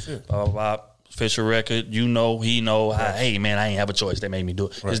test, blah, blah, blah. Official record, he know, hey man, I ain't have a choice. They made me do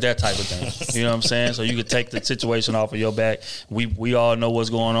it. Right. It's that type of thing. You know what I'm saying? So you can take the situation off of your back. We all know what's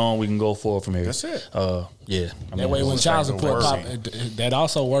going on. We can go forward from here. That's it. That way, when child support popping, that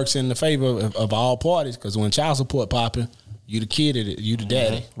also works in the favor of all parties. Because when child support popping, you the kid, you the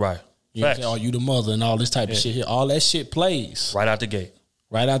daddy, right? You know, or you the mother, and all this type of shit here. All that shit plays right out the gate.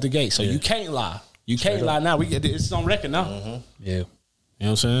 So you can't lie. You can't lie now. It's on record now. Mm-hmm. Yeah. You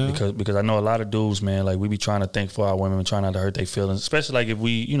know what I'm saying? Because I know a lot of dudes, man, like we be trying to think for our women and trying not to hurt their feelings, especially like if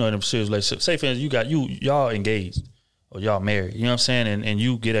we, in a serious relationship. Say for instance, y'all engaged or y'all married. You know what I'm saying? And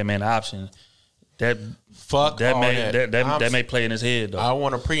you get that man an option. That may play in his head though. I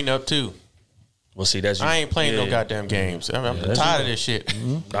want a prenup too. Well, see, that's you. I ain't playing no goddamn games. I'm tired of this shit.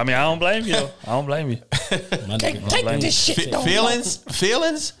 Mm-hmm. I mean, I don't blame you though. I don't blame you. Take this shit.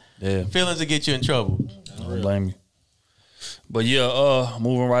 Feelings? Yeah. Feelings will get you in trouble. I don't blame you. But yeah,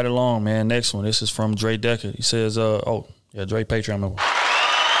 moving right along, man. Next one. This is from Dre Decker. He says, Dre Patreon member.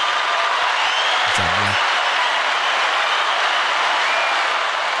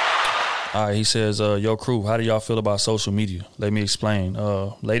 All right, he says, yo crew, how do y'all feel about social media? Let me explain.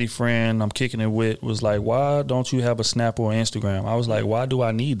 Lady friend I'm kicking it with was like, why don't you have a Snap or Instagram? I was like, why do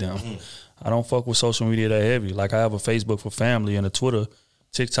I need them? I don't fuck with social media that heavy. Like I have a Facebook for family and a Twitter,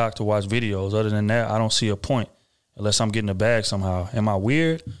 TikTok to watch videos. Other than that, I don't see a point. Unless I'm getting a bag somehow. Am I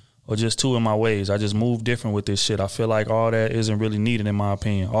weird or just too in my ways? I just move different with this shit. I feel like all that isn't really needed in my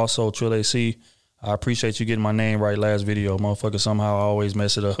opinion. Also, Trill AC, I appreciate you getting my name right last video. Motherfucker, somehow I always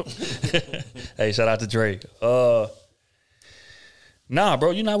mess it up. Hey, shout out to Drake. Nah,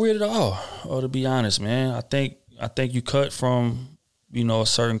 bro, you're not weird at all. Or to be honest, man, I think you cut from, a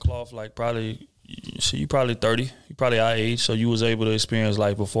certain cloth, like probably, so you probably 30, you probably our age, so you was able to experience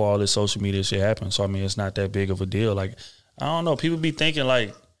life before all this social media shit happened. So I mean, it's not that big of a deal. Like I don't know. People be thinking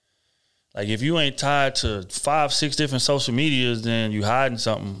like if you ain't tied to 5-6 different social medias, then you hiding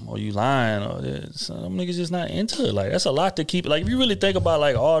something or you lying or some niggas just not into it. Like that's a lot to keep. Like if you really think about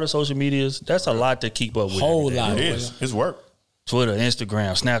like all the social medias, that's a lot to keep up with. Whole lot. It is. It's work. Twitter,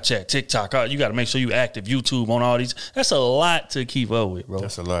 Instagram, Snapchat, TikTok. You got to make sure you active. YouTube on all these. That's a lot to keep up with, bro.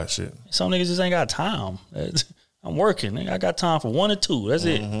 That's a lot of shit. Some niggas just ain't got time. I'm working. I got time for 1 or 2. That's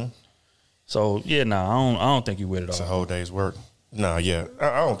it. So yeah, I don't think you with it all. It's a whole day's work. Nah, yeah,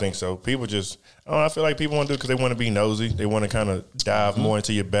 I don't think so. People just, I feel like people want to do it because they want to be nosy. They want to kind of dive more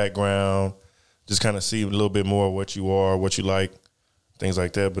into your background, just kind of see a little bit more of what you are, what you like, things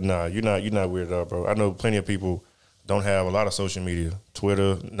like that. But nah, you're not weird at all, bro. I know plenty of people don't have a lot of social media,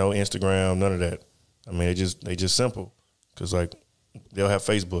 Twitter, no Instagram, none of that. I mean, they just simple because like they'll have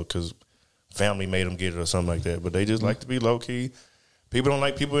Facebook because family made them get it or something like that. But they just like to be low key. People don't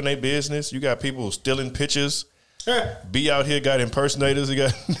like people in their business. You got people stealing pictures. Be out here got impersonators. He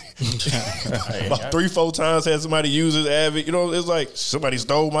got about 3-4 times had somebody use his Avid. You know, it's like somebody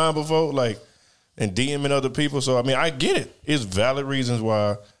stole mine before, like, and DMing other people. So I mean, I get it. It's valid reasons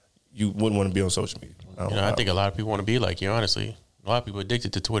why you wouldn't want to be on social media. I think a lot of people want to be like you. Honestly, a lot of people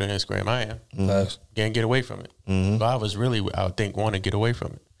addicted to Twitter and Instagram. I am. Can't get away from it. But I was really, I would think, want to get away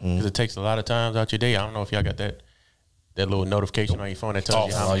from it because it takes a lot of times out your day. I don't know if y'all got that little notification on your phone that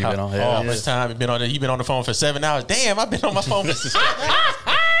tells you how much time you've been on. You've been on the phone for 7 hours. Damn, I've been on my phone for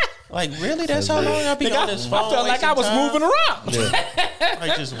like really? That's how long I've been on this phone. I felt like I was moving around.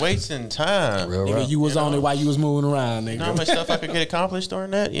 Like just wasting time. Nigga, you was on it while you was moving around. Nigga. You know how much stuff I could get accomplished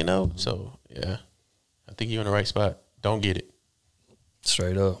during that? You know, so yeah, I think you're in the right spot. Don't get it.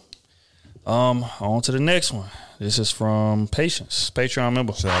 Straight up. On to the next one. This is from Patience, Patreon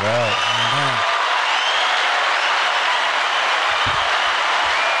member. Shout out.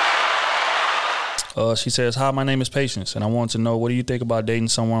 She says, "Hi, my name is Patience, and I want to know what do you think about dating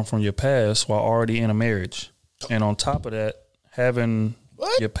someone from your past while already in a marriage, and on top of that, having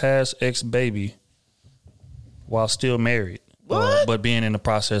your past ex-baby while still married, but being in the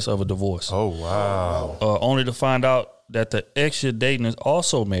process of a divorce. Oh wow! Only to find out that the ex you're dating is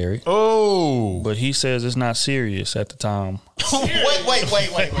also married. Oh, but he says it's not serious at the time.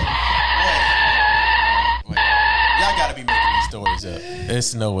 Wait. Y'all gotta be making these stories up.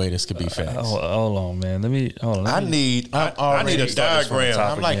 There's no way this could be facts. Hold on, man. I need a diagram.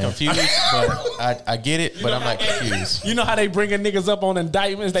 I'm like confused, but I get it, but I'm like confused. You know how they bringing niggas up on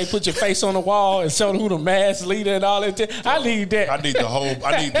indictments? They put your face on the wall and show who the mass leader and all that. I need that. I need the whole.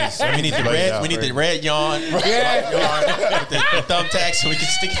 I need this. We need the red. We need the red yarn. Yeah. Yarn with the thumbtack so we can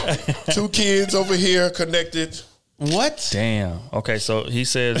stick. 2 kids over here connected. What? Damn. Okay, so he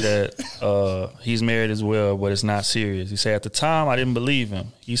says that he's married as well, but it's not serious. He said at the time I didn't believe him.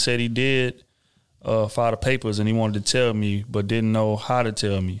 He said he did file the papers and he wanted to tell me, but didn't know how to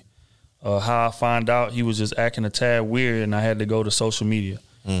tell me. How I find out he was just acting a tad weird and I had to go to social media.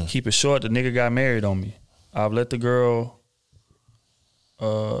 Keep it short, the nigga got married on me. I've let the girl.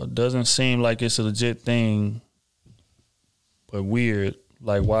 Doesn't seem like it's a legit thing, but weird.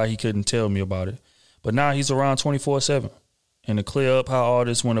 Like why he couldn't tell me about it. But now he's around 24/7. And to clear up how all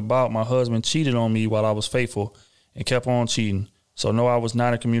this went about, my husband cheated on me while I was faithful and kept on cheating. So no, I was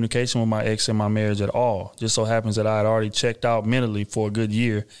not in communication with my ex in my marriage at all. Just so happens that I had already checked out mentally for a good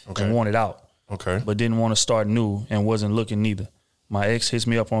year and wanted out. Okay. But didn't want to start new and wasn't looking neither. My ex hits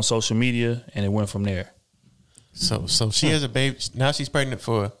me up on social media and it went from there. So she has a baby. Now she's pregnant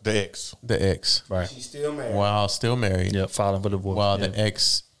for the ex. Right. She's still married. While still married. Yeah, filing for divorce. While the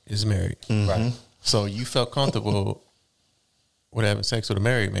ex is married. Right. So you felt comfortable with having sex with a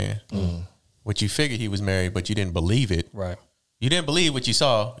married man. But you figured he was married, but you didn't believe it. Right. You didn't believe what you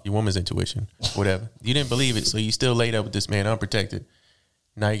saw, your woman's intuition, whatever. You didn't believe it, so you still laid up with this man unprotected.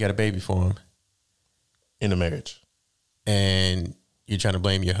 Now you got a baby for him. In the marriage. And you're trying to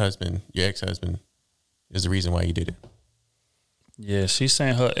blame your husband, your ex-husband, is the reason why you did it. Yeah, she's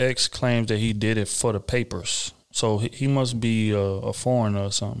saying her ex claims that he did it for the papers. So he must be a foreigner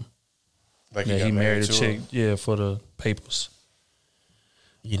or something. Like he married a chick, for the papers.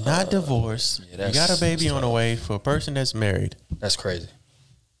 You're not divorced. You got a baby on the way for a person that's married. That's crazy.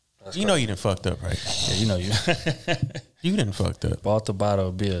 You know you done fucked up, right? Yeah, you know you. You done fucked up. Bought the bottle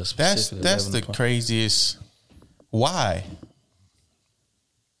of beer. That's the craziest. Why?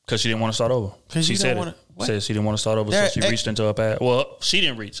 Because she didn't want to start over. Because she said said she didn't want to start over, so she reached into her past. Well, she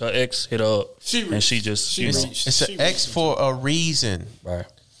didn't reach. Her ex hit her up. It's an ex for a reason. Right.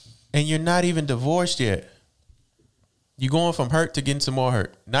 And you're not even divorced yet. You're going from hurt to getting some more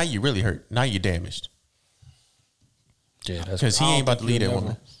hurt. Now you're really hurt. Now you're damaged. Yeah, that's because he ain't about to leave that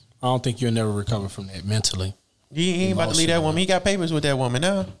woman. I don't think you'll never recover from that mentally. He ain't about to leave that woman. He got papers with that woman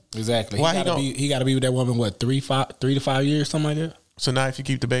now. Exactly. Why he got to be with that woman? What 3 to 5 years, something like that. So now, if you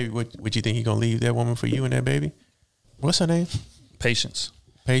keep the baby, what you think he gonna leave that woman for you and that baby? What's her name? Patience.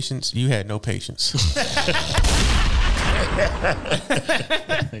 Patience. You had no patience.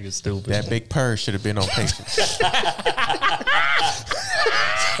 Nigga stupid. That big purr should have been on Patience.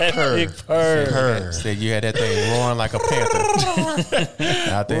 Big purr. Said you had that thing roaring like a panther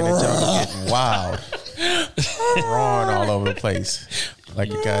out there in the jungle, getting wild, roaring all over the place like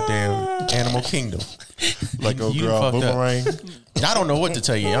a goddamn Animal Kingdom. Like old girl Boomerang. I don't know what to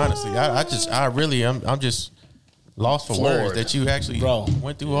tell you, honestly. I'm just lost for words that you actually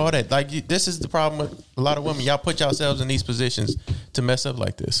went through all that. Like, this is the problem with a lot of women. Y'all put yourselves in these positions to mess up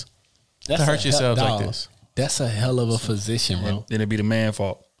like this, to hurt yourselves like this. That's a hell of a position, bro. Then it be the man's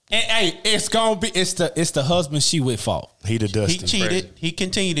fault. And, hey, it's the husband she with fault. He the dusty. He cheated. He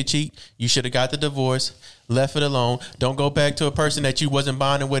continued to cheat. You should have got the divorce, left it alone. Don't go back to a person that you wasn't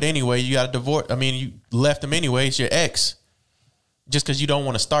bonding with anyway. You got a divorce. I mean, you left him anyway. It's your ex. Just because you don't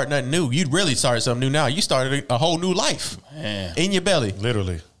want to start nothing new. You'd really started something new now. You started a whole new life in your belly.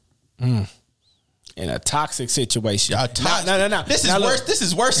 Literally. In a toxic situation. No. This is worse. This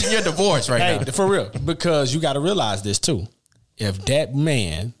is worse than your divorce right now. For real. Because you got to realize this too. If that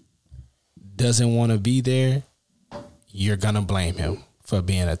man doesn't want to be there, you're going to blame him for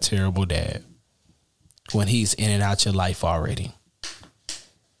being a terrible dad when he's in and out your life already. As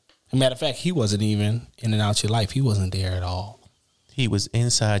a matter of fact, he wasn't even in and out your life. He wasn't there at all. He was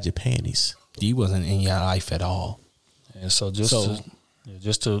inside your panties. He wasn't in your life at all. And so just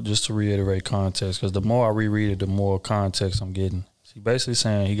to reiterate context, because the more I reread it, the more context I'm getting. He basically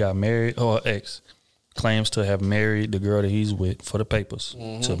saying he got married, or ex claims to have married the girl that he's with for the papers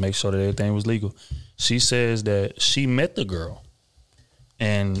to make sure that everything was legal. She says that she met the girl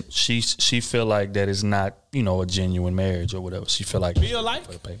and she feel like that is not, a genuine marriage or whatever. She feel like real life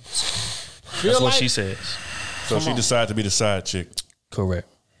for the papers. That's what she says. So she decided to be the side chick. Correct.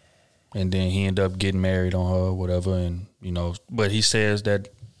 And then he ended up getting married on her or whatever, and but he says that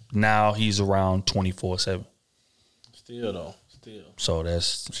now he's around 24/7. Still. So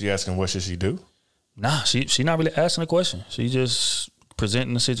that's she asking what should she do? Nah, she not really asking a question. She just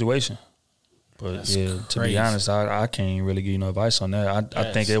presenting the situation. But that's crazy. To be honest, I can't really give you no advice on that.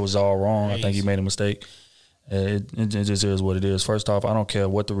 I think it was all wrong. Crazy. I think he made a mistake. It just is what it is. First off, I don't care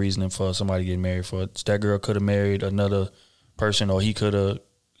what the reasoning for somebody getting married for. That girl could have married another person, or he could have,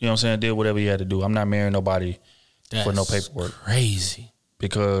 did whatever he had to do. I'm not marrying nobody for no paperwork. Crazy.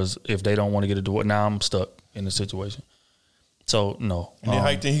 Because if they don't want to get a divorce, now I'm stuck in the situation. So, no. And then how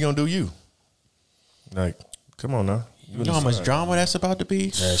you think he gonna do you? Like, come on now. You know how much drama that's about to be?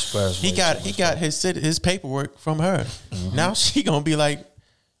 He got his paperwork from her. Mm-hmm. Now she gonna be like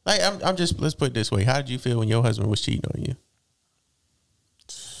I'm just, let's put it this way. How did you feel when your husband was cheating on you?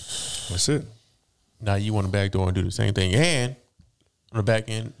 That's it. Now you want to backdoor and do the same thing. And on the back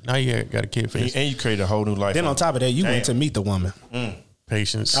end, now you got a kid for and you created a whole new life. Then on top of that, you went to meet the woman.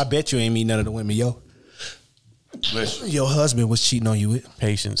 Patience. I bet you ain't meet none of the women, yo. Listen. Your husband was cheating on you with.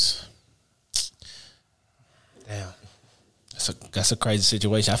 Patience. Damn. That's a crazy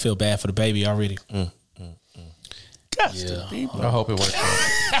situation. I feel bad for the baby already. I hope it works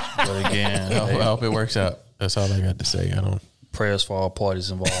out. But again, I hope it works out. That's all I got to say. Prayers for all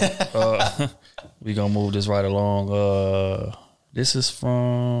parties involved. We gonna move this right along. This is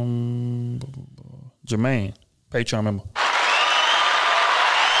from Jermaine, Patreon member.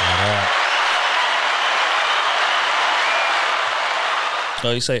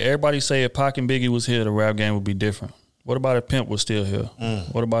 He say everybody say if Pac and Biggie was here, the rap game would be different. What about if Pimp was still here?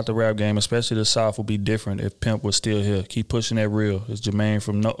 What about the rap game, especially the South, would be different if Pimp was still here? Keep pushing that real. It's Jermaine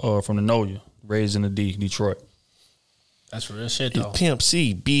from the Noya, raised in the Detroit. That's real shit, though. It's Pimp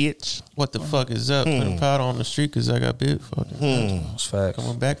C, bitch. What the fuck is up? Put a powder on the street because I got big fucking. That's facts.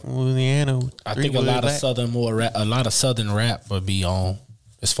 Coming back from Louisiana. I think a lot of Southern rap would be on,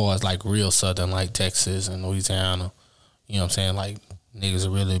 as far as like real Southern, like Texas and Louisiana. You know what I'm saying? Like niggas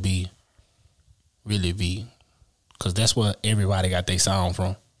would really be. Because that's where everybody got their sound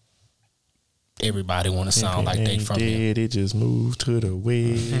from. Everybody want to sound like they from here. It just moved to the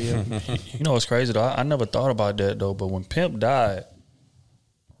web. You know what's crazy though? I never thought about that though. But when Pimp died,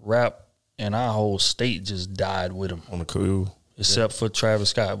 rap in our whole state just died with him. On the cool. Except for Travis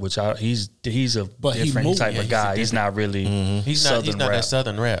Scott, which he's a different type of guy. He's not really He's not that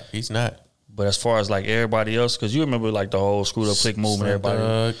Southern rap. He's not. But as far as like everybody else, because you remember like the whole Screwed Up Click movement, everybody.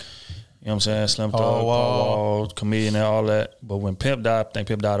 You know what I'm saying? Slim Thug, Paul Wall, Comedian and all that. But when Pimp died, I think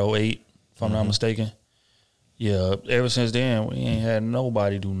Pimp died 2008, if I'm not mistaken. Yeah, ever since then, we ain't had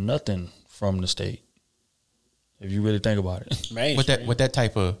nobody do nothing from the state. If you really think about it. Man, with that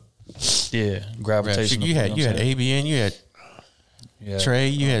type of gravitation. You had ABN, you had Trey,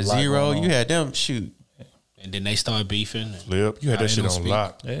 you had Zero, you had them shoot. And then they started beefing. Flip, you had that shit on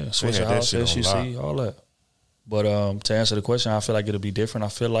lock. Yeah, Switch House, SEC, all that. But to answer the question, I feel like it'll be different. I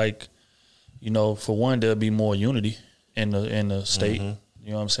feel like, for one, there'll be more unity in the state. You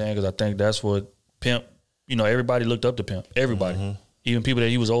know what I'm saying? Because I think that's what Pimp. Everybody looked up to Pimp. Everybody, even people that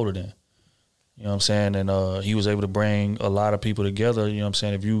he was older than. You know what I'm saying? And he was able to bring a lot of people together. You know what I'm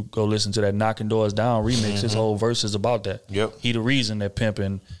saying? If you go listen to that Knocking Doors Down remix, his whole verse is about that. Yep. He the reason that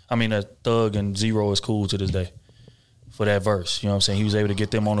that Thug and Zero is cool to this day for that verse. You know what I'm saying? He was able to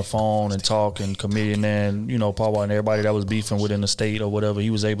get them on the phone and talk, and Comedian and, Paul and everybody that was beefing within the state or whatever, he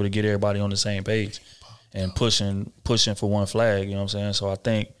was able to get everybody on the same page and pushing for one flag. You know what I'm saying? So I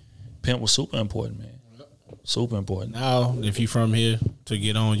think Pimp was super important, man. Super important. Now, if you from here to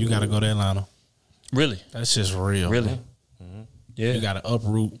get on, you got to go to Atlanta. Really? That's just real. Really? Yeah. You got to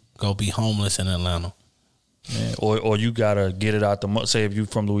uproot, go be homeless in Atlanta. Yeah. Or you got to get it out the mud. Say if you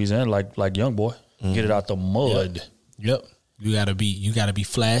from Louisiana, like Young Boy, get it out the mud. Yep. You got to be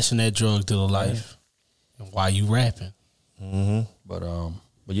flashing that drug dealer life while you rapping. But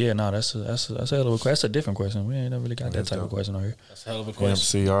yeah, no, that's a hell of a question. That's a different question. We ain't never really got that type of question on here. That's a hell of a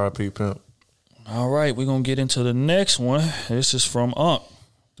question. MC, RIP Pimp. All right, we're going to get into the next one. This is from Unc.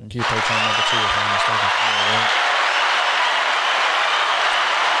 Keep Patreon number 2 if I'm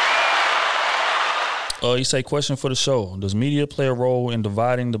mistaken. He say, question for the show. Does media play a role in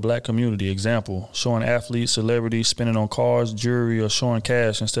dividing the black community? Example, showing athletes, celebrities spending on cars, jewelry, or showing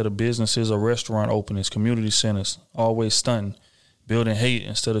cash instead of businesses or restaurant openings, community centers, always stunting, building hate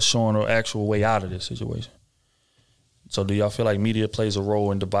instead of showing an actual way out of this situation. So do y'all feel like media plays a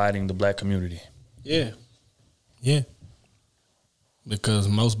role in dividing the black community? Yeah. Yeah. Because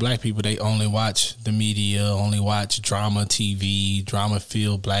most black people, they only watch the media, only watch drama TV,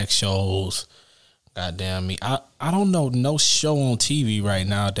 drama-filled black shows. Goddamn me. I don't know no show on TV right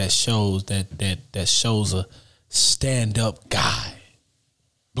now that shows that shows a stand-up guy.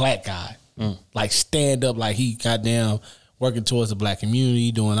 Black guy. Like stand up, like he goddamn working towards the black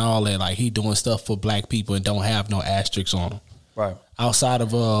community, doing all that, like he doing stuff for black people and don't have no asterisks on him. Right. Outside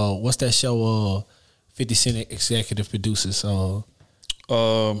of what's that show 50 Cent executive producers talking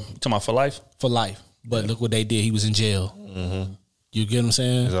about For Life? For Life. But look what they did. He was in jail. You get what I'm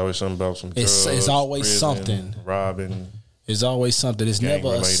saying? There's always something about some drugs, it's always prison, something. Robbing. It's always something. It's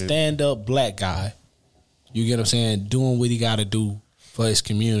never a stand-up black guy. You get what I'm saying? Doing what he got to do for his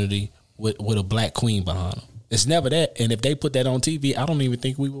community with a black queen behind him. It's never that. And if they put that on TV, I don't even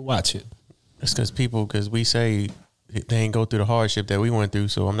think we would watch it. It's because we say they ain't go through the hardship that we went through,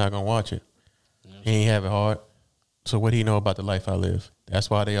 so I'm not going to watch it. He ain't have it hard. So what do he know about the life I live? That's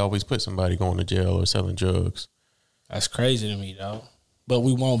why they always put somebody going to jail or selling drugs. That's crazy to me, dog. But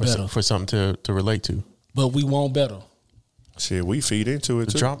we want better. For something to relate to. But we want better. Shit, we feed into it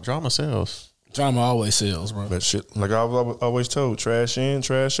too. Drama sells. Drama always sells, bro. But shit, like I've always told, trash in,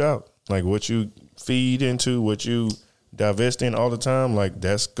 trash out. Like what you feed into, what you divest in all the time, like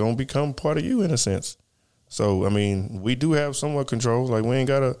that's going to become part of you in a sense. So, I mean, we do have somewhat control. Like we ain't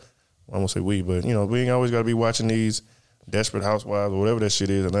got to, I won't say we, but we ain't always got to be watching these Desperate Housewives or whatever that shit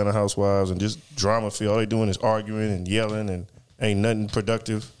is, Atlanta Housewives, and just drama feel. All they doing is arguing and yelling and ain't nothing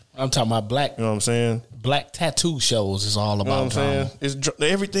productive. I'm talking about black. You know what I'm saying? Black tattoo shows is all about drama. It's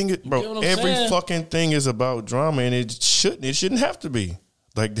everything, bro. Every fucking thing is about drama, and it shouldn't have to be.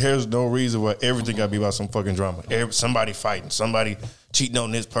 Like there's no reason why everything got to be about some fucking drama. Somebody fighting, somebody cheating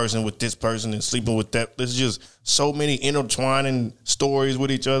on this person with this person and sleeping with that. There's just so many intertwining stories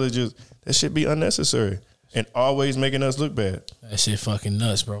with each other. Just that shit be unnecessary and always making us look bad. That shit fucking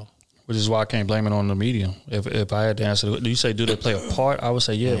nuts, bro. Which is why I can't blame it on the media. If I had to answer, do you say do they play a part? I would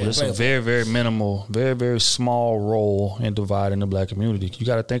say yeah, but it's a very, very minimal, very, very small role in dividing the black community. You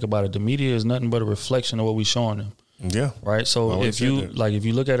got to think about it. The media is nothing but a reflection of what we're showing them. Yeah. Right. So if you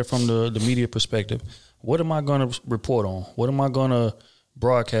look at it from the media perspective, what am I going to report on? What am I going to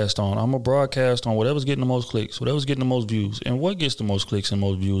broadcast on? I'm going to broadcast on whatever's getting the most clicks, whatever's getting the most views. And what gets the most clicks and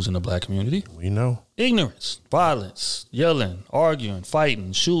most views in the black community? We know. Ignorance, violence, yelling, arguing,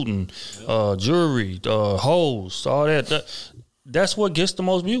 fighting, shooting, jewelry, hoes, all that. That's what gets the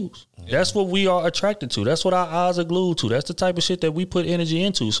most views. Yeah. That's what we are attracted to. That's what our eyes are glued to. That's the type of shit that we put energy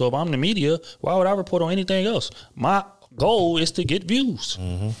into. So if I'm the media, why would I report on anything else? My goal is to get views.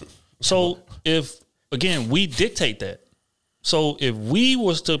 So again, we dictate that. So if we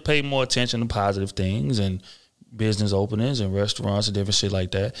was to pay more attention to positive things and business openings and restaurants and different shit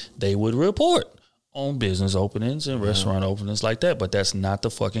like that, they would report on business openings and restaurant openings like that, but that's not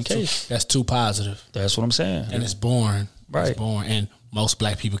the fucking case. That's too positive. That's what I'm saying. And it's boring. Right. It's boring. And most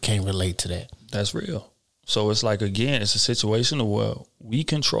black people can't relate to that. That's real. So it's like, again, it's a situation where we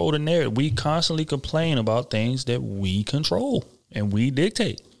control the narrative. We constantly complain about things that we control and we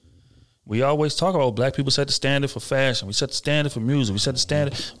dictate. We always talk about black people set the standard for fashion. We set the standard for music. We set the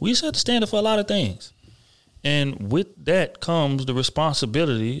standard for a lot of things. And with that comes the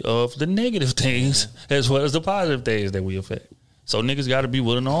responsibility of the negative things as well as the positive things that we affect. So niggas got to be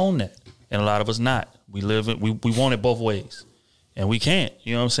willing to own that. And a lot of us not. We want it both ways. And we can't,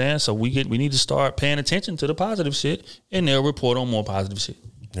 you know what I'm saying? So we need to start paying attention to the positive shit, and they'll report on more positive shit.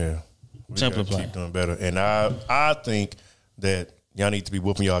 Yeah. Simple plan. Keep doing better. And I think that y'all need to be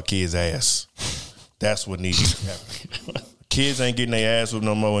whooping y'all kids' ass. That's what needs to happen. Kids ain't getting their ass whooped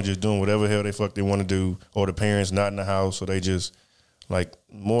no more and just doing whatever the hell they fuck they want to do, or the parents not in the house, so they just, like,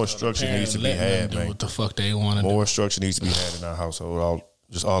 more structure needs to be had, man. What the fuck they want to do. More structure needs to be had in our household,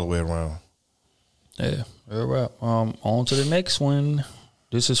 all the way around. Yeah, very right. On to the next one.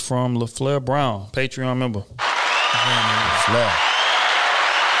 This is from LaFleur Brown, Patreon member. Flair.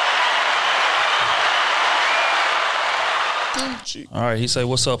 All right, he say,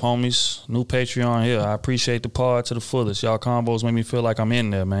 "What's up, homies? New Patreon here. I appreciate the pod to the fullest. Y'all combos make me feel like I'm in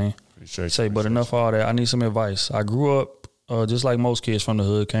there, man." But enough of all that. I need some advice. I grew up just like most kids from the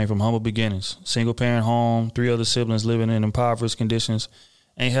hood, came from humble beginnings. Single parent home, 3 other siblings living in impoverished conditions.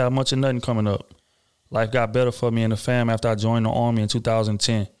 Ain't had much of nothing coming up. Life got better for me and the fam after I joined the Army in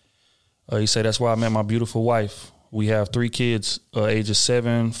 2010. He said that's where I met my beautiful wife. We have 3 kids, ages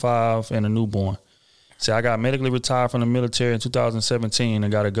 7, 5, and a newborn. See, I got medically retired from the military in 2017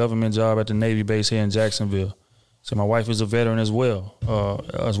 and got a government job at the Navy base here in Jacksonville. So my wife is a veteran as well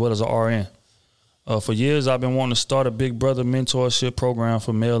as an RN. For years, I've been wanting to start a Big Brother mentorship program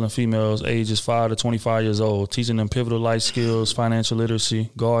for male and females ages 5 to 25 years old, teaching them pivotal life skills, financial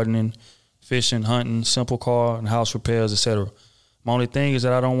literacy, gardening, fishing, hunting, simple car and house repairs, etc. My only thing is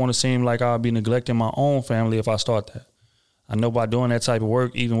that I don't want to seem like I'll be neglecting my own family if I start that. I know by doing that type of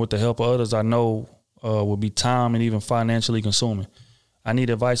work, even with the help of others, I know will be time and even financially consuming. I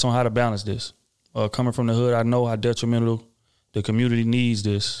need advice on how to balance this. Coming from the hood, I know how detrimental the community needs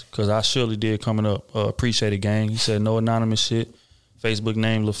this, because I surely did coming up. Appreciate it, gang. He said no anonymous shit. Facebook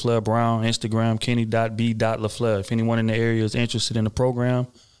name LaFleur Brown. Instagram Kenny.B.LaFleur. If anyone in the area is interested in the program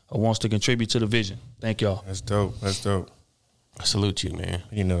or wants to contribute to the vision. Thank y'all. That's dope. That's dope. I salute you, man.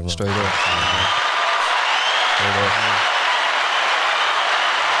 You know, Straight up.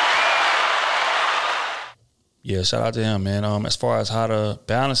 Yeah, shout out to him, man. As far as how to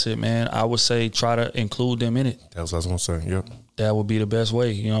balance it, man, I would say try to include them in it. That's what I was going to say, yep. That would be the best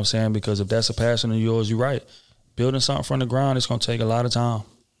way, you know what I'm saying? Because if that's a passion of yours, you're right. Building something from the ground, it's going to take a lot of time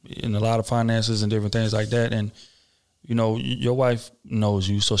and a lot of finances and different things like that. And, you know, your wife knows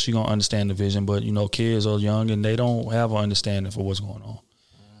you, so she going to understand the vision. But, you know, kids are young and they don't have an understanding for what's going on.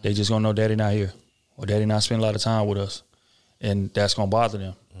 They just going to know daddy not here or daddy not spending a lot of time with us. And that's going to bother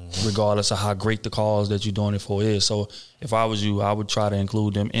them, regardless of how great the cause that you're doing it for is. So if I was you, I would try to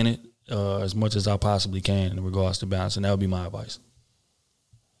include them in it as much as I possibly can in regards to balance. And that would be my advice.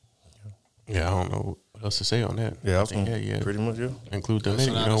 Yeah, I don't know what else to say on that. Yeah, pretty much, yeah. Include them in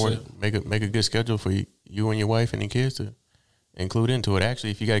it, you know, make a good schedule for you and your wife and your kids to include into it.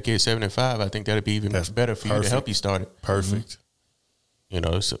 Actually, if you got a kid 7 and 5, I think that'd be even better for you to help you start it. Perfect. You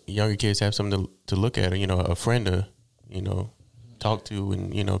know, so younger kids have something to look at, or, you know, a friend to, you know, talk to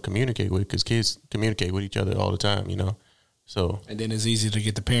and, you know, communicate with, because kids communicate with each other all the time, you know. So and then it's easy to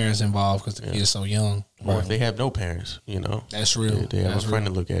get the parents involved because the kids so young. Or if they have no parents, you know. That's real. They have a friend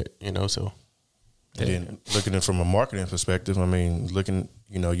to look at, you know, so. And then looking at it from a marketing perspective, I mean,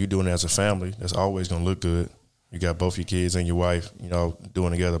 you know, you doing it as a family, that's always going to look good. You got both your kids and your wife, you know,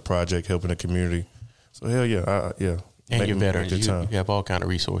 doing together a project, helping the community. So, hell yeah, yeah. And you're better. You have all kind of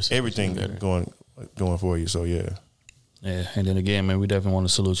resources. Everything going for you, so yeah. Yeah, and then again, man, we definitely want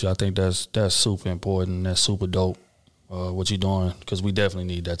to salute you. I think that's super important. That's super dope, what you're doing, because we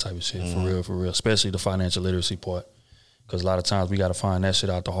definitely need that type of shit, for real, especially the financial literacy part. Because a lot of times we got to find that shit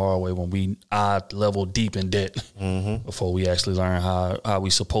out the hard way when we level deep in debt before we actually learn how we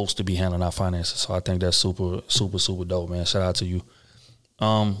supposed to be handling our finances. So I think that's super, super, super dope, man. Shout out to you.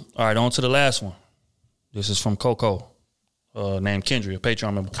 All right, on to the last one. This is from Coco, named Kendria, a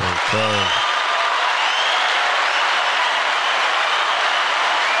Patreon member.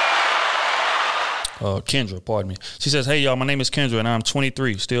 Kendra, pardon me. She says, "Hey, y'all, my name is Kendra, and I'm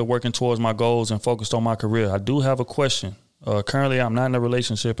 23, still working towards my goals and focused on my career. I do have a question. Currently, I'm not in a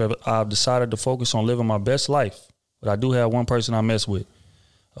relationship. I've decided to focus on living my best life, but I do have one person I mess with.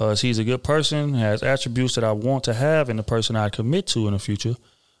 He's a good person, has attributes that I want to have in the person I commit to in the future.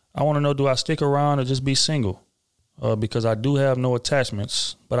 I want to know, do I stick around or just be single? Because I do have no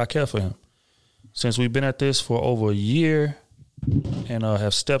attachments, but I care for him. Since we've been at this for over a year and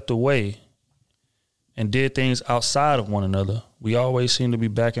have stepped away and did things outside of one another, we always seem to be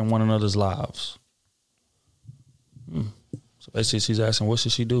back in one another's lives. So basically she's asking, what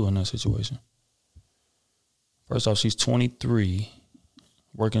should she do in that situation? First off, she's 23,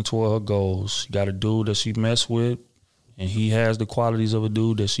 working toward her goals. She got a dude that she messed with, and he has the qualities of a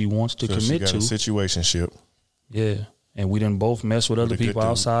dude that she wants to commit to. She got a situationship. Yeah. And we didn't both mess with other people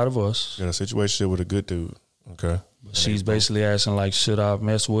outside of us. She got a situationship with a good dude. Okay. She's basically asking, like, should I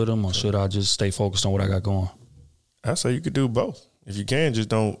mess with him or should I just stay focused on what I got going? I say you could do both. If you can, just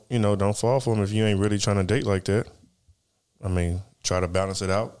don't fall for him if you ain't really trying to date like that. I mean, try to balance it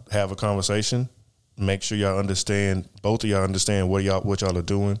out, have a conversation, make sure y'all understand, both of y'all understand what y'all are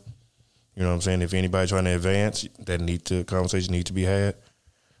doing. You know what I'm saying? If anybody trying to advance, conversation need to be had.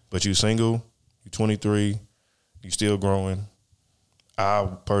 But you single, you 23, you still growing. I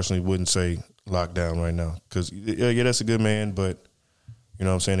personally wouldn't say lock down right now because, yeah, that's a good man, but you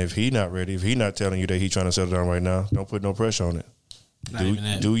know what I'm saying? If he not ready, if he not telling you that he trying to settle down right now, don't put no pressure on it.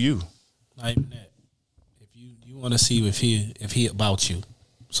 Do you. Not even that. If you want to see if he about you,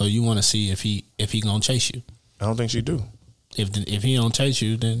 so you want to see if he gonna chase you. I don't think she do. If he don't chase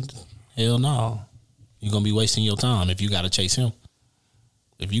you, then hell no. You're gonna be wasting your time if you gotta chase him.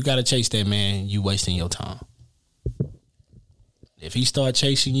 If you gotta chase that man, you wasting your time. If he start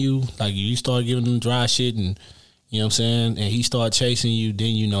chasing you, like you start giving him dry shit and you know what I'm saying, and he start chasing you,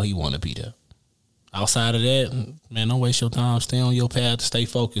 then you know he wanna be there. Outside of that, man, don't waste your time. Stay on your path, stay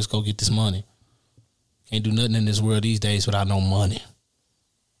focused, go get this money. Can't do nothing in this world these days without no money.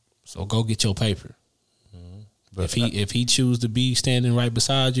 So go get your paper. But if he choose to be standing right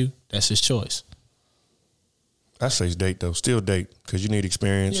beside you, that's his choice. I say date though, still date because you need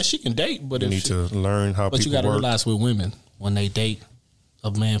experience. Yeah, she can date, but you need to learn how people work. But you got to realize with women, when they date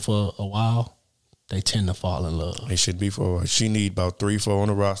a man for a while, they tend to fall in love. It should be for a while. She need about 3-4 on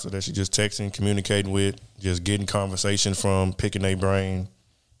the roster that she just texting, communicating with, just getting conversation from, picking their brain.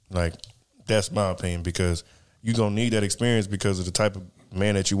 Like that's my opinion because you gonna need that experience because of the type of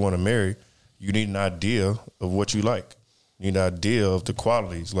man that you want to marry. You need an idea of what you like. You need an idea of the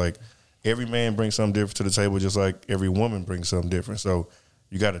qualities. Like every man brings something different to the table, just like every woman brings something different. So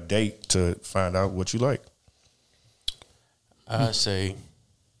you got to date to find out what you like. I say,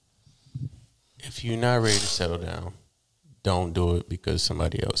 if you're not ready to settle down, don't do it because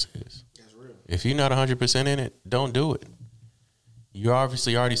somebody else is. That's real. If you're not 100% in it, don't do it. You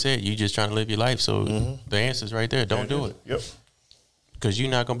obviously already said you just trying to live your life, so the answer's right there. Don't do it. Yep. Because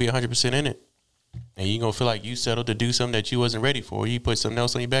you're not going to be 100% in it. And you're going to feel like you settled to do something that you wasn't ready for. You put something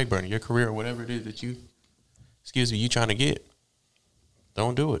else on your back burner, your career or whatever it is that you trying to get.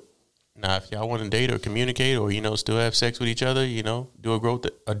 Don't do it. Now, if y'all want to date or communicate or, still have sex with each other, do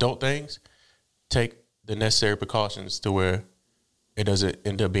adult things, take the necessary precautions to where it doesn't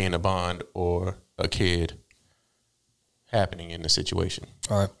end up being a bond or a kid happening in the situation.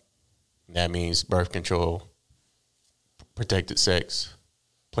 All right. That means birth control, protected sex,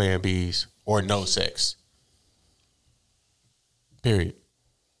 plan Bs, or no sex. Period.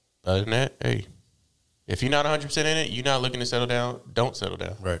 Other than that, hey, if you're not 100% in it, you're not looking to settle down, don't settle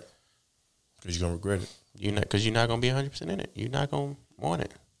down. Right. Because you're going to regret it. Because you're not going to be 100% in it. You're not going to want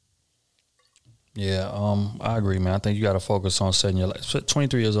it. Yeah, I agree, man. I think you got to focus on setting your life.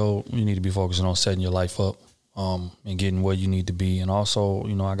 23 years old, you need to be focusing on setting your life up and getting where you need to be. And also,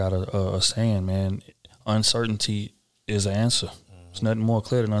 I got a saying, man, uncertainty is an answer. There's nothing more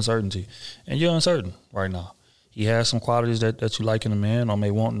clear than uncertainty. And you're uncertain right now. He has some qualities that you like in a man or may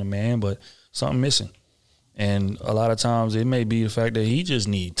want in a man, but something missing. And a lot of times it may be the fact that he just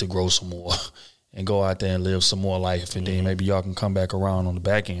needs to grow some more and go out there and live some more life. And then maybe y'all can come back around on the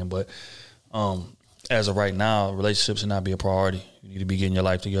back end. But as of right now, relationships should not be a priority. You need to be getting your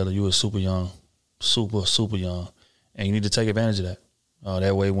life together. You are super young, super young. And you need to take advantage of that.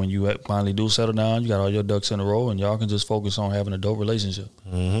 That way, when you finally do settle down, you got all your ducks in a row, and y'all can just focus on having a dope relationship.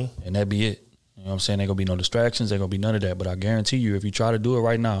 Mm-hmm. And that be it. You know what I'm saying? Ain't going to be no distractions. Ain't going to be none of that. But I guarantee you, if you try to do it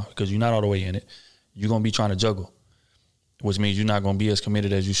right now, because you're not all the way in it, you're going to be trying to juggle, which means you're not going to be as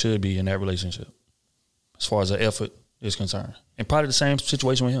committed as you should be in that relationship as far as the effort is concerned. And probably the same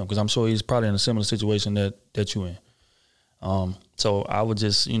situation with him, because I'm sure he's probably in a similar situation that you in. So I would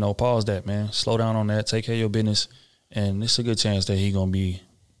just, pause that, man. Slow down on that. Take care of your business. And it's a good chance that he's going to be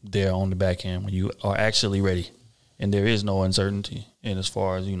there on the back end when you are actually ready. And there is no uncertainty in as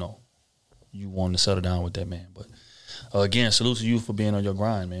far as, you want to settle down with that man. But again, salute to you for being on your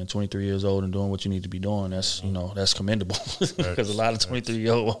grind, man. 23 years old and doing what you need to be doing. That's that's commendable because a lot of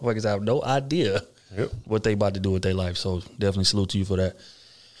 23-year-old motherfuckers have no idea what they about to do with their life. So definitely salute to you for that.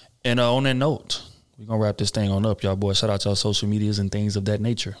 And on that note, we're gonna wrap this thing on up, y'all boys. Shout out to our social medias and things of that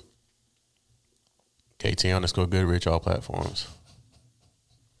nature. KT_Goodrich, all platforms.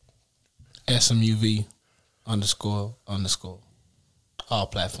 SMUV __ all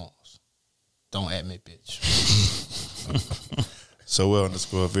platforms. Don't at me, bitch.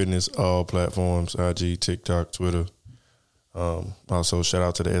 So_fitness, all platforms, IG, TikTok, Twitter. Also, shout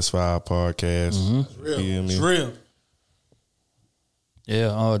out to the S5 podcast. It's real.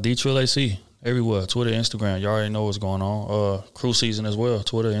 Yeah, D-Trill AC everywhere. Twitter, Instagram. You already know what's going on. Crew season as well.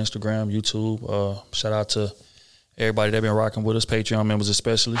 Twitter, Instagram, YouTube. Shout out to everybody that been rocking with us, Patreon members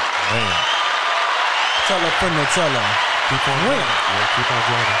especially. Man. Tell a friend to tell her. Keep on joining.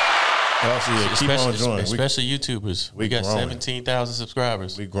 Keep on joining. Especially YouTubers. We got 17,000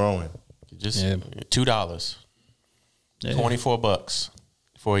 subscribers. We growing. Just $2. Yeah. $24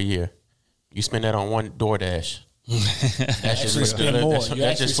 for a year. You spend that on one DoorDash. That's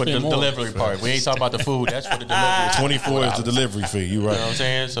just for the delivery part. We ain't talking about the food. That's for the delivery. 24 is the delivery fee. You right. You know what I'm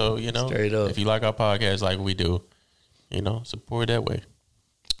saying? So, if you like our podcast like we do, support that way.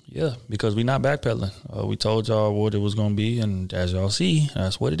 Yeah, because we not backpedaling. We told y'all what it was going to be, and as y'all see,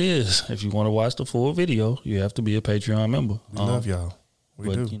 that's what it is. If you want to watch the full video, you have to be a Patreon member. We love y'all.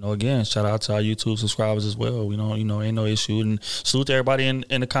 We do. Again, shout out to our YouTube subscribers as well. We don't, ain't no issue. And salute to everybody in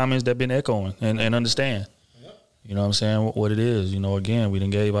the comments that been echoing and understand. Yep. You know what I'm saying? What it is. Again, we done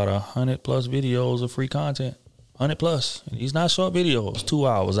gave out 100+ videos of free content. 100+. And these not short videos. 2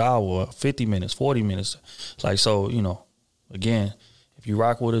 hours, hour, 50 minutes, 40 minutes. Like, so, again, if you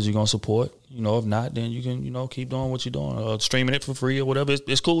rock with us, you're going to support. If not, then you can, keep doing what you're doing. Streaming it for free or whatever.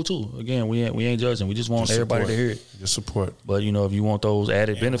 It's cool, too. Again, we ain't judging. We just want everybody to hear it. Just support. But, if you want those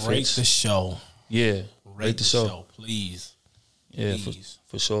added benefits. Rate the show. Yeah. Rate the show. Please. Yeah,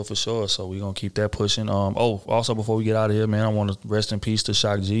 for sure. So we're going to keep that pushing. Also, before we get out of here, man, I want to rest in peace to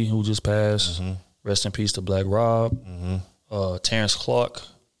Shock G, who just passed. Mm-hmm. Rest in peace to Black Rob. Mm-hmm. Terrence Clark.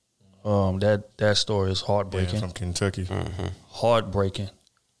 That story is heartbreaking. From Kentucky. Mm-hmm. Heartbreaking.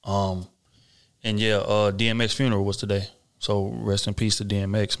 And DMX funeral was today. So rest in peace to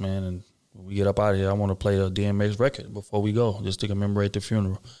DMX, man. And when we get up out of here, I want to play a DMX record before we go, just to commemorate the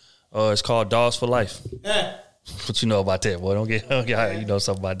funeral. It's called Dogs for Life. What you know about that, boy? Don't get you know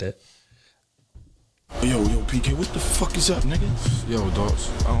something about that. Yo, PK, what the fuck is up, nigga? Yo, dogs,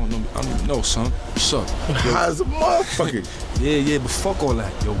 I don't even know, son. What's up? High as a motherfucker. Yeah, but fuck all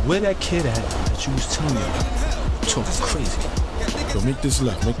that. Yo, where that kid at that you was telling me about? Talking crazy. Yo, make this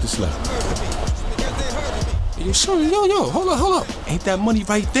left. Yo, son, yo, hold up. Ain't that money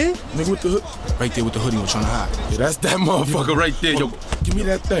right there? Nigga with the hood? Right there with the hoodie on trying to hide. Yeah, that's that motherfucker right there. Yo, give me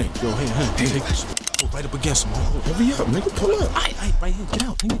that thing. Yo, here, take this. Oh, right up against him. Hurry up, nigga, pull up. Right here, get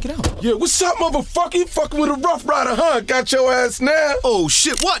out, nigga, get out. Yeah, what's up, motherfucker? You fucking with a Rough Rider, huh? Got your ass now. Oh,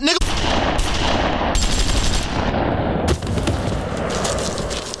 shit, what, nigga?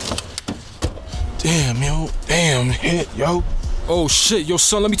 Damn, hit, yo. Oh, shit, yo,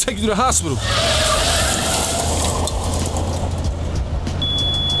 son, let me take you to the hospital.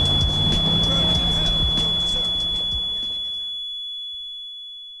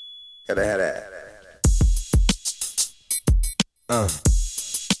 Gotta have that.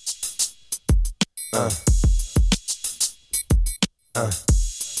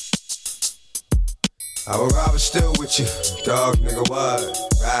 I will rob still with you, dog, nigga, what?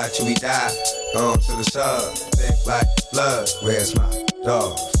 Ride till we die, on to the sub, thick like blood. Where's my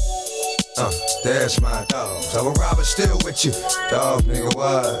dogs? There's my dogs. I will rob still with you, dog, nigga,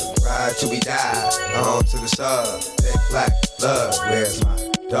 what? Ride till we die, on to the sub, thick like blood. Where's my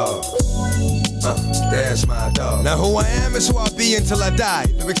dogs? There's my dog. Now who I am is who I'll be until I die.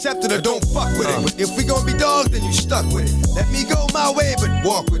 Either accept it or don't fuck with it. If we gon' be dogs, then you stuck with it. Let me go my way, but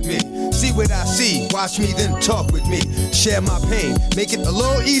walk with me. See what I see, watch me, then talk with me. Share my pain, make it a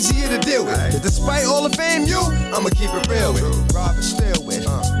little easier to deal with. Cause despite all the fame, I'ma keep it real with it. Rob it still with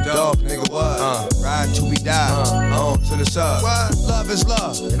dog, nigga, what? Ride till we die, on to the sub. Love is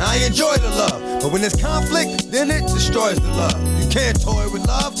love, and I enjoy the love. But when there's conflict, then it destroys the love. You can't toy with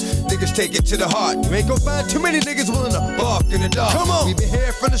love, niggas take it to the heart. You ain't gon' find too many niggas willing to bark in the dark. Come on, we been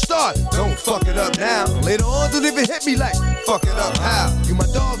here from the start, don't fuck it up now. Later on, don't even hit me like, fuck it up how? You my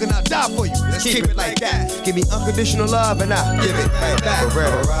dog and I'll die for you, let's keep it like that. Give me unconditional love and I'll give it right back.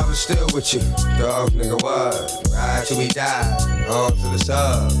 Forever, I'll still with you, dog, nigga, what? Ride till we die, on to the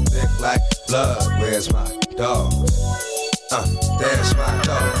sub. Thick like blood, where's my dogs? That's my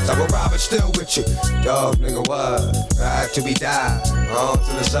dog. I'm a robber still with you. Dog, nigga, what? Ride till we die. On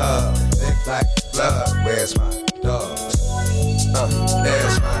to the sub. Thick like blood. Where's my dogs?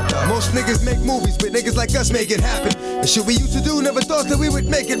 There's my dog. Most niggas make movies, but niggas like us make it happen. The shit we used to do, never thought that we would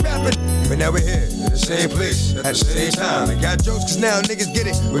make it rapping. But now we're here, in the same place, at the same time. I got jokes, cause now niggas get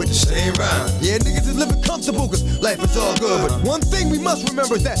it with the same rhyme. Yeah, niggas is living comfortable, cause life is all good. But one thing we must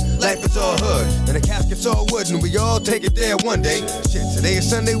remember is that life is all hood. And the casket's all wood, and we all take it there one day. Shit, today is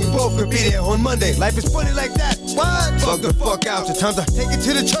Sunday, we both could be there on Monday. Life is funny like that. What? Fuck the fuck out. Sometimes I take it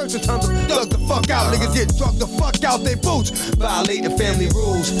to the church, sometimes I thug the fuck out. Niggas get drunk the fuck out they boots. Violating family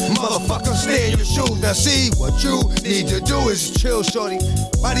rules. Motherfucker, stay in your shoes. Now see, what you need to do is chill, shorty.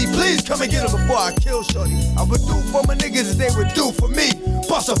 Buddy, please come and get him before I kill shorty. I would do for my niggas as they would do for me.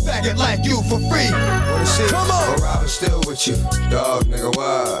 Bust a faggot like you for free. Wanna see? Come on. I'm robbing still with you. Dog, nigga,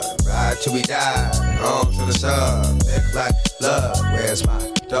 what? Ride till we die. On to the sub. Thick like love. Where's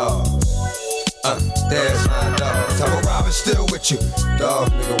my dogs? There's my dogs. I'm a robber still with you. Dog,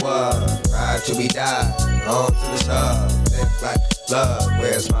 nigga, what? Ride till we die. On to the sub. Thick like love.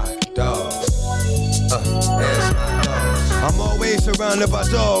 Where's my dogs? There's my dogs. I'm always surrounded by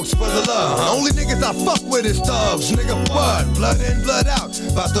dogs for the love. Only niggas I fuck with is thugs. Nigga, what? Blood in, blood out.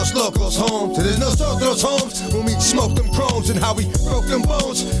 About those locals home. Till there's no sort those homes. When we smoke them chromes and how we broke them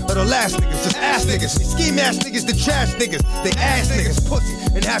bones. Or the last niggas, just ass niggas. These scheme ass niggas, the trash niggas. They ass niggas, pussy.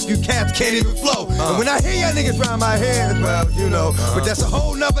 And half you cats can't even flow. And when I hear y'all niggas round my head, well, you know. But that's a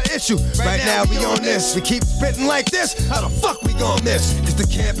whole nother issue. Right now we on this. We keep spitting like this. How the fuck we gon' miss? Cause the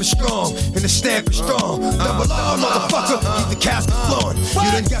camp is strong and the stamp is strong. Double R, motherfucker. Keep the casket flowing.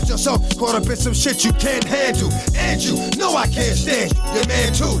 You done got yourself caught up in some shit you can't handle. And you know I can't stand you. Your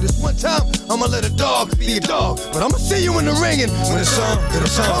man too. This one time, I'ma let a dog be a dog. But I'ma see you in the ring and when it's on, get a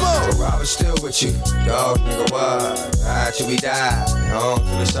song. Come on. So Robert still with you. Dog, nigga, what? Ride till we die. Home to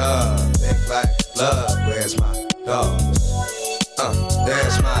the sub. Thick like blood. Where's my dogs?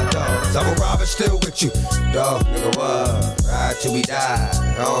 There's my dogs. I'm a robber still with you. Dog, nigga, what? Ride till we die.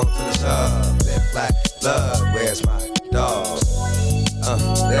 Home to the sub. Thick like blood. Where's my dogs?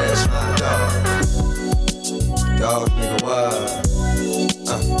 There's my dogs. Dog, nigga, what?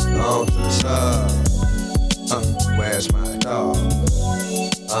 On to the sub. Where's my dogs?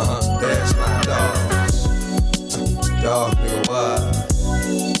 There's my dogs. Dog, nigga, what?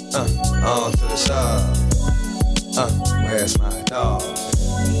 On to the sub. Where's my dogs?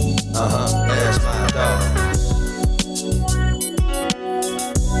 There's my dogs.